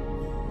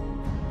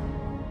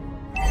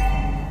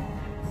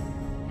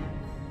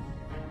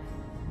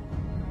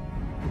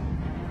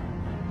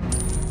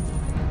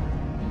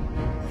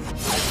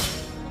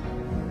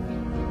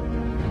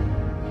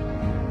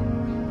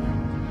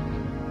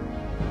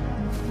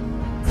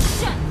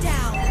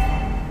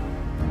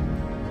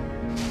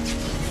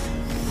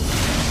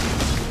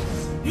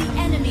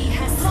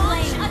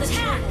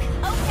 attack.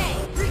 Okay.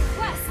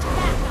 Request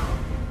backup.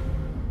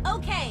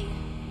 Okay.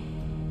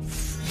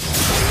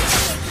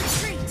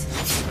 Retreat.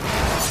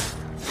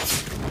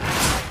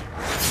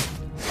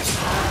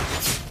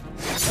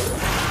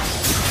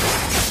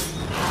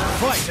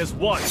 Fight as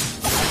one!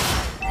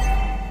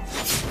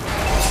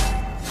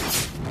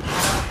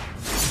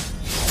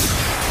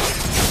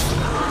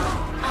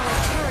 Our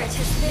turret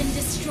has been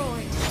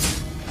destroyed.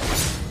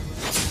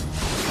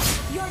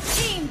 Your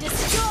team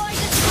destroyed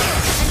the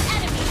turret. An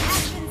enemy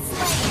has been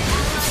slain. An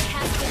ally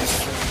has been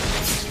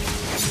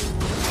slain.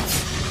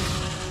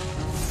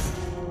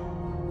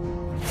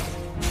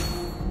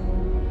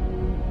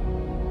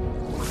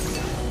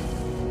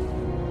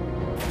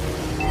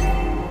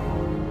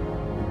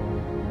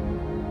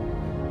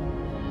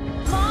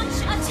 Launch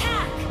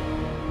attack!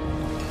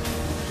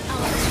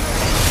 Our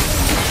turret has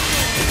been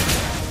destroyed.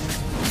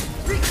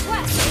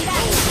 Request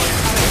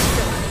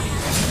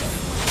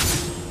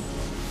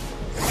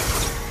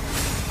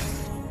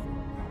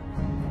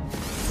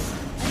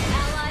An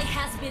ally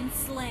has been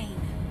slain.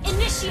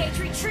 Initiate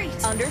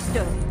retreat!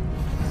 Understood.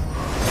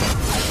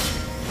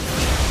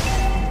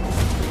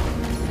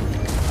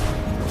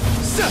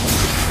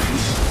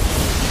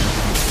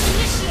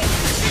 Initiate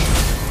retreat!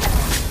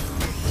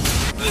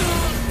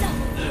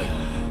 Double kill.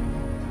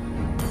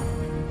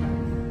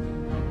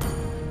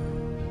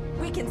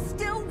 We can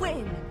still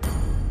win.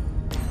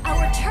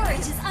 Our turret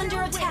is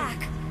under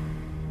attack.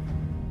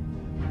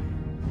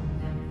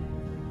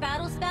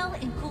 Battle spell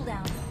in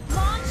cooldown.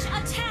 Launch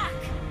attack!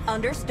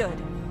 Understood.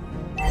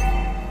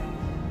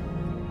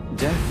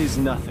 Death is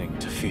nothing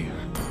to fear.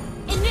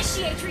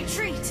 Initiate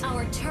retreat!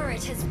 Our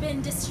turret has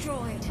been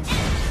destroyed. Enemy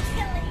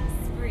killing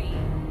spree.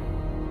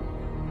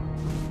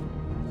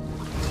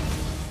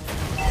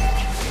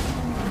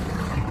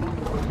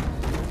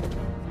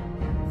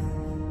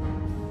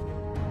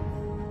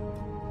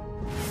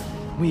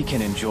 We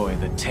can enjoy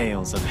the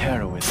tales of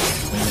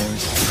heroism when there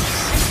is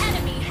peace. An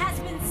enemy has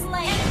been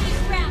slain. Enemy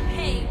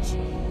rampage.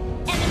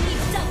 Enemy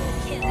double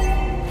kill.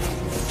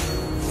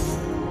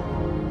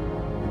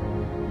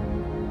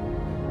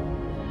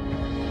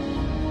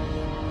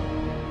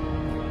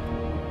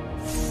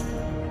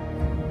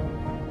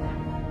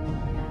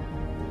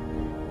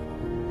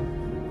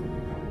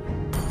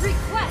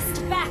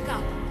 Request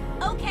backup.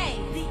 Okay,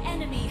 the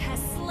enemy has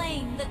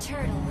slain the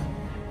turtle.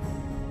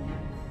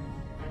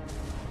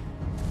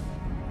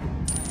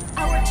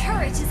 Our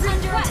turret is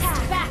under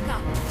attack.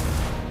 Backup.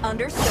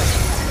 Understood.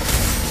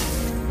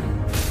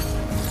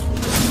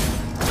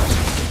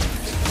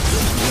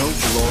 No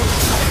glory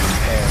can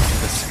compare to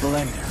the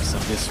splendors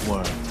of this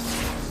world.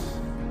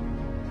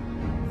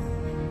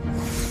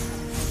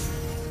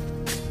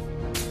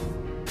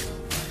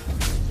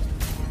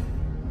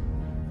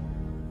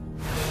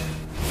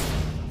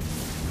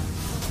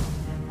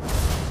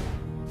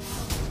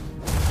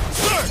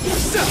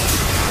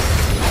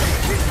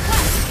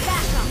 Request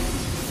backup.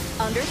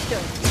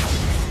 Understood.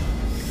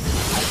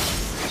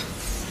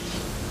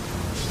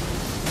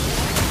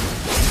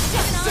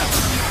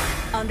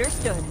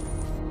 Understood.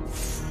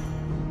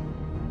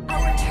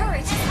 Our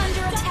turret is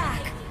under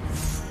attack.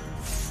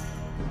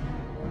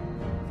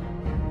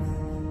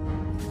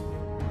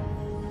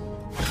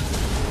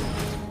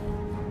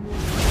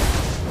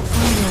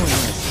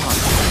 Unknowing is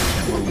possible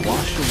that will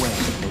wash away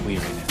the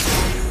weariness.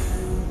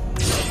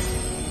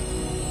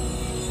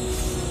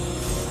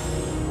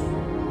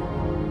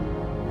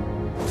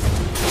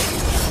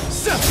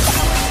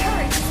 Our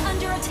turret is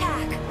under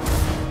attack.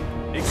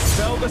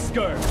 Expel the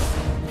scourge!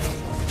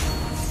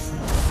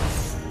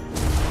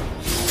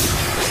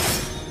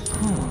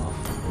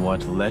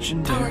 What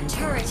legendary... Our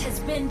turret has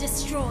been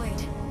destroyed.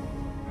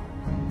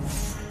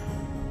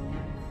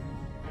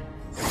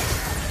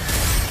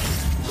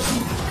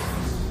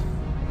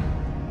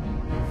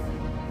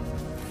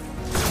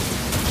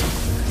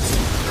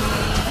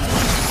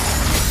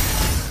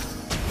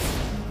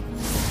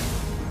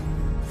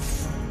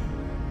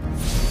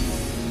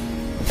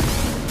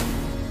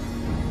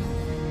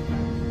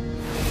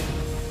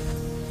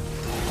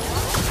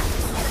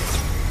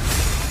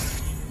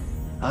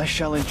 I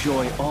shall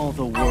enjoy all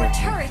the Our worldly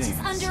turret things.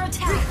 is under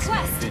attack.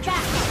 Request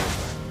backup.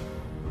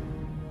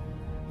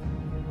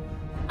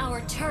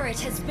 Our turret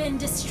has been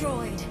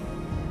destroyed.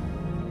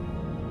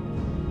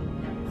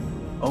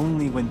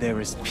 Only when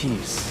there is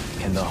peace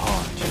can the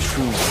heart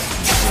truly be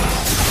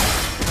free.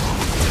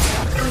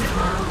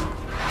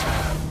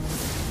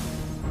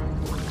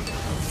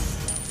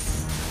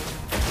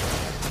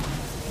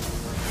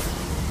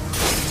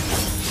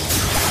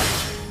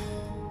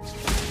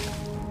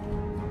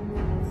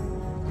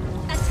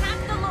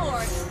 Attack the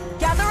Lord.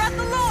 Gather at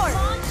the Lord.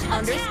 Launch attack.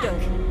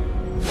 Understood.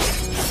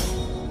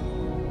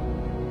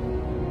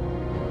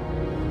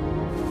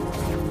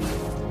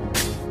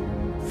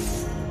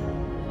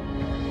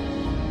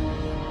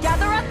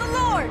 Gather at the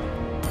Lord.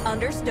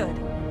 Understood.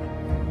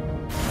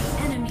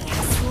 Enemy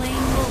has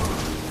slain Lord.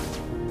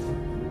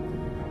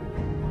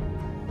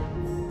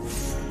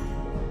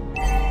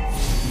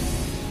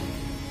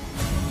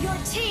 Your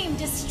team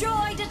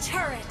destroyed a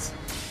turret.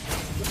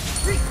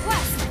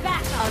 Request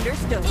backup.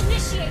 Understood.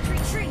 Initiate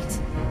retreat.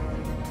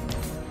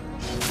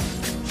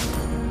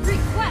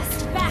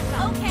 Request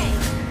backup. Okay.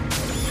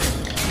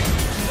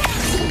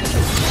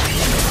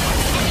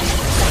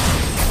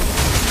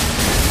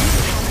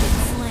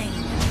 Slain.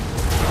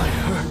 I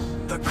heard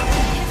the call.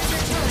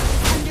 Inhibitor turret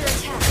is under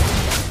attack.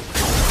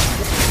 Our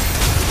turret has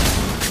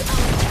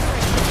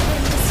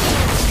been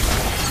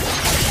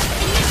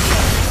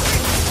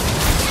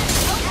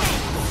destroyed.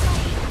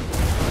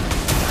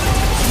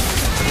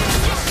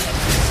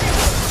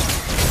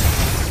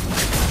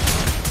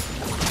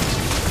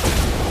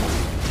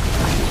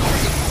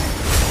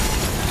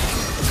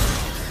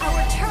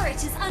 Our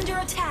turret is under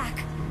attack.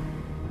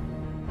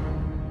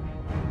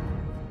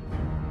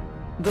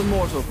 The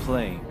mortal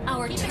plane.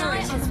 Our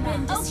turret has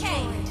been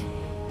destroyed.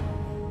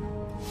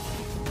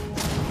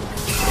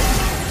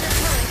 The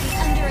turret is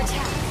under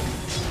attack.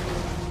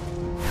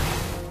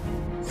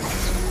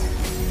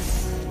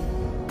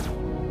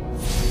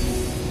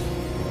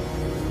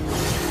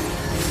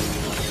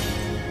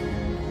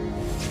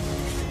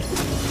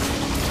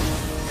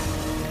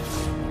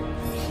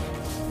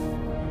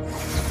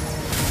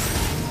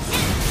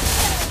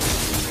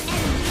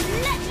 Enemy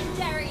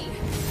legendary.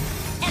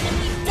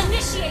 Enemy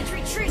initiate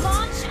retreat.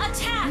 Launch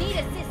attack. Need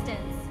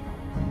assistance.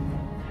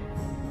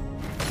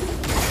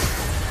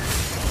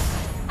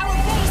 Our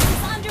base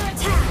is under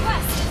attack.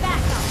 Request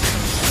backup.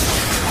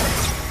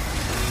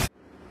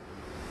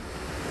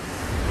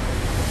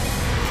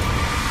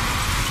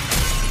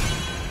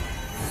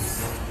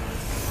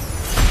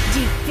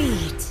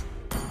 Defeat.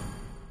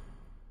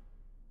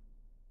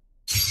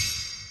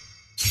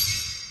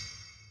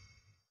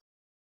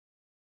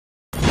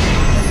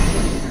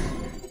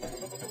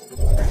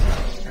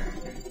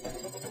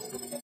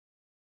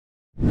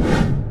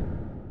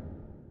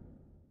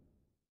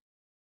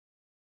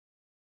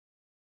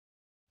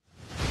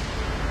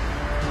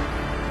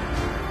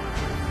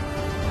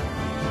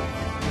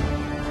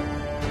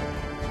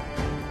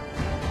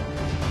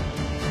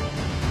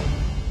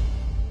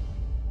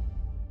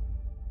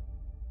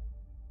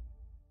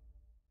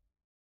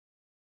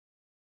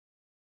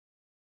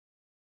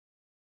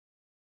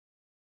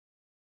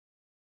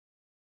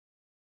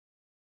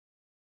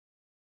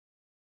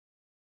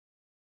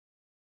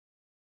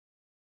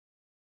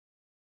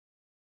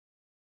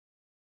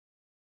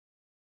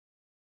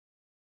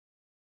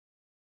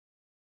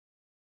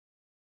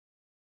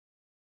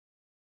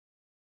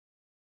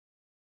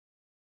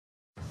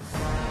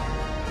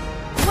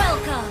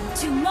 Welcome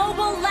to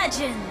Mobile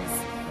Legends!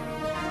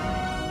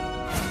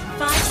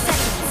 5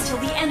 seconds till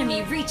the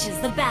enemy reaches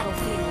the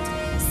battlefield.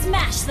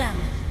 Smash them!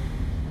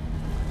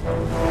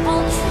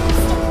 All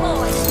troops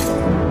deployed!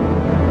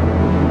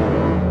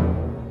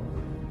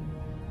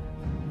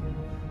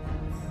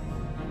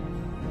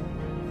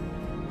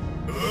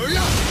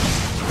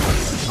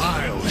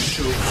 I'll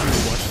show you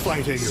what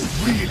fighting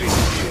really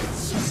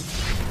is.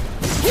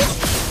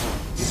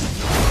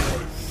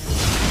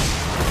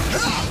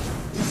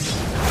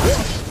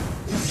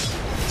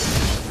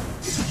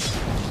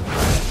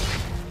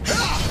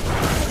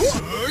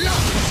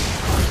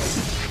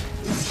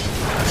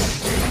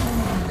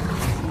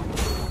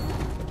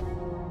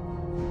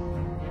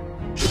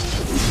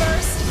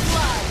 First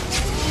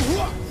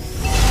blood!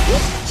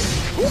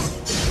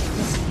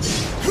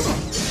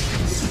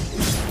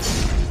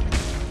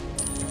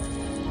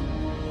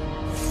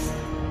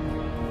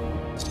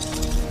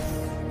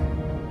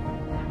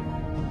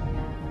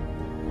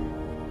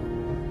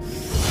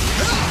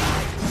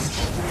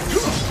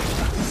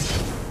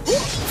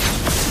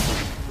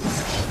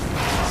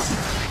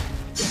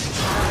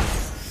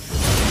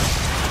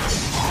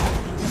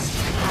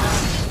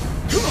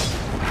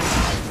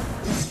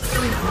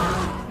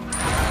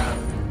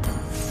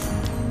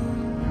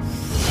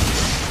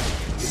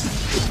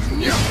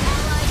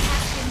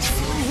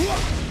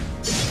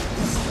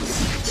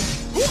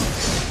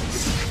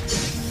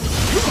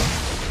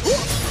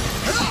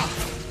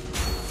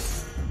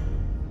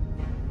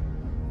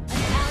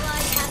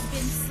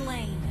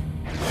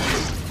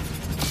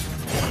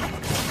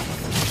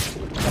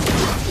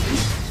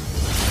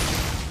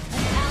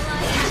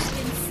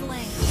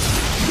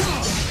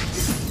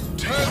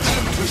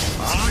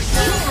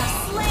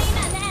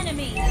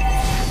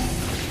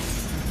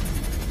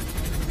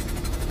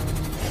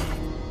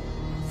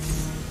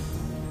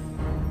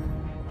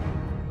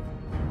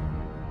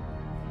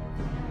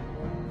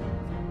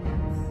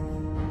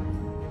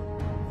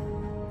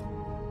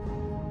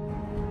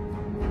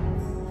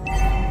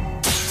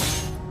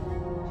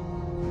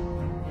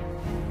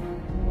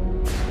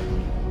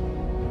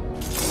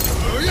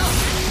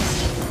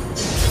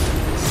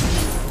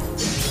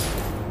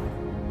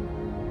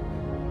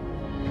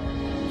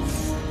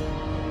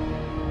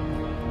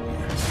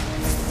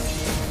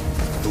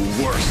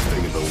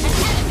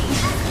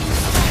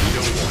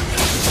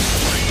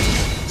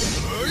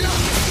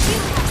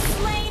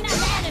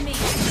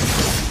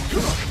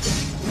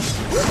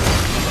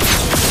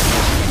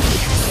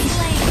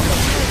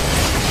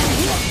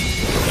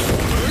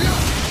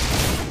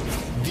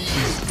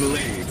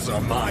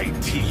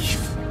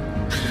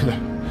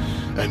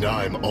 And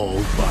I'm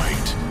all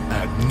bite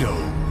and no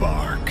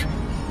bark.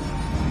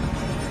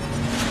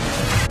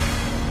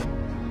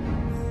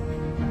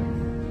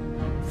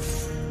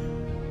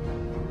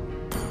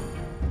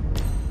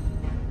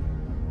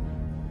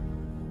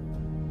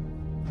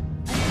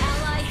 An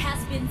ally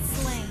has been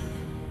slain.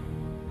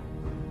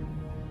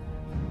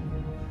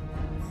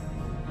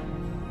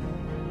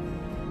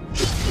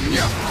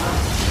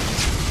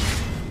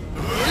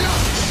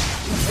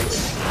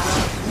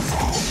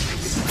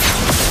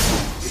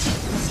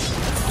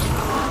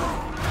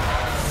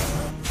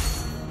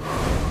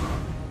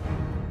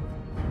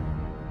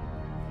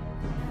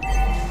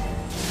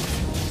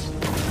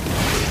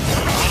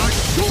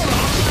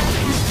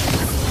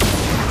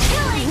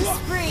 Killing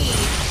spree.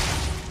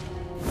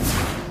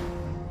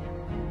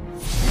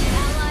 An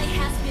ally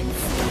has been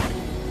slain.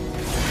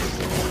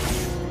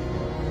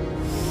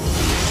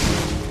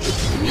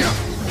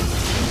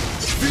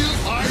 Feel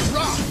I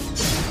rock!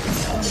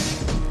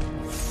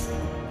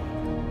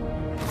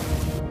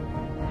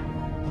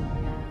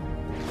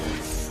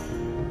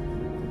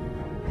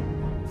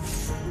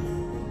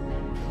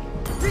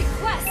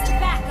 Request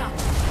backup.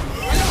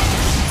 An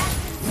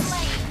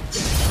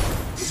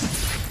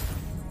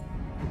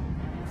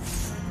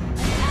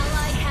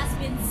ally has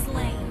been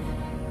slain.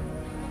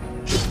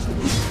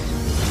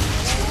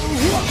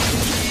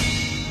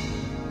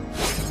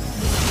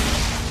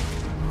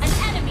 An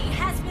enemy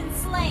has been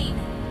slain.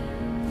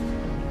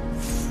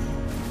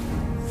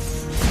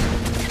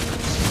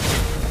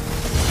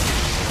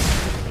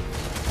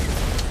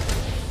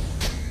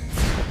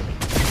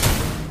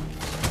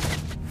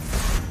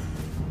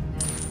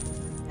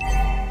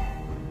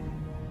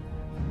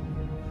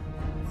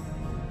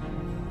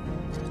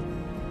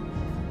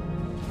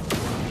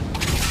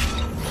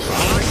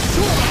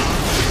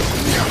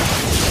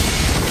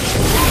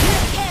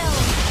 Kill.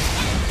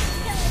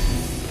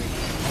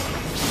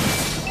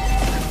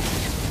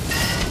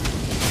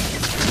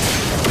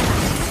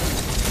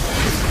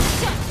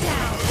 Shut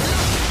down.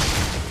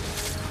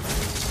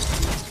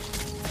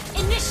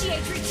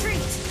 Initiate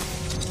retreat.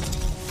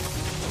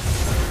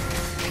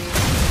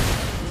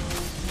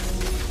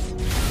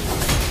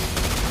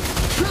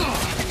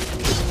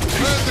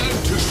 Tear them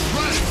to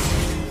shreds!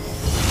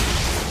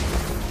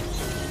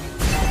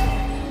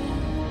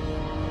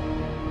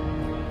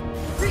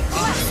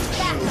 Request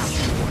backup.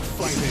 What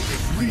fighting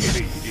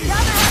really is.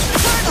 Gather up the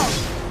turtle.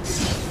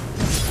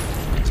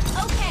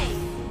 Okay.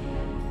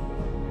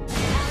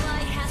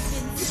 Ally has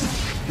been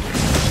slain.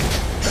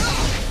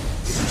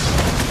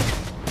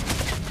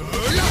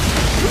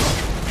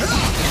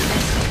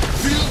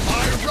 Feel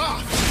my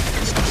wrath!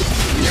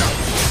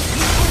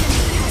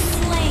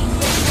 Slain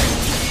the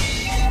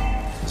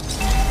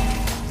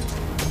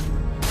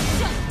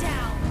shut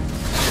down.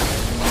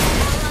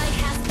 Ally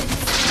has been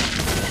slain.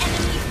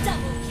 Enemy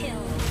double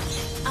kill.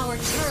 Our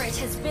turret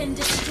has been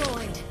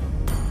destroyed.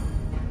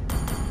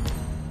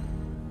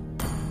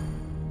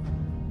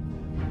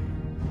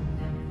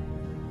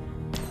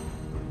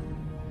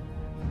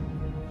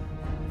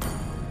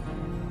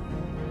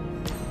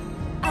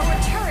 Our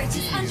turret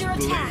is under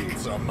attack.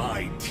 Blades are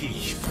my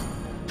teeth.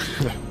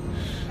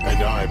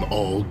 And I'm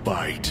all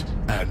bite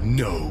and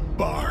no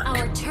bark.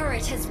 Our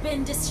turret has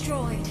been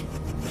destroyed.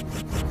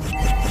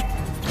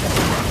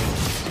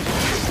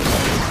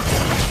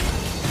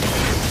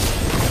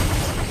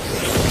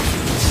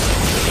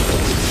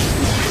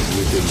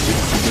 With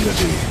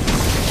invincibility,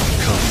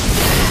 come.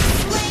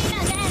 Slain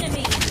an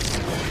enemy.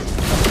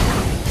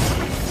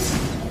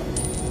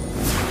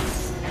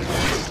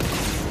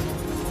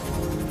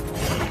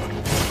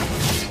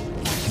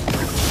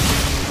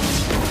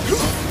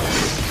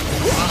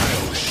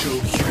 I'll show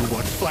you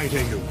what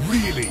fighting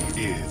really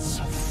is.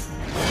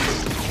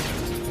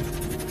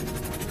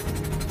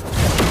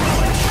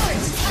 Our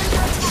turret is under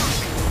attack.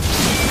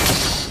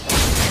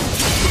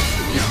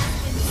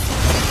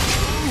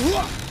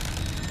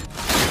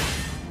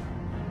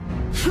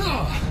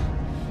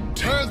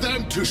 Tear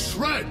them to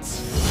shreds!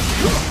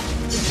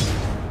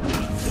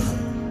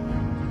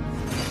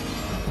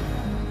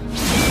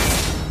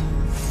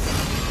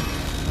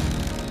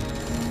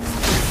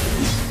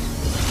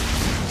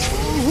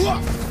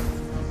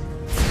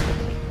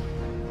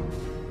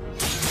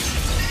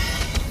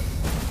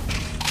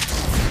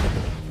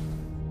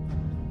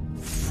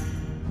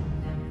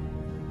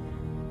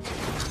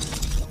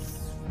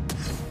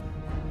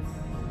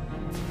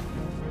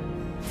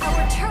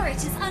 Our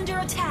turret is under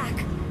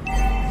attack.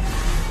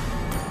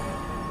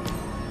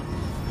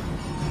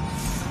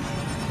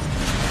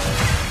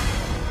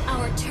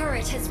 Our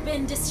turret has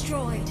been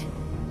destroyed.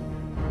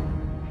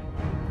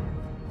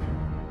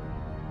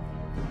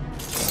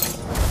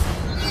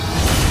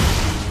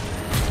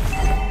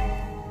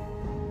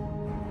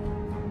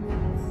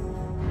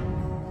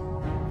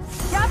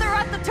 Gather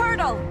at the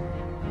turtle!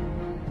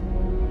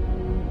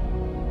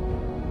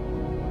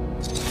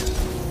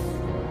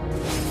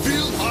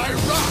 Feel my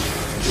wrath!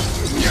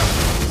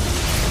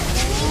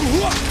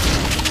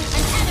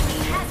 An enemy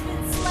has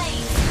been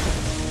slain.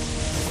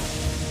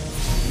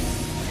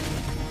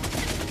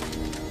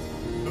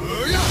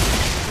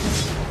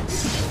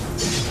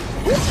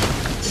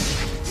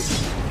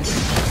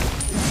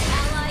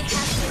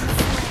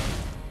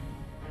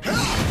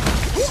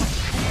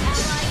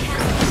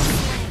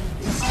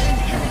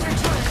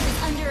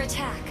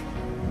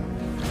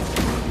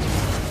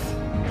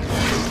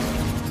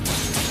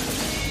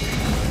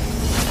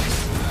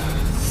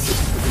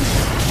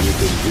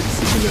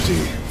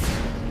 Infinity.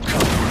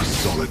 Cover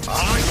solid.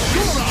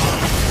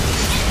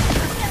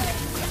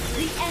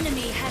 The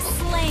enemy has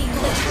slain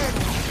the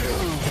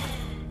turtle.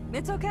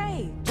 It's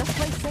okay. Just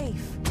play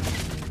safe.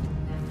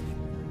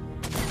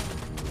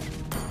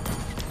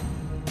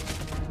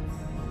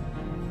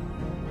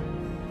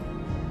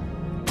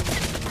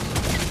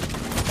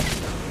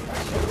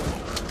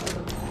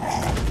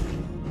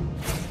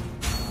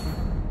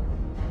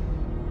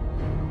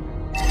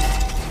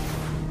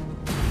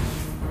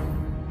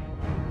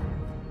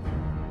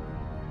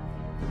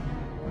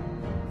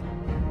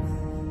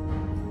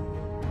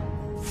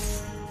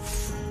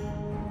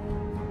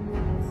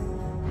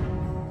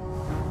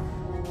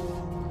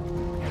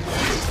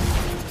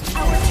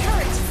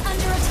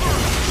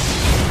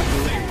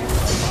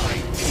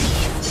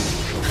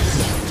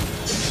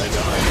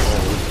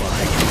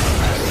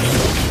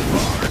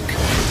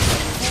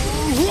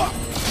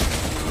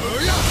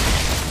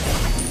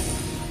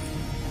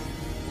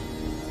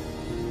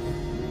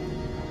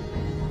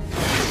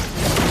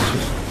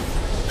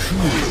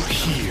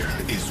 Here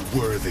is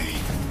worthy.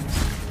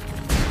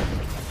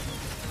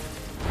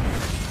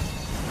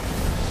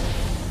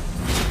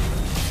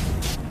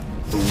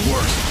 The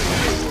worst thing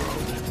in the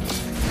world.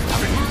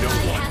 Having no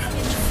one to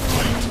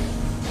fight.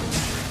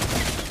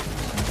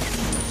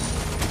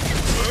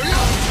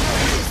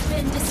 Has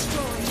been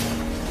destroyed.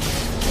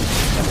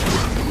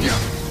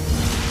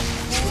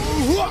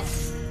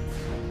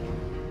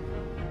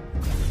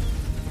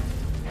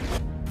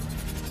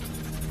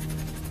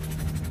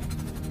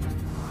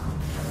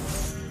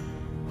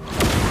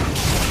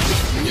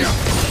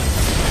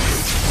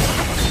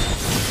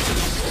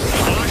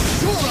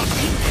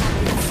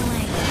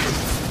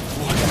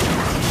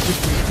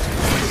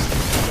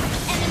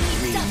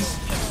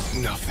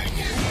 Nothing.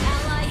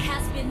 Ally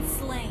has been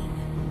slain.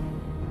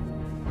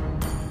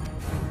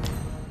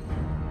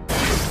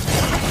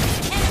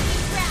 Enemy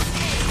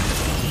rampage.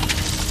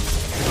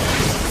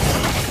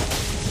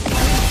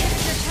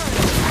 Your turret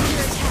is under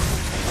attack.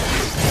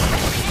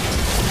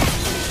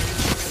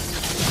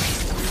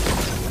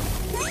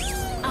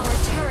 Our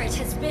turret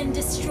has been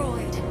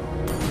destroyed.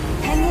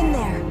 Hang in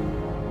there.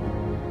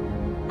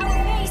 Our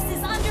base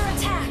is under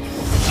attack.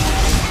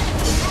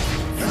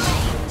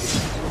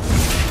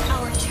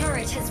 Our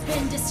turret has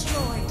been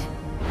destroyed.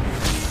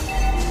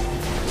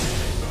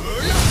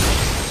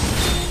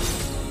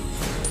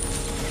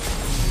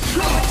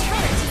 Our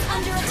turret is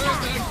under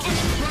attack.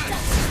 Enemy double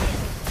kill.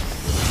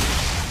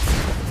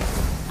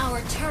 Our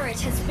turret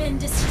has been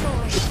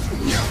destroyed.